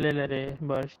पण मारलेलं रे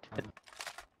बस्ट.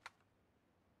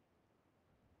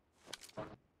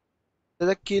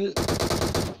 त्याचा किल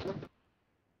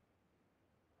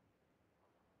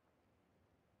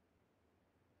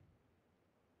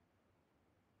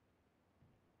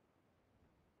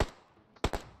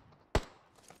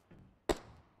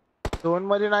झोन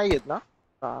मध्ये नाही येत ना.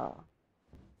 हा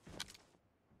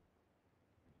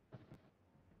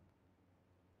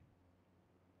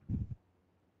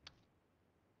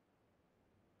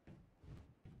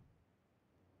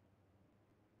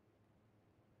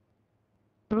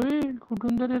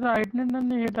कुठून तरी राईटने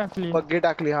त्यांनी हे टाकली. बग्गी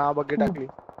टाकली. हा बग्गी टाकली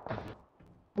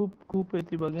खूप खूप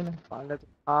येते बघे ना. पाण्यात.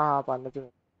 हा हा पाण्यात.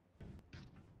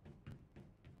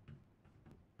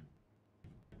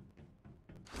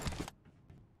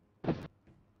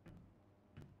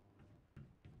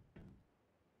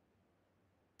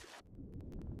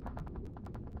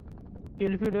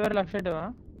 किल फीड वर लक्ष ठेवा.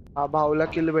 हा भाऊला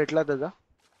किल भेटला त्याचा.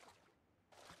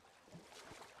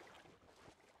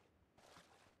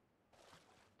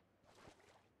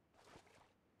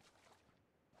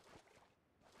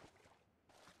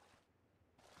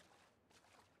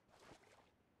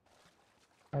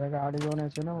 अरे गाडी घेऊन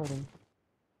यायची ना वरून.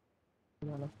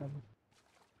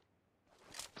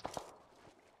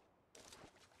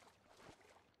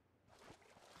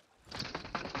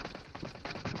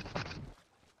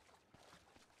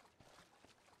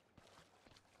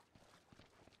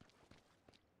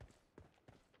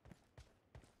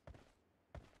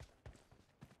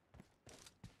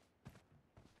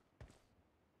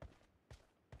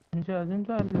 म्हणजे अजून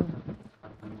चालू.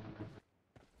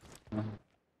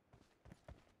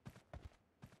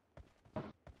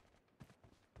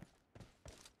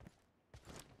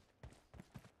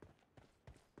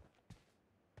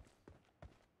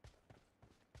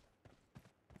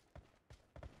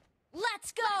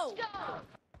 Let's go!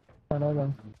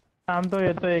 थांबतो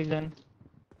येतो एक जण.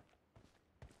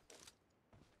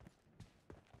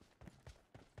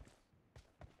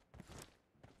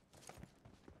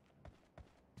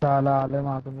 झाला आले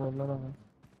मागून बोललो तुम्ही.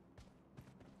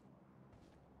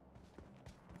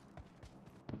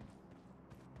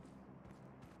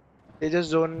 त्याच्या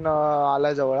झोन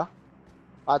आला जवळ.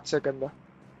 5 सेकंद.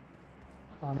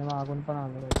 आणि मागून पण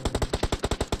आलं.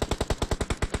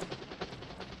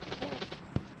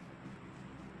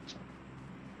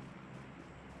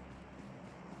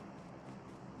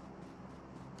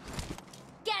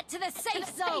 Get to the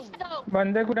safe zone!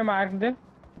 बंदे कुठे मार्क दे.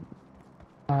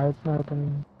 आहेत ना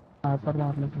तुम्ही स्नायपर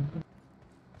मारले तुमचे.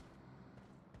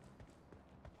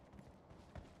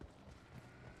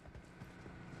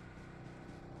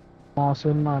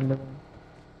 मासून मारले तुम्ही.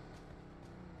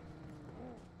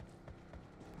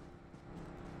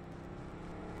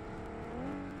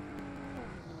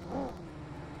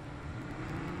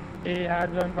 ए हात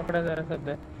जाऊन पकडा जरा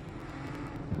सध्या.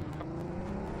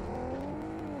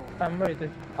 थांबा इथे.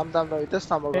 थांब इथेच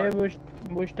थांबव. हे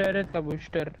बूस्टर आहेत का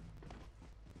बूस्टर.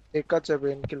 एकच आहे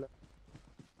पेन किलर.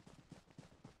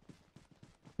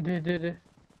 दे दे दे.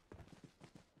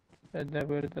 सध्या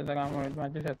पुरतं काम होईल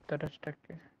माझे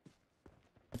 70%.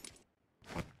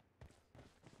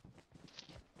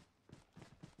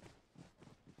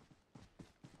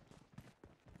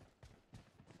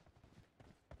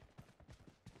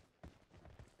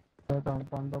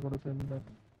 बंद करू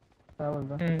काय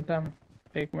बोलतो. थांब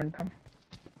एक मिनिट थांब.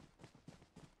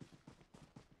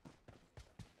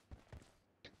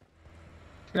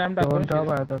 स्लॅम टाकू. दोन टॉप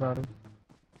आहे तर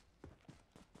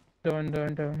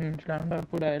दोन स्लॅम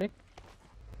टाकू डायरेक्ट.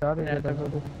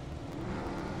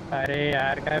 अरे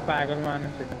यार काय पागल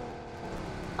माणूस आहे.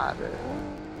 अरे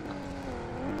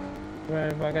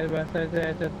बघायला बसायचं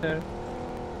याच्यात तर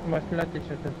बसला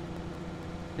तिच्यातच.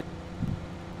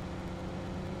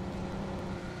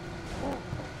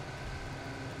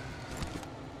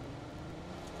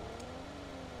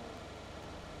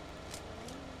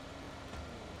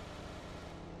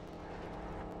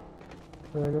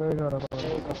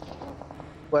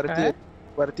 वरती आहेत.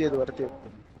 वरती आहेत. वरती आहेत.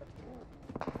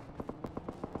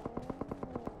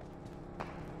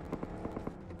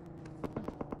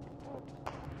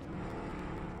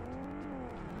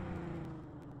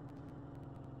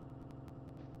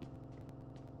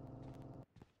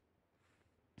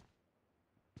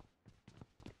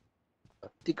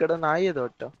 तिकडं नाही येत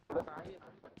वाटतं.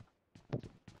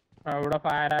 एवढा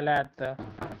फायर आलाय आता.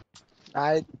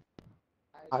 नाही.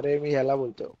 अरे मी ह्याला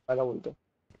बोलतो. मला बोलतो.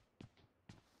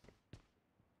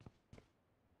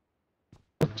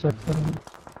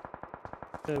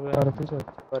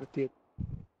 वरती आहेत.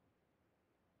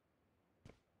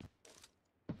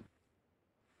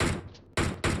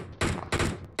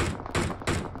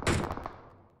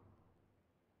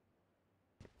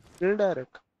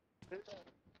 डायरेक्ट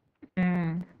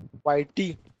हम्म.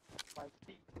 वायटी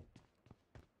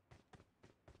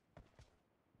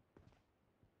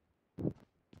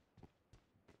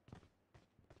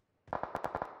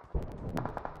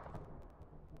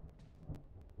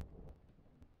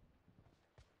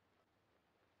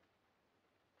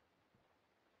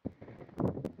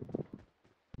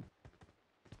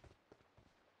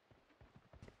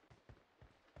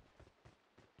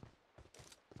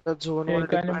झोन वर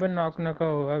एकाने पण नॉक नका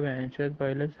हो व्यायाच्यात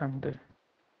पहिलेच सांगतोय.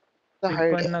 टिप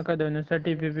हाईड पण नका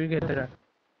दोन्हीसाठी पीपी घेत राहा.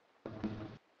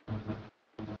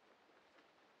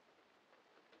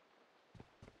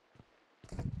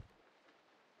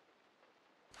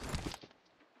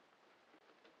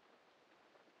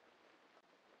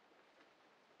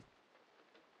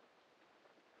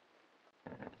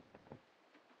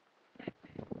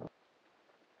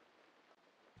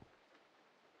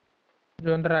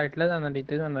 झोन राईटला जाणार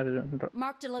इथे जाणार zone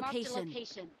Marked a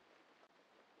location.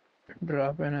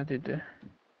 Drop आहे ना तिथे.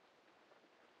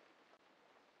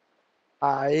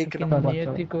 हा एक लेकिन नंबर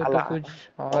नियति को तो आला कुछ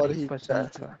और और ही ही पसंद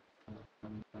चाहिए.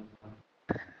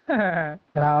 था.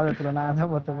 राव दे तुला ना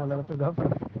बोलतो बोलायला तू गप.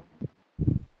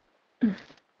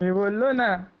 मी बोललो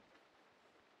ना.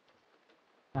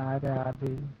 अरे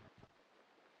आधी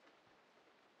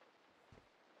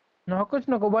नॉकच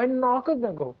नको बाई नॉकच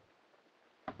नको.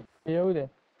 येऊ दे.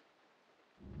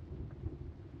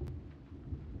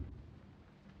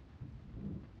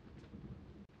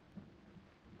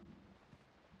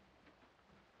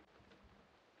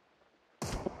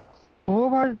 हो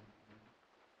भाई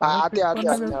आते आते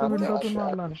आते तो आते विंडोतून आते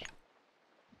मारला. आते.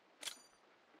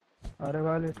 अरे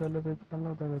भाई लिटरली पिक पण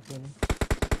नव्हता घेतलेला.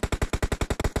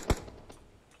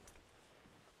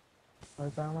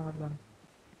 काय मारला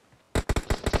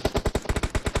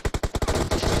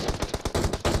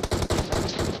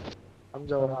हम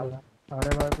जवळ आला.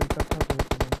 अरे भाई पिकअप नव्हता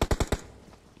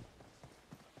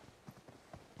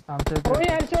आमच्या ओ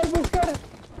इथे यार चल पुश कर.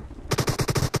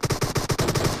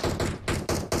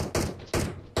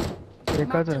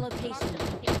 एकच Marked a आहे. location.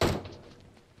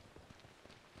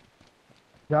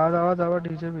 जावा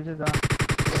डीजे बीजे जा.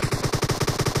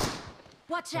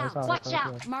 Watch ऐसा out! आता Watch क्या?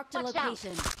 out! Marked a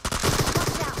location.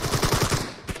 Watch out!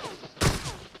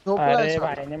 झोपलाय अरे साला.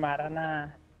 भाईने मारा ना.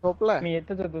 झोपलाय मी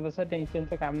येतच होतो तसं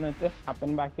टेन्शनचं काम नव्हतं.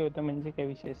 आपण बाकी होतं म्हणजे काही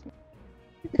विषयच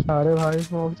नाही. अरे भाई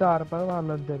स्मोकच्या आरपार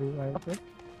मारलं तरी भाई ते.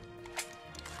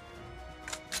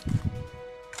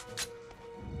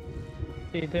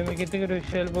 इथे मी किती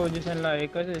क्रुशियल पोझिशनला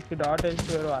एकच एचपी डॉट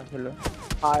एचपी वर वाचलो.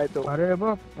 हाय तो अरे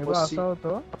बघ ओसी. असा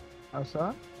होतो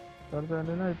असा तर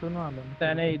त्याने ना इथून आलं.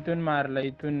 त्याने इथून मारलं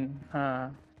इथून. हा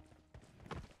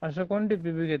असं कोण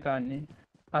टीपीपी घेतो आणि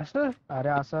असं अरे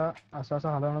असं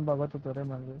हलवून बघत होतो रे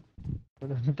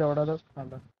म्हणजे तेवढाच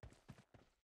आला.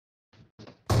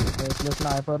 इथले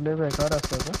स्नायपर लय बेकार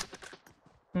असतात.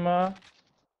 मग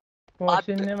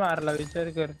वॉशिनने मारला विचार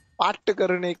कर. पाट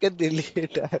करून एकच दिली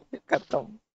खतम.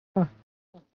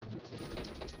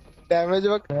 डॅमेज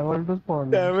बघ लेवल 2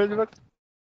 पडलं. डॅमेज बघ.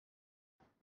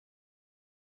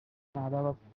 माझा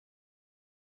बघ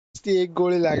ती एक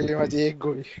गोळी लागली माझी एक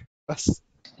गोळी बस.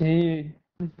 ही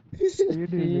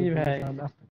ही भाई साला.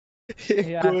 एक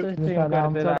हे गोळी असं स्ट्रीम साला करते.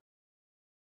 आमचा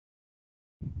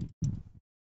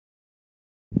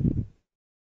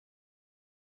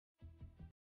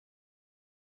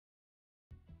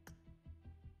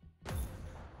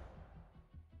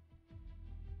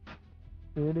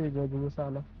गजू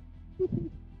साला.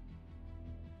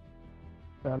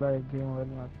 त्याला एक गेम वर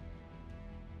मार.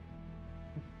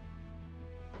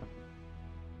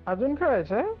 अजून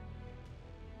खेळायचंय.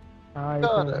 हा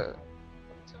इथे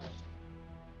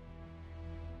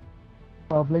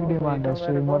पब्लिक डिमांड है.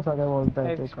 स्ट्रीमर सगळे बोलतायत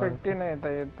ते काय एक्सपेक्ट ही नहीं था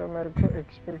ये तो मेरे को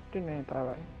एक्सपेक्ट ही नहीं था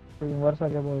भाई. स्ट्रीमर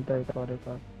सगळे बोलतायत अरे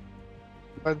काय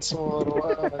once more.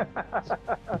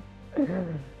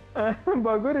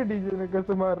 बघू रे डीजे ने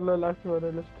कसं मारलं लास्ट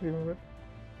वरला स्ट्रीम वर.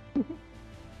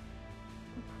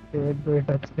 एक दो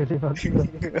टच केली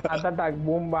फक्त. आता टाक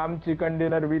boom bam chicken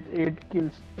dinner with 8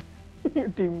 kills.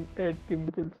 Team 8 team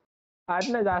kills. आज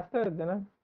ना जास्त होते ना.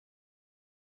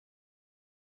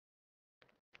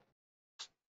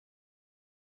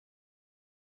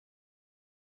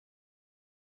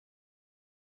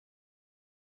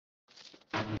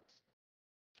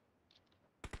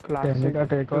 त्यांनी का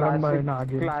टेकवलं भाई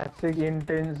नागिन. Classic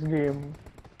intense game.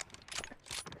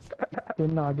 ते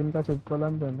नागिन का चिपकवला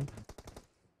ना त्याने.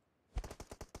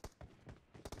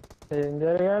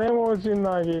 डेंजर गाने मोची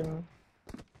नागिन.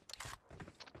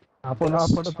 आपण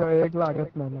तो एक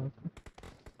लागत नाही ना.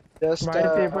 Just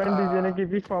माहिती पण डीजे ने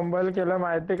किती फंबल केलं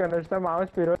माहिती का नुसता माऊस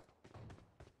फिरव.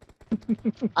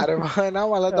 अरे ना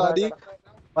मला तर आधी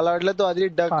मला वाटलं तो आधी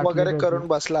डक फाटली वगैरे त्याची. करून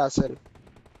बसला असेल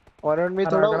म्हणून मी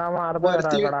थोडं रगडा मारतोय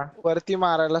वरती रगडा. वरती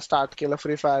मारायला स्टार्ट केलं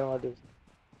फ्री फायर मध्ये.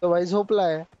 तो भाई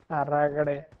झोपलाय.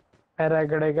 रगडे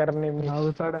रगडे करणे मी.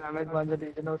 9चा डॅमेज माझ्या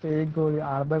डीजे नव्हते. एक गोळी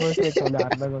अर्धा गोळी टेकवली.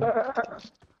 अर्धा गोळी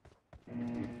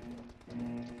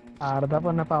अर्धा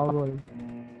पण नाही, पाव गोळी.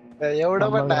 एवढं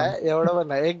पण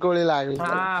नाही एक गोळी लागली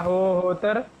त्याला. हा हो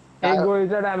तर एक काय-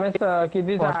 गोळीचा डॅमेज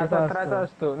किती 45 17चा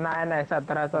असतो. नाही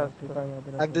 17चा असतो.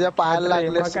 आणि तुझ्या पायाला नाहीतर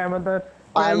लागली मग काय म्हणतात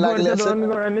पायाला लागली M4च्या असेल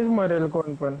 2 गोळ्यांनीच मरेल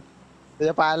कोण पण.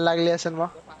 तुझ्या पायाला लागली असेल मग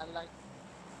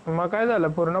मग काय झालं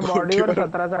पूर्ण बॉडीवर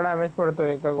 17चा डॅमेज पडतो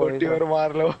एका गोळीचा. बोटीवर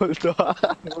मारलं बोलतो.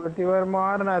 गोटीवर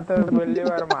मार ना तर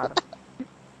बेल्लीवर मार.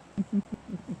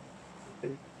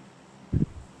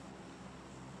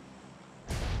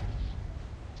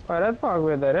 परत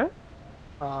पागवेदर रे.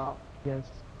 हा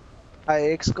येस.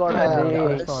 एक स्क्वॉड आहे अरे.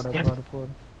 यावेळेस. भरपूर.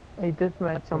 इथेच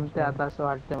मॅच संपते आता असं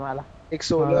वाटतं मला. एक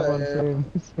सोलो मला पण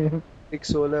आहे सेम. एक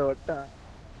सोलो आहे वाटतं.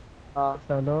 हा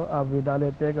चलो अब विदा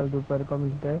लेते हैं, कल दोपहर को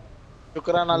मिलते हैं.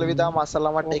 शुक्रान अलविदा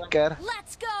मासलामा take care.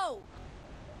 Let's go!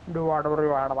 Do वाढवर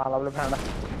वाढ मला आपलं फॅन.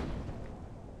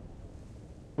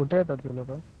 कुठे येतात ते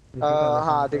लोक?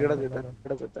 हा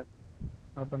तिकडेच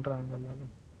येतात आपण ट्रायंगल.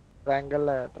 ट्रायंगल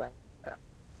आहे ट्रायंगल.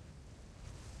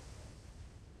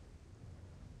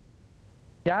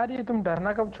 यार ये तुम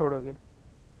डरना कब छोड़ोगे?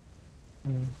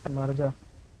 मर जा.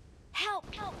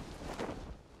 Help!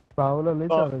 पावलं लई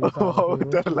चालू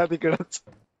उतरला तिकडच.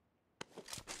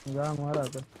 जा मर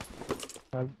आता.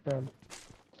 चल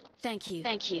Thank you.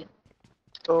 Thank you.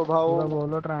 तो तुला भाऊ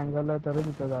बोलो ट्रायंगल आहे तरी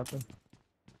तिथं जातो.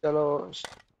 चलो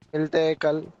मिलते हैं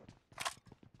कल.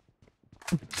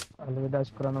 अलविदा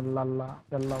शुक्रान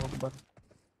अल्लाह अल्लाह अकबर.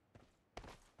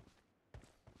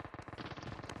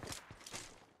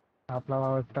 आपला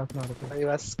वाव एकटाच मारतो. भाई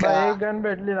बस का एक गन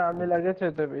भेटली ना मी लगेच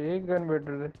येतो. एक गन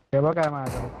भेटू दे. हे बघ काय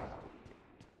माझ्याकडे.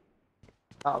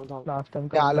 थांब. लास्ट टाइम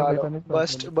ते आलो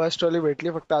बस्ट वाली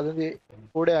भेटली फक्त अजून ती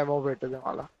पुढे एमओ भेटते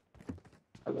मला.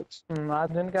 आलोच.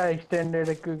 अजून काय एक्सटेंडेड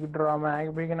क्विक ड्रॉ मॅग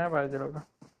बिग नाही पाहिजे लोक.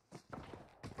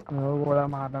 9 गोळ्या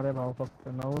मारणार आहे भाऊ फक्त.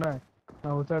 9 नाही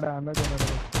 9चा डॅमेज येणार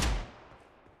आहे.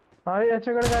 हा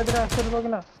याच्याकडे काहीतरी असेल बघ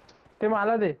ना. ते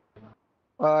मला दे.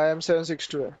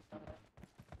 M762 आहे.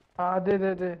 हा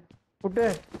दे कुठे?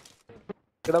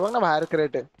 इकडे बघ ना बाहेर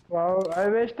क्रेट आहे. वाव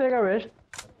वेस्ट आहे का वेस्ट?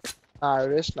 हा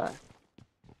वेस्ट नाही.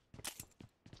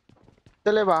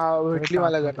 चले भेटली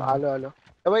मला गण. आलो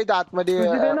भाई आतमध्ये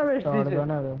तुझी दे ना वेस्ट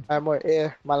एमओ.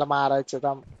 मला मारायचं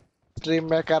थांब. स्ट्रीम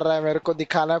में कर रहा है मेरे को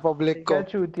दिखाना है पब्लिक को.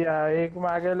 चुतिया एक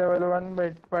मागे लेवल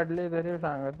 1 पडली तरी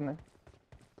सांगत नाही.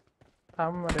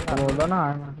 थांब रे. बोललो ना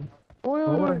आहे माझं. ओय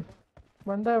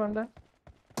बंद आहे.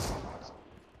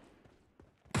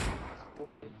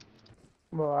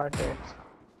 बॉट आहे.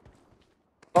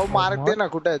 भाऊ मार्क दे ना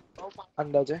कुठे आहेत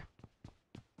अंदाजे.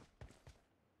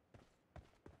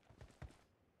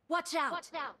 Watch out!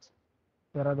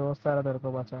 तेरा दोस्त आ रहा तेरे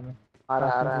को बचाने. आ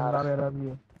रहा मेरा भी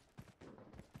है.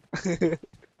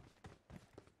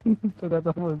 तो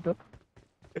क्या बोलतो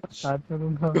साथ में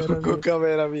दूंगा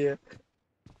मेरा भी है.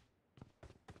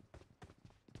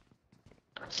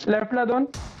 लेफ्टला 2.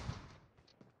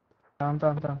 थांब.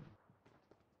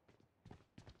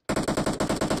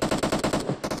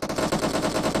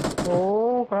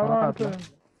 ओ काय मारतोय.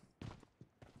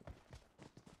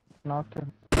 नॉक है.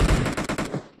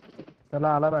 चला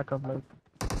आला बॅकअप ला.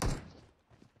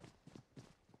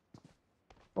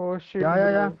 Oh shit.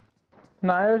 या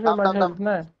नाही माझ्या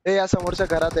नाही. ए या समोरच्या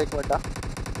घरात एक मिनिट.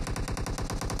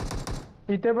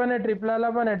 इथे पण आहे. ट्रिपलाला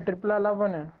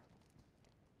पण आहे.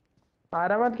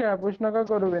 आरामात खेळा. पुश नका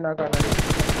करू विनाकारण.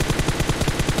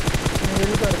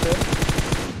 हील करतोय.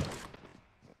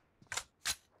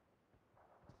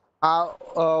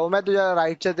 हा मैं तुझ्या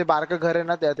राईटच्या ते बारकं घर आहे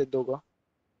ना त्यात आहेत दोघं.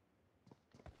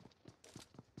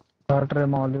 Tray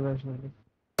Molly Vaishnavi.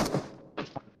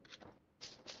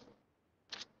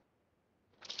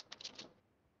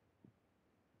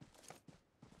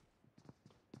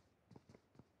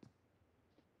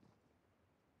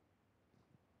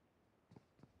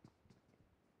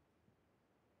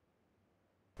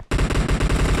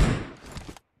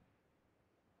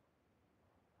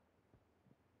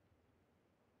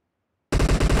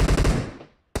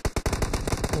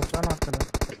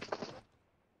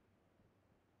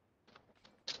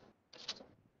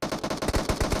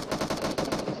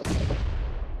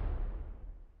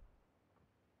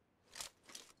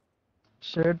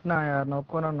 शेट ना यार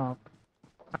नको ना नॉक.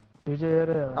 तुझे ये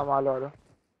रे. आलो इकडे.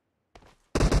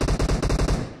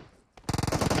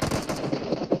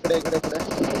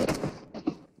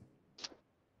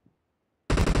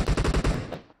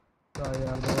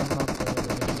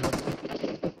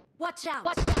 Watch out!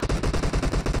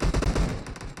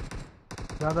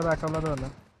 दादा बॅकअपला झालं.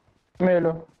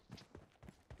 मेलो.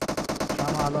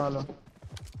 आलो आलो.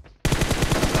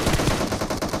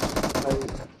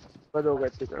 दोघं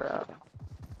तिकडे यार.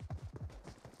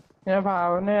 या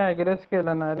भावाने ऍग्रेस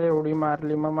केला ना रे, एवढी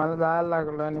मारली मग मला जायला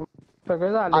लागलं आणि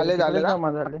सगळे झाले आले तिकडे ना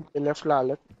जमा झाले. लेफ्टला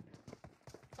आले.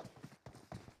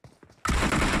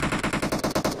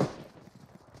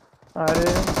 अरे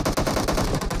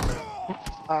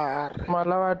अरे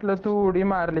मला वाटलं तू उडी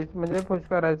मारलीस म्हणजे पुश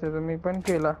करायचं, तर मी पण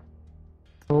केला.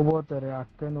 नोब होतं रे,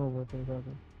 अख्खे नोब होते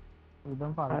सगळे.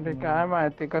 एकदम अरे फालतू. काय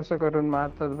माहिती कसं करून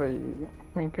मारतात भाई.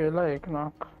 मी केला एक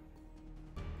नॉक.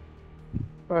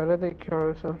 परत एक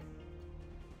खेळ सर.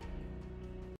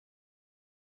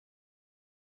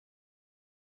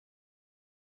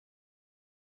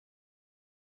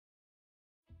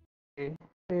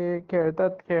 ते खेळतात,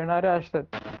 खेळणारे असतात,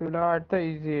 तुला वाटतं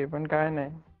इझी आहे पण काय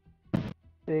नाही.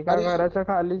 एका अरे घराच्या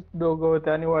खाली दोघं होते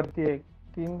आणि वरती एक,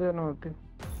 3 जण होते.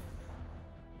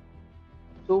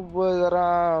 तू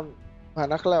जरा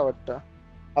भनकलाय वाटतं.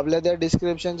 आपल्या त्या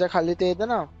डिस्क्रिप्शनच्या खाली ते येतं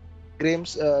ना,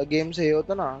 गेम्स हे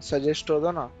होतं ना, सजेस्ट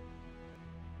होतं ना,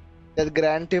 त्यात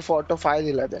ग्रँड थेफ्ट ऑटो 5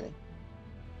 दिला त्याने.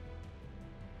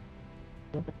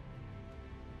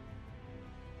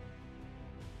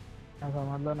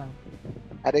 समजलं नाही.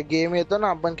 अरे गेम येतो ना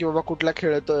आपण की बाबा कुठला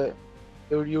खेळतोय,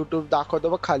 युट्यूब दाखवतो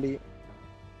बघ खाली.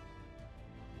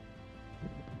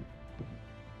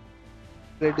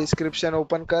 डिस्क्रिप्शन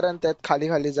ओपन कर आणि त्यात खाली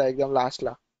खाली जा एकदम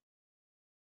लास्टला.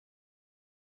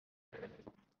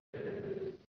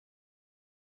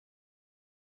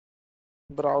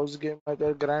 ब्राउज गेम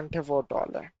मध्ये ग्रँड थेफ्ट ऑटो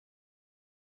आलाय.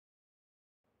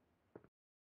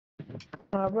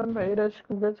 आपण भाई रश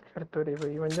खूपच खेळतो रे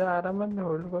भाई, म्हणजे आरामात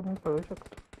होल्ड करून खेळू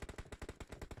शकतो.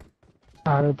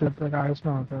 अरे ते तर काहीच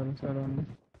नव्हतं सर्वांनी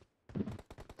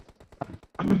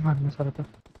मारण्यासारखं.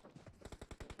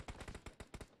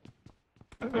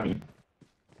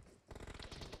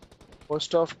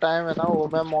 मोस्ट ऑफ टाइम आहे ना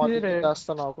ओम्या शी मॉल रे,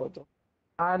 जास्त नॉक होतो.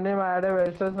 आणि माझ्याकडे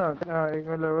वेळच नव्हते, एक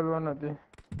लेवल 1 होती.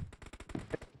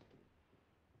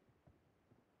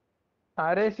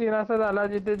 अरे सीन असा झाला,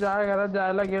 जिथे ज्या घरात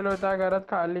जायला गेलो त्या घरात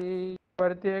खाली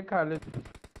वरती एक खाली.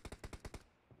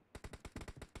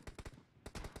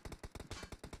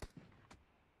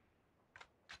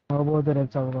 हो बहुत रे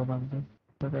चौका बांधतो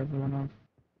तर काही म्हणून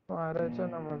मारायचं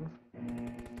ना मग.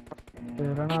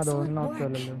 केलं ना, 2 Excellent नॉक work.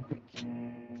 केलेले.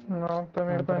 नॉक तर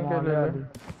मी नंतर पण मॉली केलेले. आली.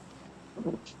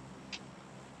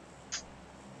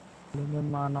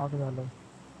 नॉक झालं.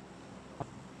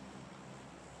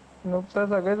 नुकतं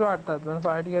सगळेच वाटतात पण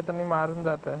फाईट घेताना मारून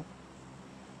जात आहे.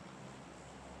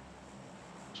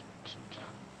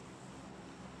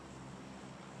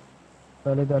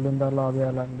 पहिले दलिंदर लॉबी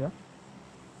आला म्हणजे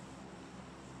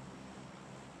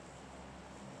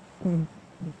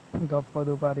गप्प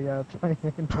दुपारी यात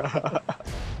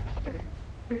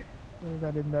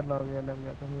दलिंदर लॉबी आला म्हणजे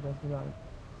आता मी रस झालं.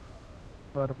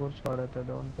 भरपूर स्क्वॉड येते,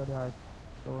 2 तरी आहेत,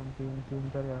 2 3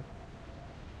 तरी आहेत.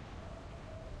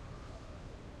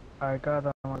 ऐका आता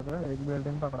माझं, एक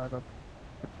बिल्डिंग पकडा का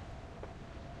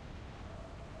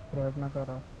प्रयत्न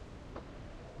करा.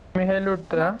 मी हे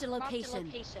लुटतोय. Marked a location.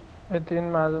 हे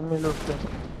 3 माझं मी लुटतोय.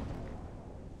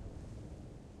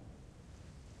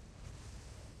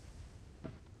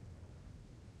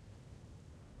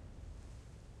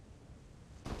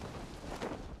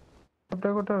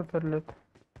 कुठे कुठे उतरलेत?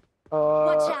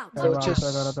 Watch out. त्या दोनशे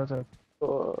बाजूच्या घरातच आहेत.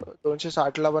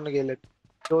 260 ला पण गेलेत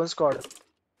 2 स्क्वॉड.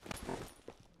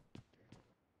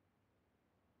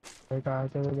 हे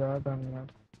कायच्या घरात आणणार.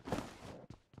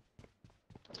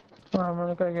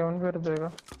 आम्हाला काय घेऊन फिरतोय का?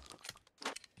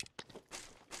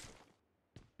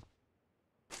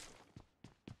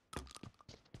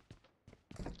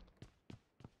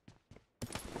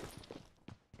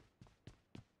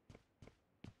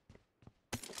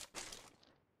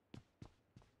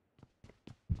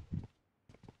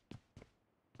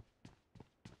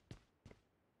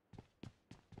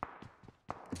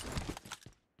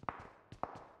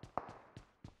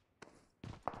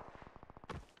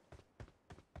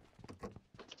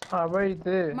 हा भाई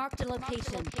इथे. Marked a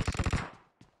location.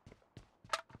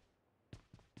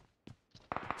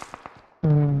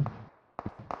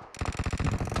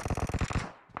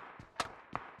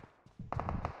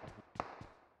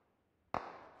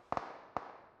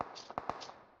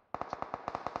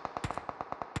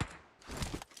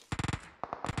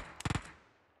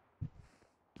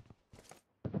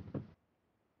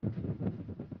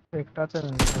 एकटाच आहे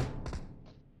म्हणजे.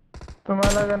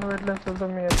 तुम्हाला गन भेटलं असेल तर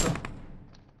मी येतो.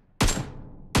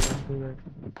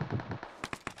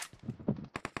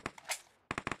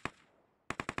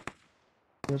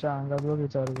 त्याच्या अंगात बघ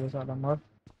विचारू साला मग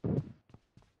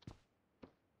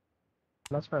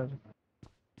लाच पाहिजे.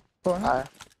 कोण? हा.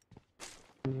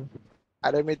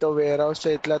 अरे मी तो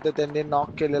वेअरहाऊसच्या इथला तर त्यांनी नॉक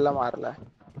केलेला मारलाय.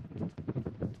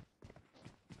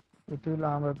 किती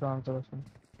लांब आहे तो आमच्यापासून.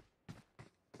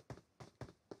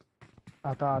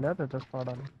 आता आल्या त्याच्या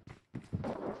स्पॉटाला.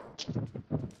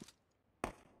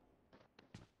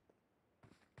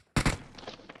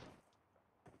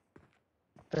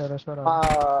 टेरेसवर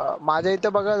आला. माझ्या इथे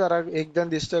बघा जरा एक जण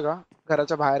दिसतोय का?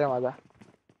 घराच्या बाहेर आहे माझा.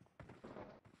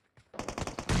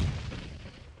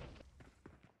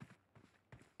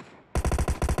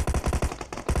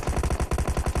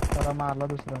 त्याला मारला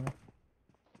दुसऱ्याने.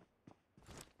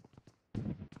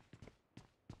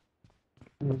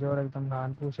 विजेवर एकदम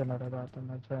लहान पूस येणार आहे आता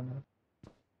मजा येणार.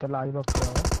 त्याला आई बघतोय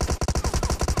बाबा.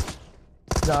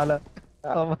 झालं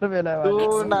समोर मेलाय तू माझ्या.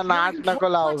 Excellent नाट running. नको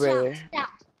लावू Watch बे.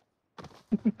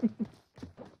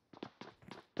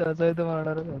 त्याचा इथं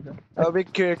मारणारच होता. अभि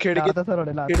खिडकीत नाचा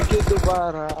सरवडे नाचा खिडकीत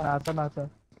उभा राहा. नाचा नाचा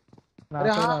अरे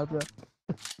नाचा हा नाचा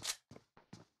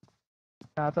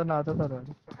नाचा नाचा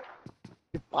सरवडे.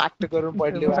 पाठ करून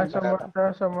पडली वाटतं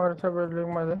आता. समोरच्या बिल्डिंग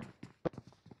मध्ये.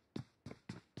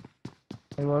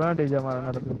 बोला ना डीजे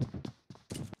मारणार तू.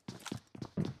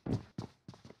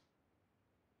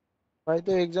 भाई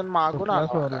तो एक जण मागून कुठला आला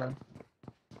सोडला. मला.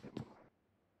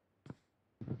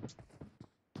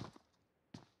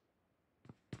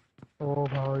 हो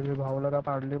भाऊला का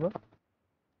पाडली बघ.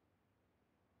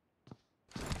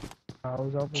 भाऊ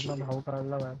जाऊ पूर्ण भाऊ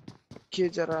करायला बाहेर. कि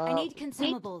जरा I need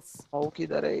consumables. भाऊ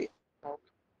किधर है?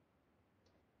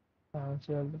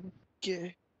 चल के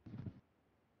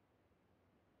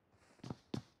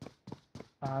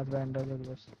आज बँडेज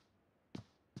बस.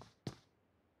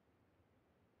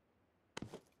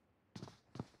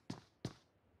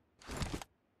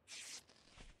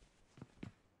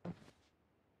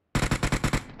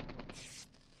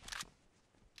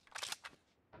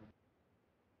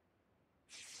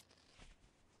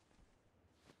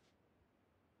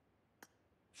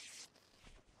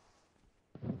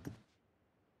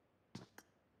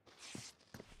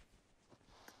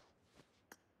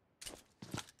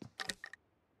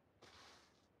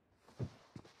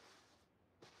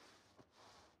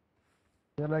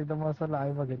 त्याला एकदम असं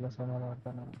लाईव्ह बघितलं समोर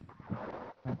वाटताना.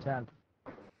 अच्छा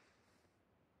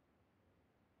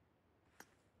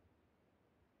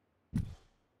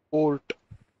पोर्ट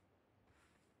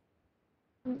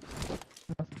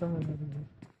मस्त movie.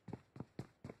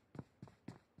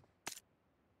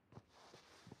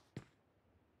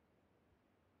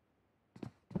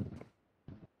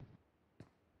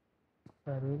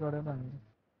 सर्वीकडे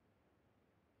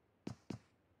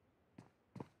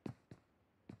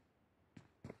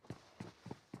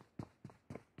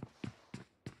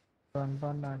पण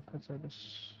पण नाटकच आहे.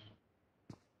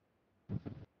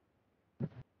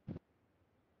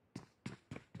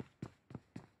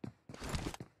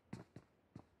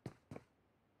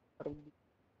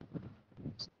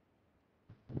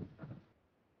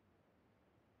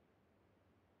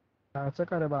 जायचं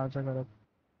का रे बाळाच्या घरात.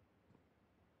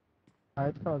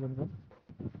 आहेत का अजून पण.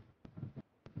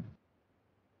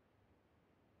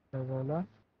 बोला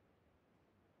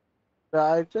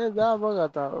जायचंय जा बघ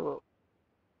आता.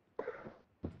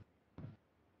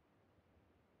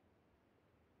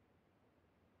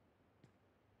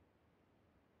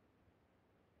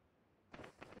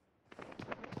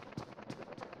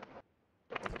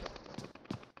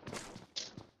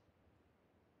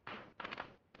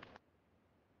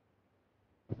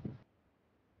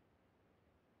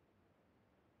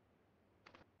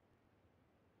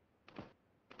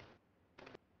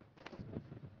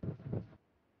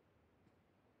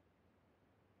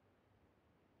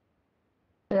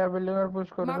 या बिल्डिंग वर पुश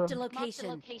Marked a करतो.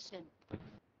 location.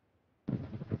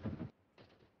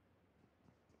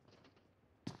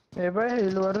 हे बाय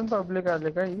हिल वरून पब्लिक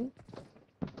आले का ही.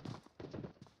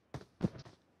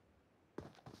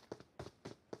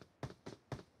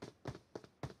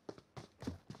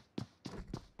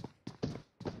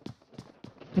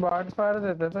 बाट फायर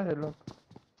देते थे हे लोग.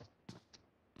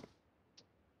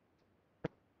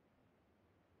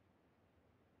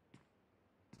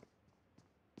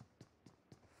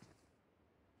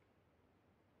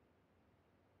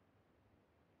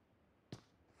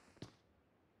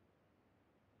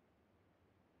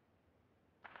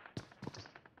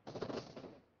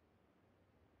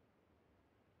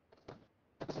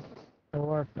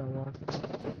 वाटतं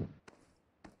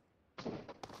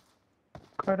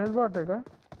खरेच बाट आहे का?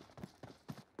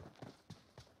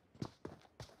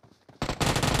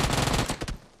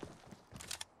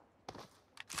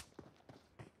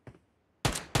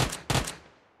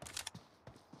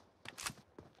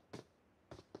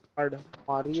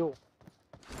 मारियो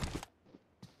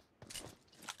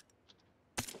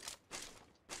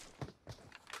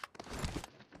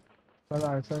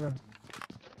जायचं का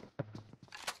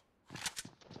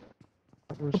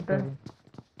पुश कुठे करू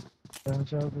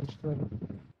त्यांच्यावर पुश करू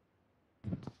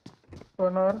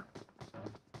कोणावर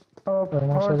हो हो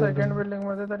परमाशा सेकंड बिल्डिंग बिल्डिंग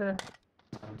मध्ये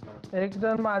तरी एक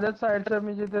जण माझ्याच साईडचं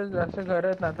मी जिथे असे घर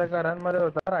आहेत ना त्या घरांमध्ये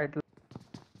होता राईटला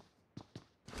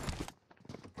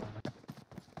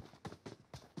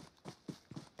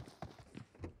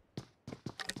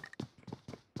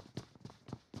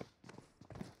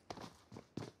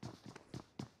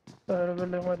थर्ड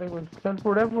बिल्डिंग मध्ये चल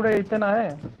पुढे पुढे इथे नाही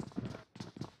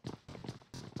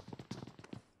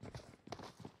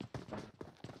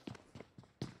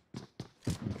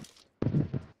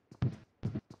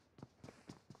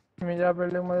मी ज्या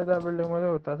बिल्डिंग मध्ये त्या बिल्डिंग मध्ये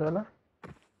होता चला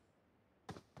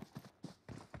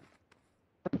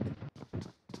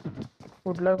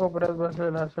कुठल्या कोपऱ्यात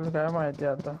बसलेला असेल काय माहिती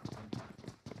आता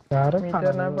डायरेक्ट मी तर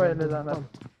खाणार नाही पहिले जाणार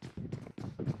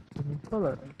सिंपल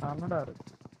आहे खाणार डायरेक्ट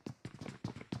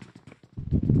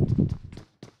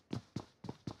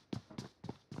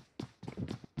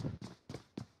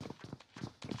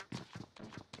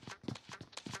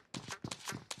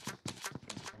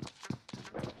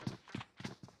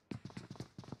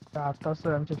आता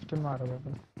 716 मारत होतो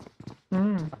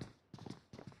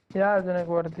या अजून एक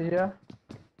वरती या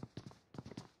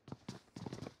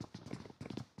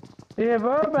ए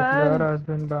ban player has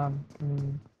bin ban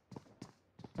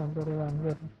temporary ban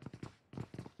कर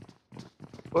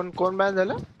कोण बॅन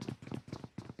झालं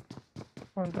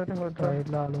कोणतरी होतं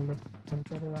साईडला आलेलं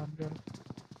टेम्पररी बॅन कर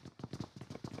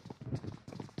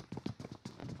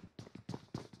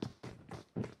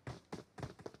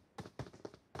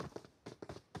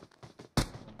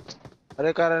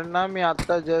अरे कारण ना मी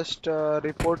आता जस्ट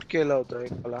रिपोर्ट केलं होतं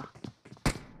एकाला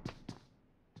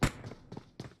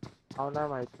हो ना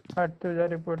माहिती हट तुझ्या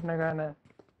रिपोर्टने काय नाही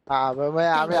हा मग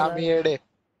आम्ही येडे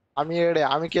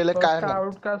आम्ही केलं काय नाही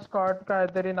स्काउट का स्कॉट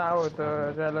काहीतरी नाव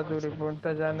होतं ज्याला तू रिपोर्ट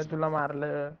त्याच्याने तुला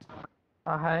मारलं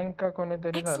हँग का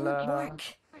कोणीतरी झाला Excellent work.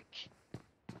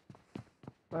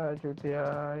 काय चुतिया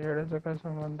येड्याचा काय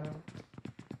संबंध आहे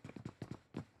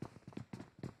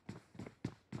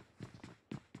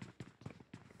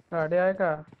गाडी आहे का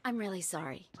I'm really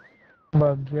sorry.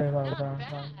 बघ आहे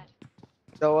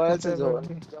जवळच आहे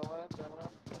कुठे जवळ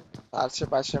बघ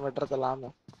 400-500 मीटर तर लांब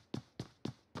आहे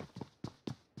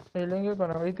हिलिंग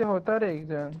कोणा इथे होता रे एक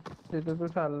जण तिथे तू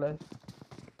चाललाय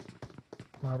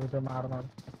मारू ते मारणार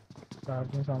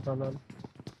चार्जिंग संपलं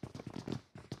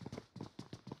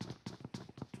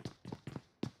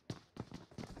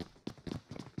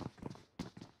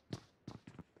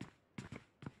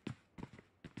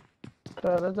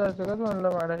चालत जायचं का म्हणलं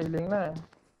माझ्या हिलिंग नाही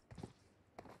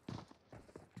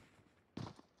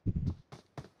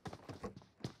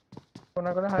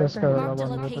कोणाकडे आहे तेच का करायला Marked a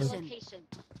बंद होतं location.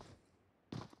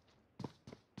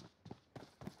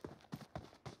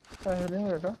 हिलिंग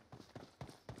आहे का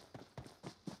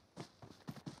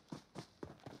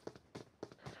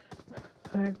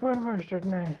एक पण फर्स्ट एड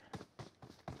नाही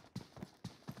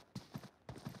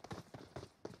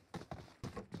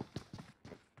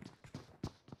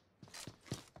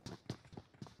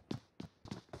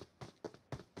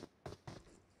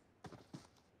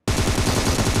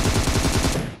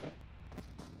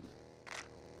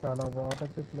त्याला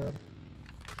बॉटचे प्लेअर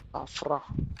अफरा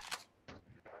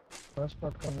फर्स्ट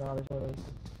पटकन गाडी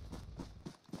सोडायची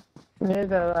नाही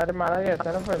अरे मला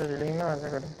घ्यायचा ना पहिले हिलिंग ना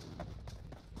माझ्याकडे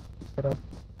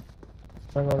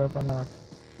सगळं पण नाही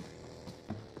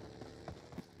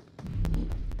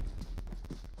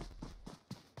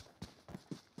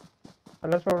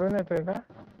मला सोडून येतोय का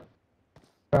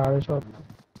गाडी शोध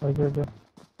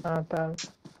हा चाल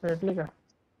भेटली का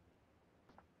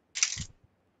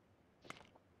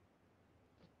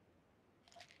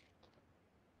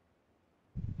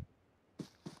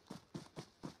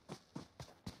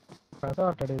कसं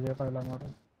वाटतं डीजे पहिला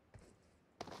मॉडेल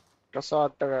कसं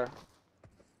वाटतं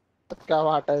काय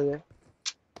वाटायचं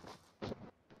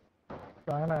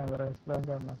काय नाही जरा एक्सप्लेन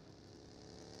करणार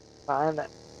काय नाही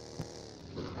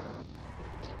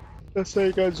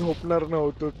तसंही काय झोपणार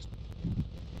नव्हतोच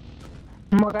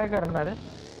मग काय करणार आहे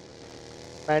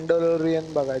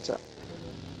मॅन्डोलोरियन बघायचा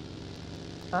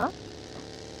हा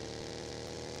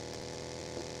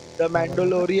द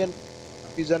मॅन्डोलोरियन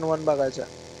सीझन 1 बघायचा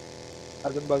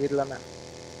अजून बघितला नाही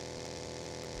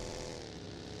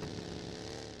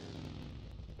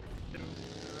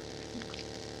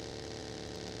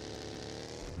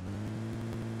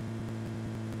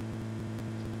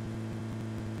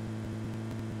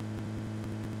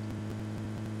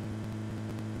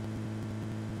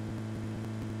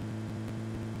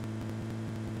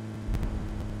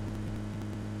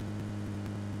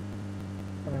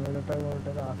मिलिटरी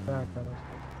वोल्टेज असं हॅकर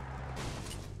असतं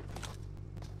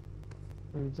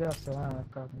डीजे असतं ना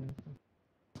काढून.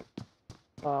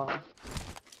 हा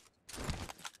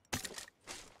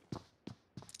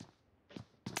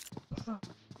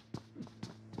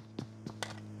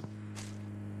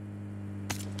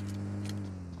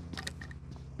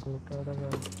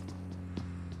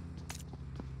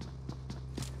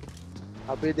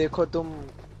अभी देखो तुम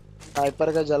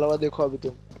स्नाइपर का जलवा देखो अभी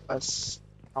तुम बस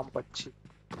हम पक्षी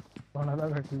कोणाला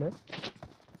भेटले?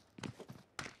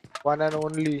 वन एंड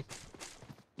ओनली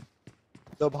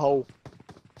द भाऊ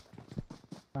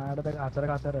माझ्याकडे तर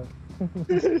घातर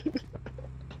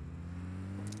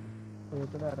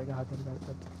येतो ना अरे घातर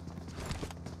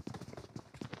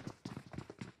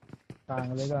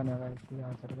चांगले गाणे आहे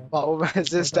घातर भाऊ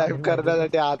मेसेज टाइप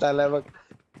करण्यासाठी हात आलाय बघ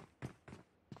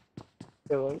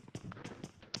ते बघ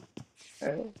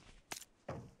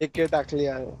एक टाकली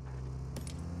आहे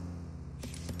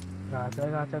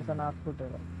घातरचा नाच कुठे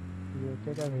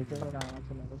येते का भेटे का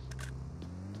कामाचं नाही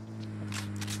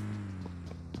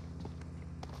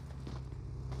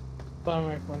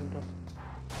एक मिनिट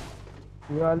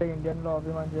ही वाले इंडियन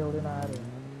लॉबी म्हणजे एवढी नाही रे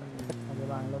म्हणजे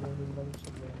बांगलादेश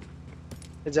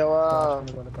जेव्हा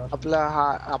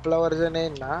आपला वर्जन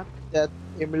येईल ना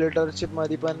त्यात एम्युलेटरशिप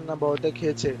मध्ये पण बहुतेक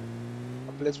हेच आहे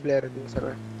आपलेच प्लेयर आहेत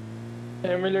सगळे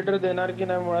एम्युलेटर देणार की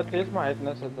नाही मुळात तेच माहित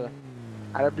नसत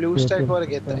अरे ब्लू स्टॅक वर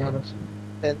घेत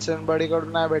टेन्शन बडी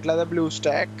कडून नाही भेटला तर ब्लू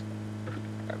स्टॅक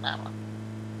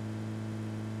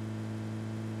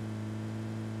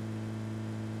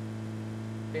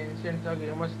टेन्शनचा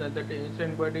गेम असला तर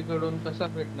टेन्शन बडी कडून कसा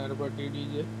भेटणार बडी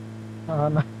डीजे हा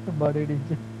ना बडी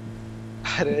डीजे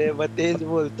अरे मग तेच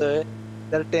बोलतोय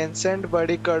तर टेन्शन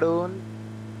बडी कडून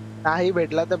नाही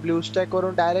भेटला तर ब्लू स्टॅक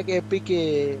वरून डायरेक्ट एपिक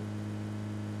आहे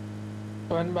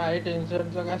पण बाई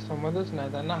टेन्शनचा काय समजच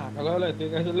नाही त्यांना हाकलवलं ते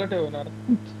कशाला ठेवणार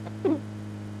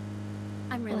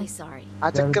I'm really sorry.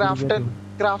 अच्छा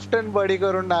क्राफ्टन बडी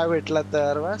करून नाही भेटला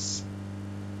तर बस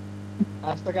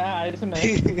असं काय आहेच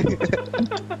नाही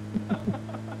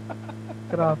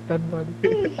क्राफ्टन बडी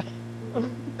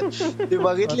ती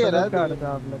बघितली आहे ना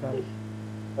आपलं काय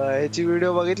ह्याची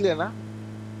व्हिडिओ बघितली आहे ना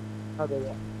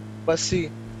बस्सी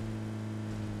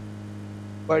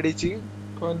बडीची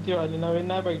कोणती वाली नवीन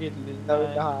नाही बघितली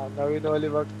नवीन वाली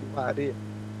बघ ती भारी आहे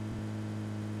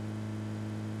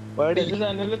बडी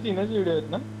चॅनलला 3च व्हिडिओ आहेत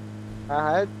ना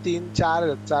हा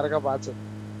 3-4 का 5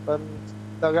 पण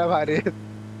सगळ्या भारी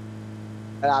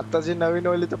आहेत आताची नवीन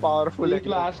वाली तर पॉवरफुल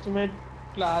आहे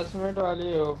क्लासमेट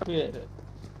वाली ओपी आहे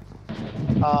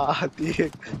हा ती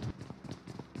एक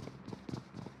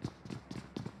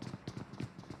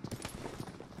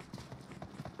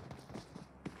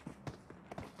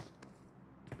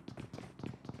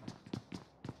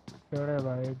केवढे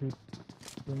भाई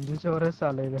हिंदीच्या वरच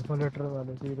चालेल एम्युलेटर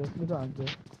वाले सिरियसली सांगतो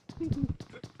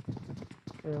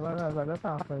तेव्हा ना सगळं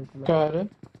साफ आहे तुला काय रे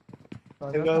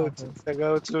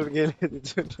सगळं उचलून गेले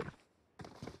तिथून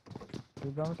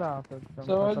एकदम साफ आहे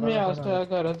समज मी असं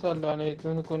करत चाललो आणि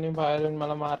इथून कोणी बाहेर येऊन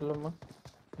मला मारलं मग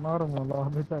मार मला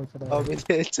हॉबी द्यायचं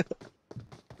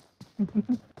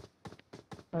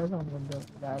काय सांगून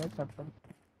डायरेक्ट करतात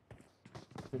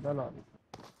सीधा लॉबी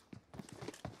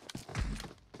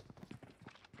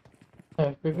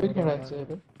एफपीपी खेळायचं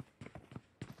रे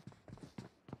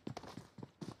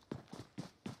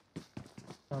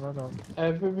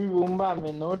एफपीपी बुंबा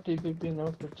में नो टीपीपी नो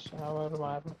कुछ शावर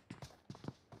मार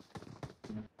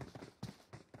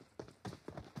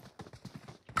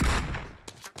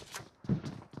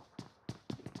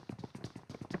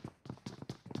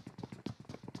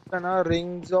ना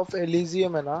रिंग्स ऑफ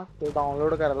एलिजियम आहे ना ते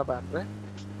डाउनलोड करायला पाहिजे रे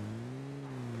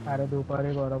अरे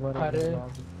दुपारी बरोबर अरे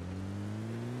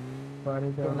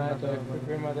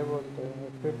एफपीपी मध्ये बोलतोय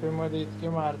एफपीपी मध्ये इतके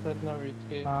मारतात ना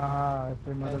इतके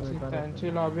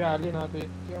त्यांची लॉबी आली ना तर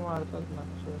इतके मारतात ना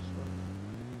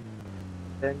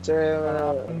त्यांचे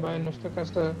आपण बाय नुसतं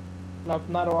कसं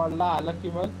लपणार वॉलला आलं की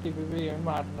मग टीपीपी घेऊन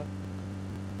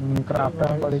मारणार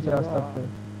क्राफ्टन बडीचे असतात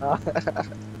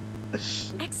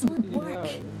Excellent work.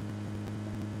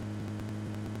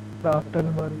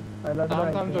 क्राफ्टन बडी पहिला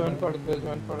जॉइन पडतोय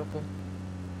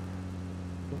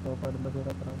तो पडलं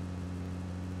फिरत राहू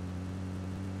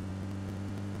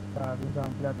चार्जिंग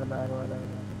संपली आता लॅग व्हायला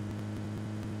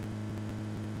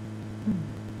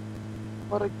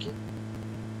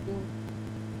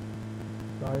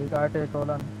काही काय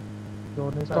टेकवला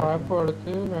दोन्ही काय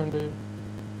पडते म्हणजे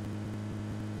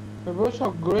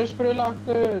सगळे स्प्रे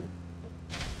लागते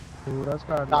पुराच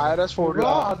काढला टायरच फोडला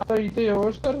आता इथे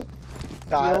व्यवस्थित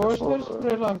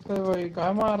स्प्रे लागतंय भाई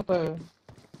काय मारताय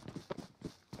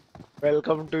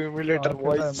welcome to emulator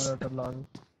voice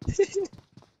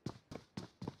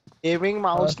gaming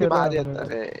mouse के भारी येतात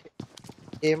रे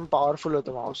गेम पॉवरफुल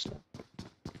होतो माउस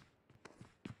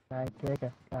काय ठीक आहे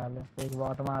चालेल एक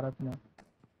बॉट मारत नाही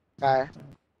काय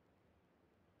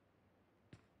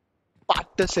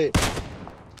पाटसे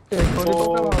टेकोली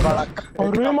ओ बघा भाऊला. कडक एक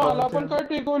अरे नंबर मला पण काय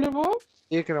टिकवली भाऊ.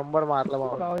 एक नंबर मारला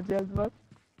भाऊ भाऊची आज बघ.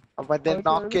 आपण ते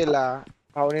नॉक केला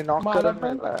भाऊने नॉक मला करून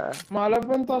पण नेला मला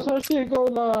पण तसंच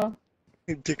शिकवला.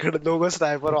 तिकडे दोघं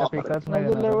स्नायपर एका वापरत पिकाच नाही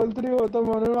माझं घेणार लेवल 3 होतं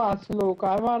म्हणून वाचलो.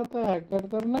 काय मारतोय हॅकर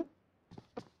तर ना.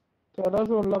 त्याला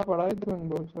सोडला पडा इथून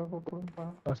बोलसा पकडून पळा.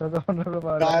 कसं जाऊन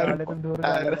काय गाडीतून दूर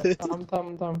काय झालेला रे? थांब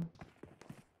थांब थांब.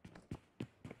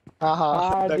 हा हा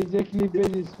हा नक्की डीजे क्लिप आहे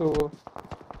दिसतो.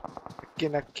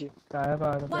 नक्की काय Watch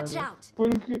पाहतो out!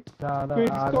 फुल झालं क्विक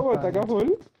स्कोप होता का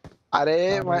फुल?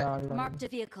 अरे Marked a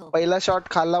vehicle. पहिला शॉट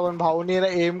खाल्ला पण भाऊनी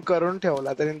एम करून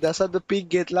ठेवला त्याने जसा तो पीक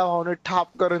घेतला भाऊने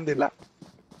ठाप करून दिला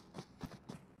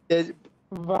ते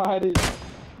भारी.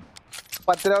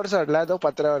 पत्र्यावर चढलाय तो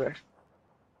पत्र्यावर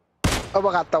आहे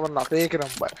बघ आता पण नॉक एक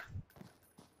नंबर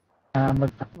हा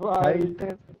मग भारी.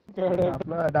 कडक.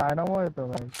 आपला डायनामो येतो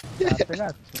भाई जाते का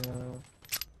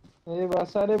हे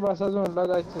बसा रे बसा झोनला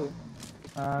जायचं.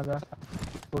 हा जा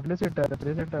कुठली सीटर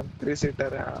 3 सीटर 3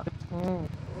 सीटर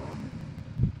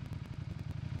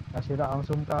अशी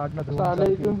रामसूम काढणं धुवून साले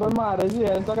सारखी. इथून पण मारायची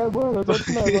यांचा काही भरतच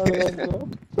नाही बडव्यांचं.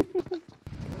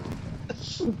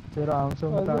 ते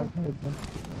रामसूम अजून- काढणं एकदम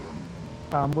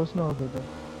थांबूच नव्हतं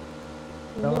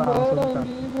तो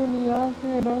रंगी दुनिया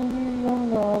के रंगी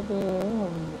रंगात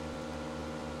हम.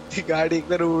 ती गाडी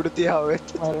इकडे उडती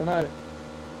हवेत मरणार.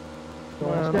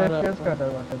 200 FPS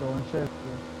काढायला वाटतं 200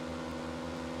 FPS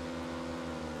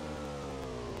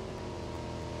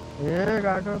ए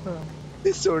काय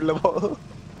करतो सोडलं भाऊ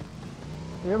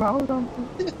ए भाऊ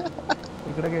थांब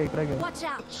इकडे घे Watch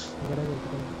out! इकडे घे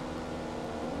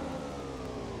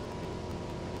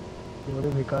एवढे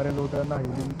भिकारी लोटांना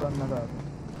हिलिंग पण नका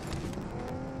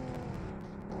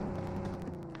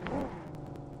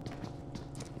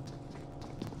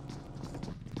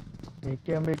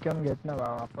एकेम घेत ना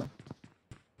भाऊ आपण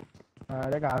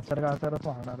अरे घासरच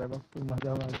वाहणार आहे बघ तू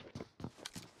मजा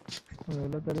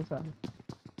गेलं तरी चालेल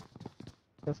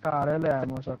तेच काढायला आहे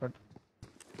मग सकट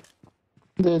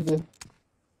दे दे.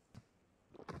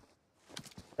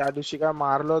 त्या दिवशी काय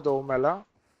मारलो तो मला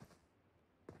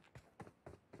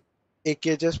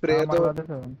एकेचे स्प्रे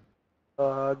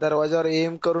तो दरवाजावर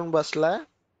एम करून बसलाय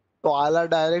तो आला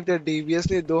डायरेक्ट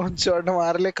डीबीएस ने 2 शॉट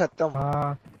मारले खतम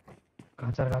हा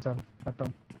घाचर खतम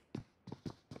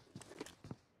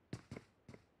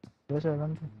तेच आहे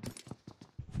ना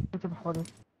ते भाऊ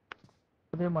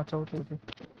ते मचावते ते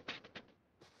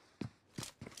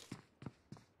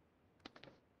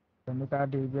त्यांनी काय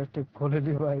डीबीएस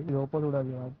टिपवलेली बाई झोपच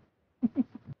उडाली बाई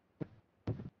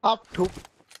आप ठुक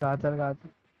घाचर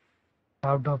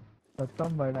ढप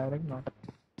खतम बाई डायरेक्ट नॉट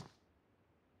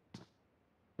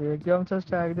एकदमचा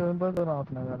स्टॅक देऊन पण तो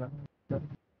नॉट नाही झाला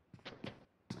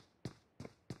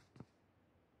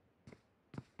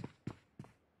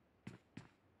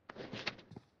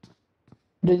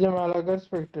डीजे मला कर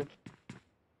स्पेक्टेड.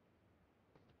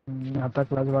 आता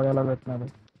क्लास बघायला भेटणार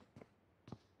आहे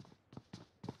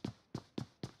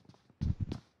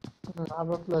हा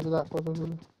बघ क्लच दाखवतो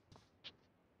तुला.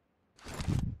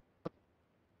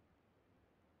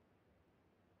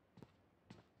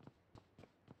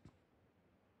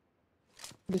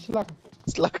 दिसला का?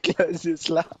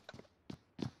 दिसला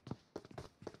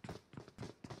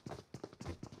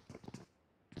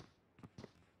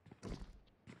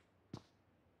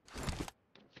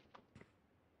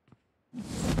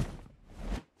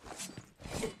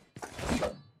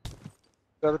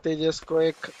कर तेजस को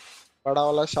एक बड़ा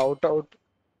वाला शाउट आउट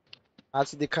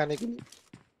आज दिखाने के लिए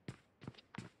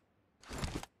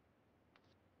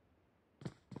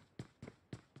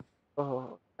ओह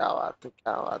क्या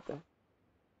बात है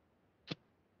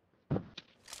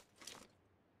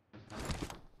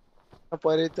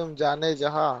परी तुम जाने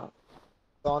जहां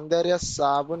सौंदर्य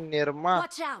साबुन निर्मा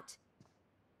Watch out!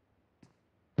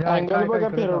 अँगल बघा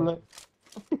फिरवलंय.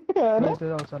 इथे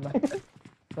जाऊ चला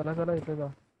इथे जाऊ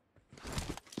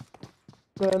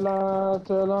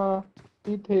चला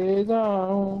तिथे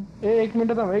जाऊ. एक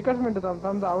मिनिट थांब एकच मिनिट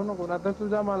थांब जाऊ नको आता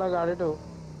तुझा मला गाडी ठेव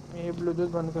मी ब्लूटूथ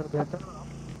बंद करतो.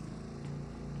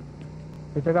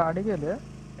 तिथे गाडी गेली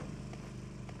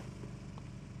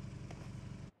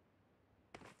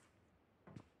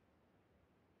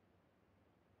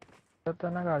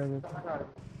त्यांना गाडी घेतो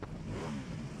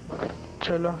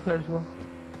चलो लेट्स गो.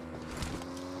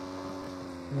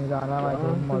 मी जाणार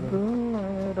माहिती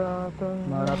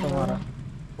मारा तुम्हारा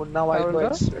मुन्ना भाई को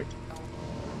एक्सपेक्ट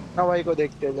मुन्ना भाई को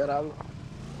देखते हैं जरा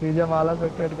तुझ्या मला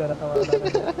स्पेक्टेट करा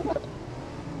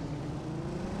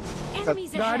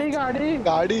Enemies गाडी ahead! गाडी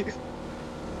गाडी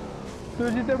तू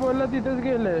जिथे बोलला तिथेच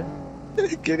गेले.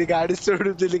 किती गाडी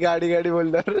सोडून दिली, गाडी गाडी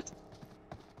बोलणार.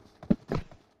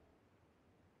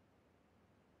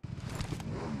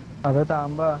 अबे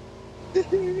थांबा.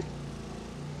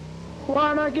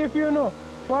 वाना के फ्युनो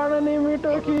वाना ने मी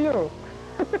टोकियो.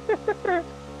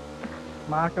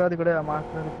 माकरा तिकडे या,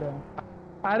 माकरा तिकडे या.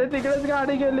 अरे तिकडेच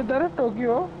गाडी गेली तर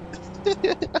टोकियो.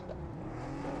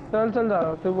 चल चल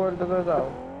जाऊ, तू बोलतो तर जाऊ.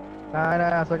 नाही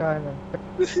नाही असं काय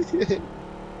नाही.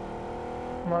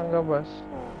 मग बस,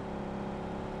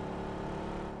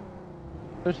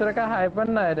 दुसरं काय हाय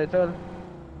पण नाही रे. चल,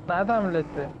 नाही थांबलेत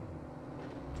ते.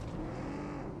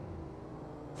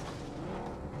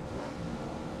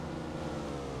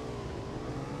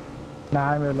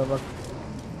 नाही मेलो बघ.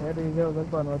 हे डीजे वगैरे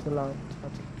बनवायचं लाव.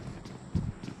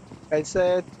 ऐसा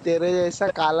है, तेरे जैसा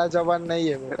काला जवान नहीं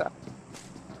है मेरा.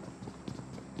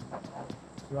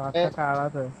 आता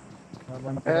काळाच आहे.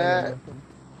 आपण मैं करायला गेलो.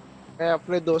 मैं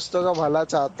अपने दोस्तों का भला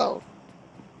चाहता हूँ.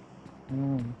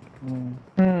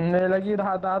 नाही लगी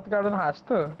दात काढून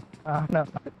हसतो. हा ना.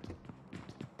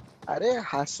 अरे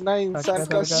हंसना इंसान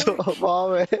का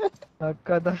स्वभाव है.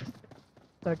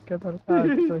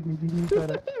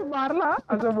 मारला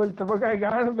असं बोलतो बघ. काय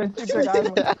गाण बेंचीचं गाण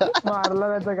मारला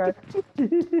त्याचं काय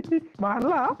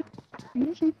मारला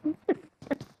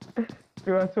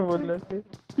किंवा असं बोललं ते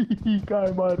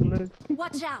काय मारलं.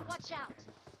 Watch out! Watch out!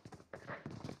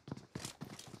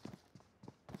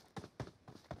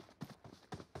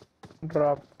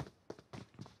 Drop.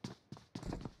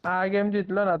 हा गेम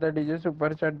जितलो ना, तर डीजे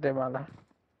सुपर चॅट दे मला.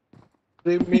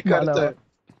 प्रेम मी करतोय,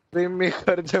 प्रेम मी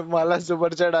करतोय, मला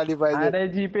सुपर चॅट आली पाहिजे. अरे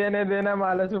जीपे ने दे ना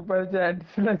मला सुपर चॅट.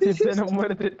 तुला जीपे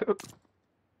नंबर देतो.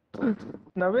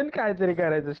 नवीन काहीतरी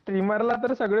करायचं. स्ट्रीमरला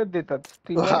तर सगळेच देतात,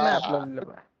 स्ट्रीमर नाही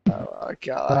आपल्याला.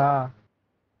 क्या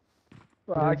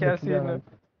क्या सीन है.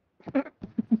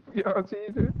 क्या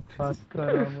सीन है.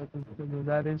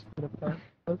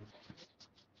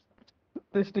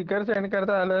 ते स्टिकर सेंड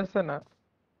करता आलं असतं ना,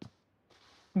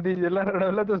 डीजेला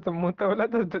रडवलंच असतं,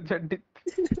 मुतवलंच असतं चड्डीत.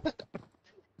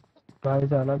 काय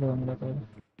झाला दोन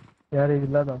यार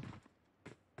इला जाऊ.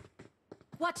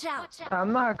 Watch out!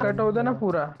 थांब ना, हा कट होऊ दे ना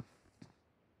पुरा.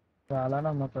 झाला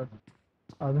ना मग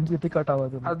अजून किती कटावं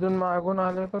तुला. अजून मागून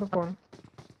आले तर कोण.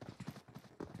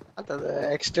 आता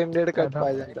एक्सटेंडेड कट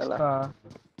पाहिजे त्याला.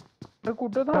 तर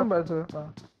कुठं थांबायचं.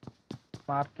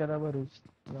 मार्क केला बरीच.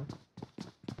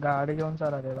 गाडी घेऊन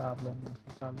चालला आपल्याला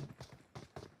चालू.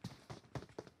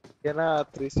 ये ना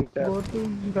 3 सीटर. गोटी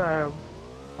गायब.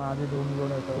 माझे 2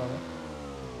 गोड येतो बाबा.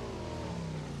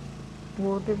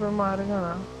 गोटी पे मारेगा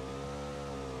ना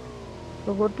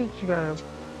तो गोटीच गायब.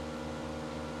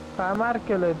 काय मार्क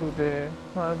केलंय तू ते,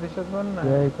 मला दिसत पण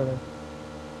नाही. इकडे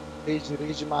रिज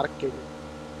रिज मार्क केली.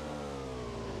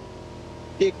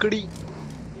 टेकडी.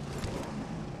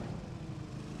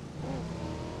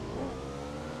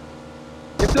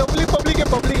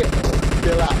 पब्लिक आहे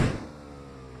त्याला.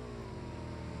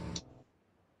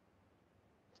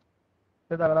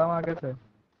 ते दगडा मागेच आहे.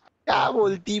 काय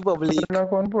बोलती पब्लिक. तुला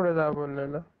कोण पुढे जा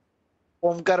बोललेलं.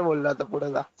 ओमकार बोलला आता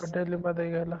पुढे जा. पटेल मध्ये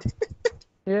गेला.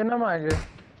 ये ना मागे.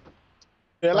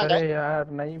 त्याला अरे काय यार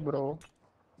नाही ब्रो.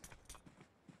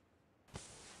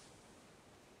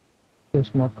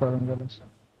 स्मोक करून गेलास.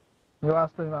 मी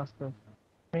वाचतोय.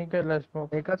 मी केलं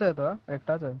स्मोक. एकाच आहे तो,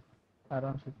 एकटाच आहे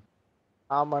आरामशीर.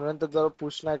 हा म्हणून तर जरा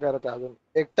पुश नाही करत अजून.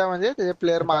 एकटा म्हणजे त्याचे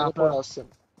प्लेअर मागे पुढे असतील.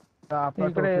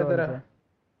 इकडे येत रा.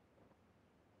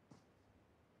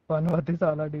 पनवती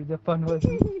चाला डीजे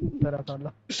पनवती जरा चालला.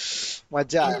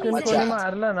 मजा कोणी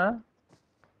मारलं ना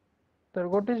तर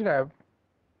गोटीच गायब.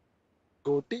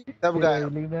 गोटी तब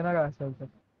गायब. लिंक दे ना काय असेल तर.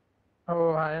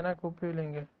 हो आहे ना, खूप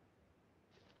फिलिंग आहे.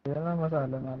 दे ना मग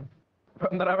आलं मला.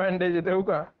 15 बँडेज देऊ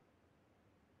का.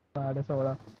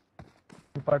 16.5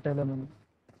 पटेल म्हणून.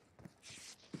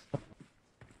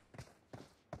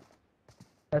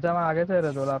 त्याच्या मागेच आहे रे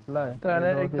तुला आपला आहे. त्याने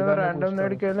एकदम रॅन्डम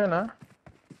नेट केलं ना.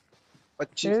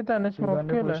 25 त्याने स्मोक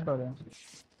केलं.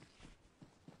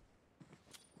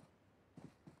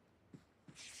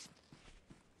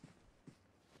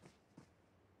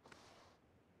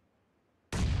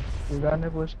 तिघांनी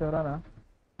पुश करा ना.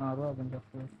 मारू आपण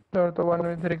तर तो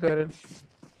 1v3 करेल.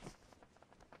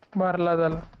 मारला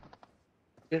त्याला.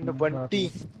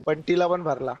 बंटीला पण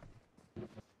भरला.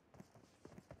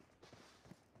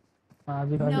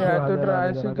 तू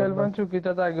ट्रायसिकल पण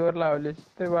चुकीच्या जागेवर लावलीस,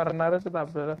 ते भरणारच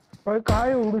आपल्याला.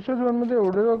 काय एवढ्याशा झोन मध्ये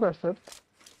एवढे लोक असतात.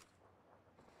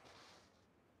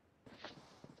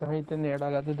 इथे नेडा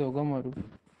का ते दोघं मारू.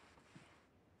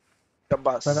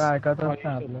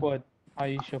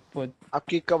 आई शपथ.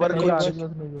 आपकी कबर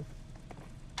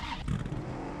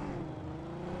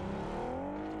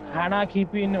खाना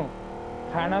खिपिनो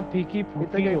खाना फिकी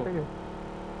फुकियो.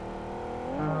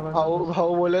 भाऊ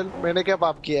भाऊ बोलेल मैंने क्या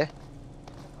पाप किया है.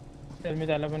 चल मी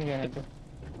त्याला पण घेऊन येतो.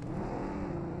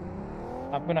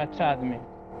 आपण अच्छा आदमी.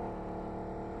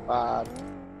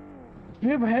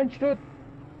 मी भयन स्रोत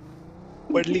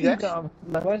पडली काय?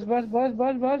 बस बस बस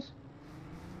बस बस.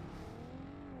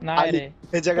 नाही रे.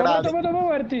 त्याच्याकडे आली.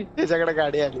 वरती त्याच्याकडे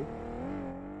गाडी आली.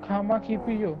 खामा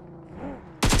खिपियो.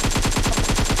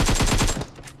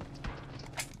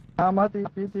 खामा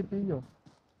टीपी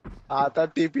आता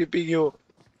टीपीपी घेऊ.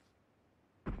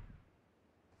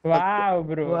 वाव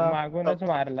ब्रो मागूनच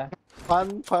मारला.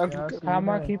 फन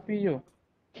खामा खिपियो.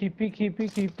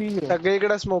 खिपियो.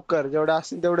 सगळीकडे स्मोक कर, जेवढे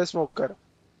असतील तेवढे स्मोक कर.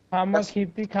 खामा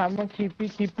खिपियो.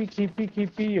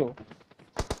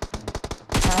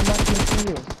 खामा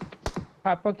खिपियो.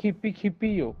 खापा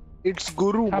खिपियो. It's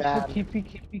Guru man.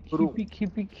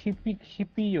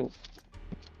 खिपियो.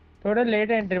 थोडं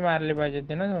लेट एंट्री मारली पाहिजे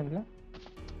ते ना म्हटलं.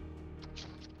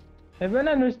 हे बघ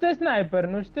ना नुसते स्नायपर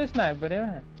हे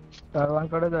बघ.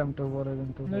 सर्वांकडेच M24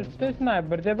 नुसते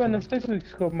स्नायपर ते पण नुसते क्विक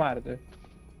स्कोप मारतोय.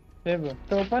 ते बघ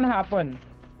तो पण हा पण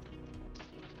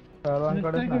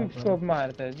सर्वांकडे क्विक स्कोप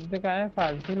मारतोय. तिथे काय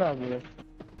फालतू लागलोय.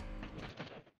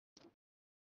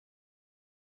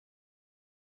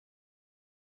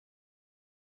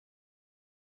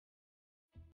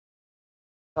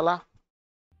 चला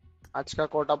आज का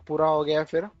कोटा पूरा हो गया,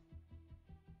 फिर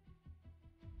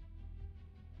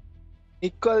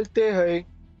निकलते हैं.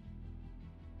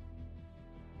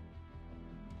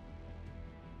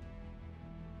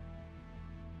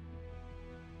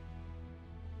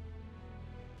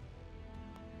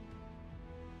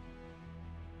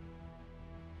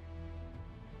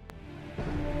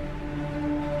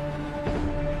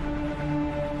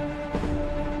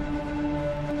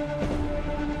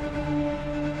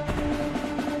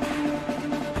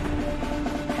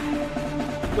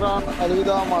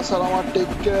 अलविदा, मासलामा, टेक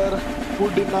केयर,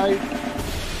 गुड नाइट,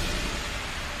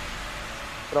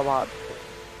 प्रभात.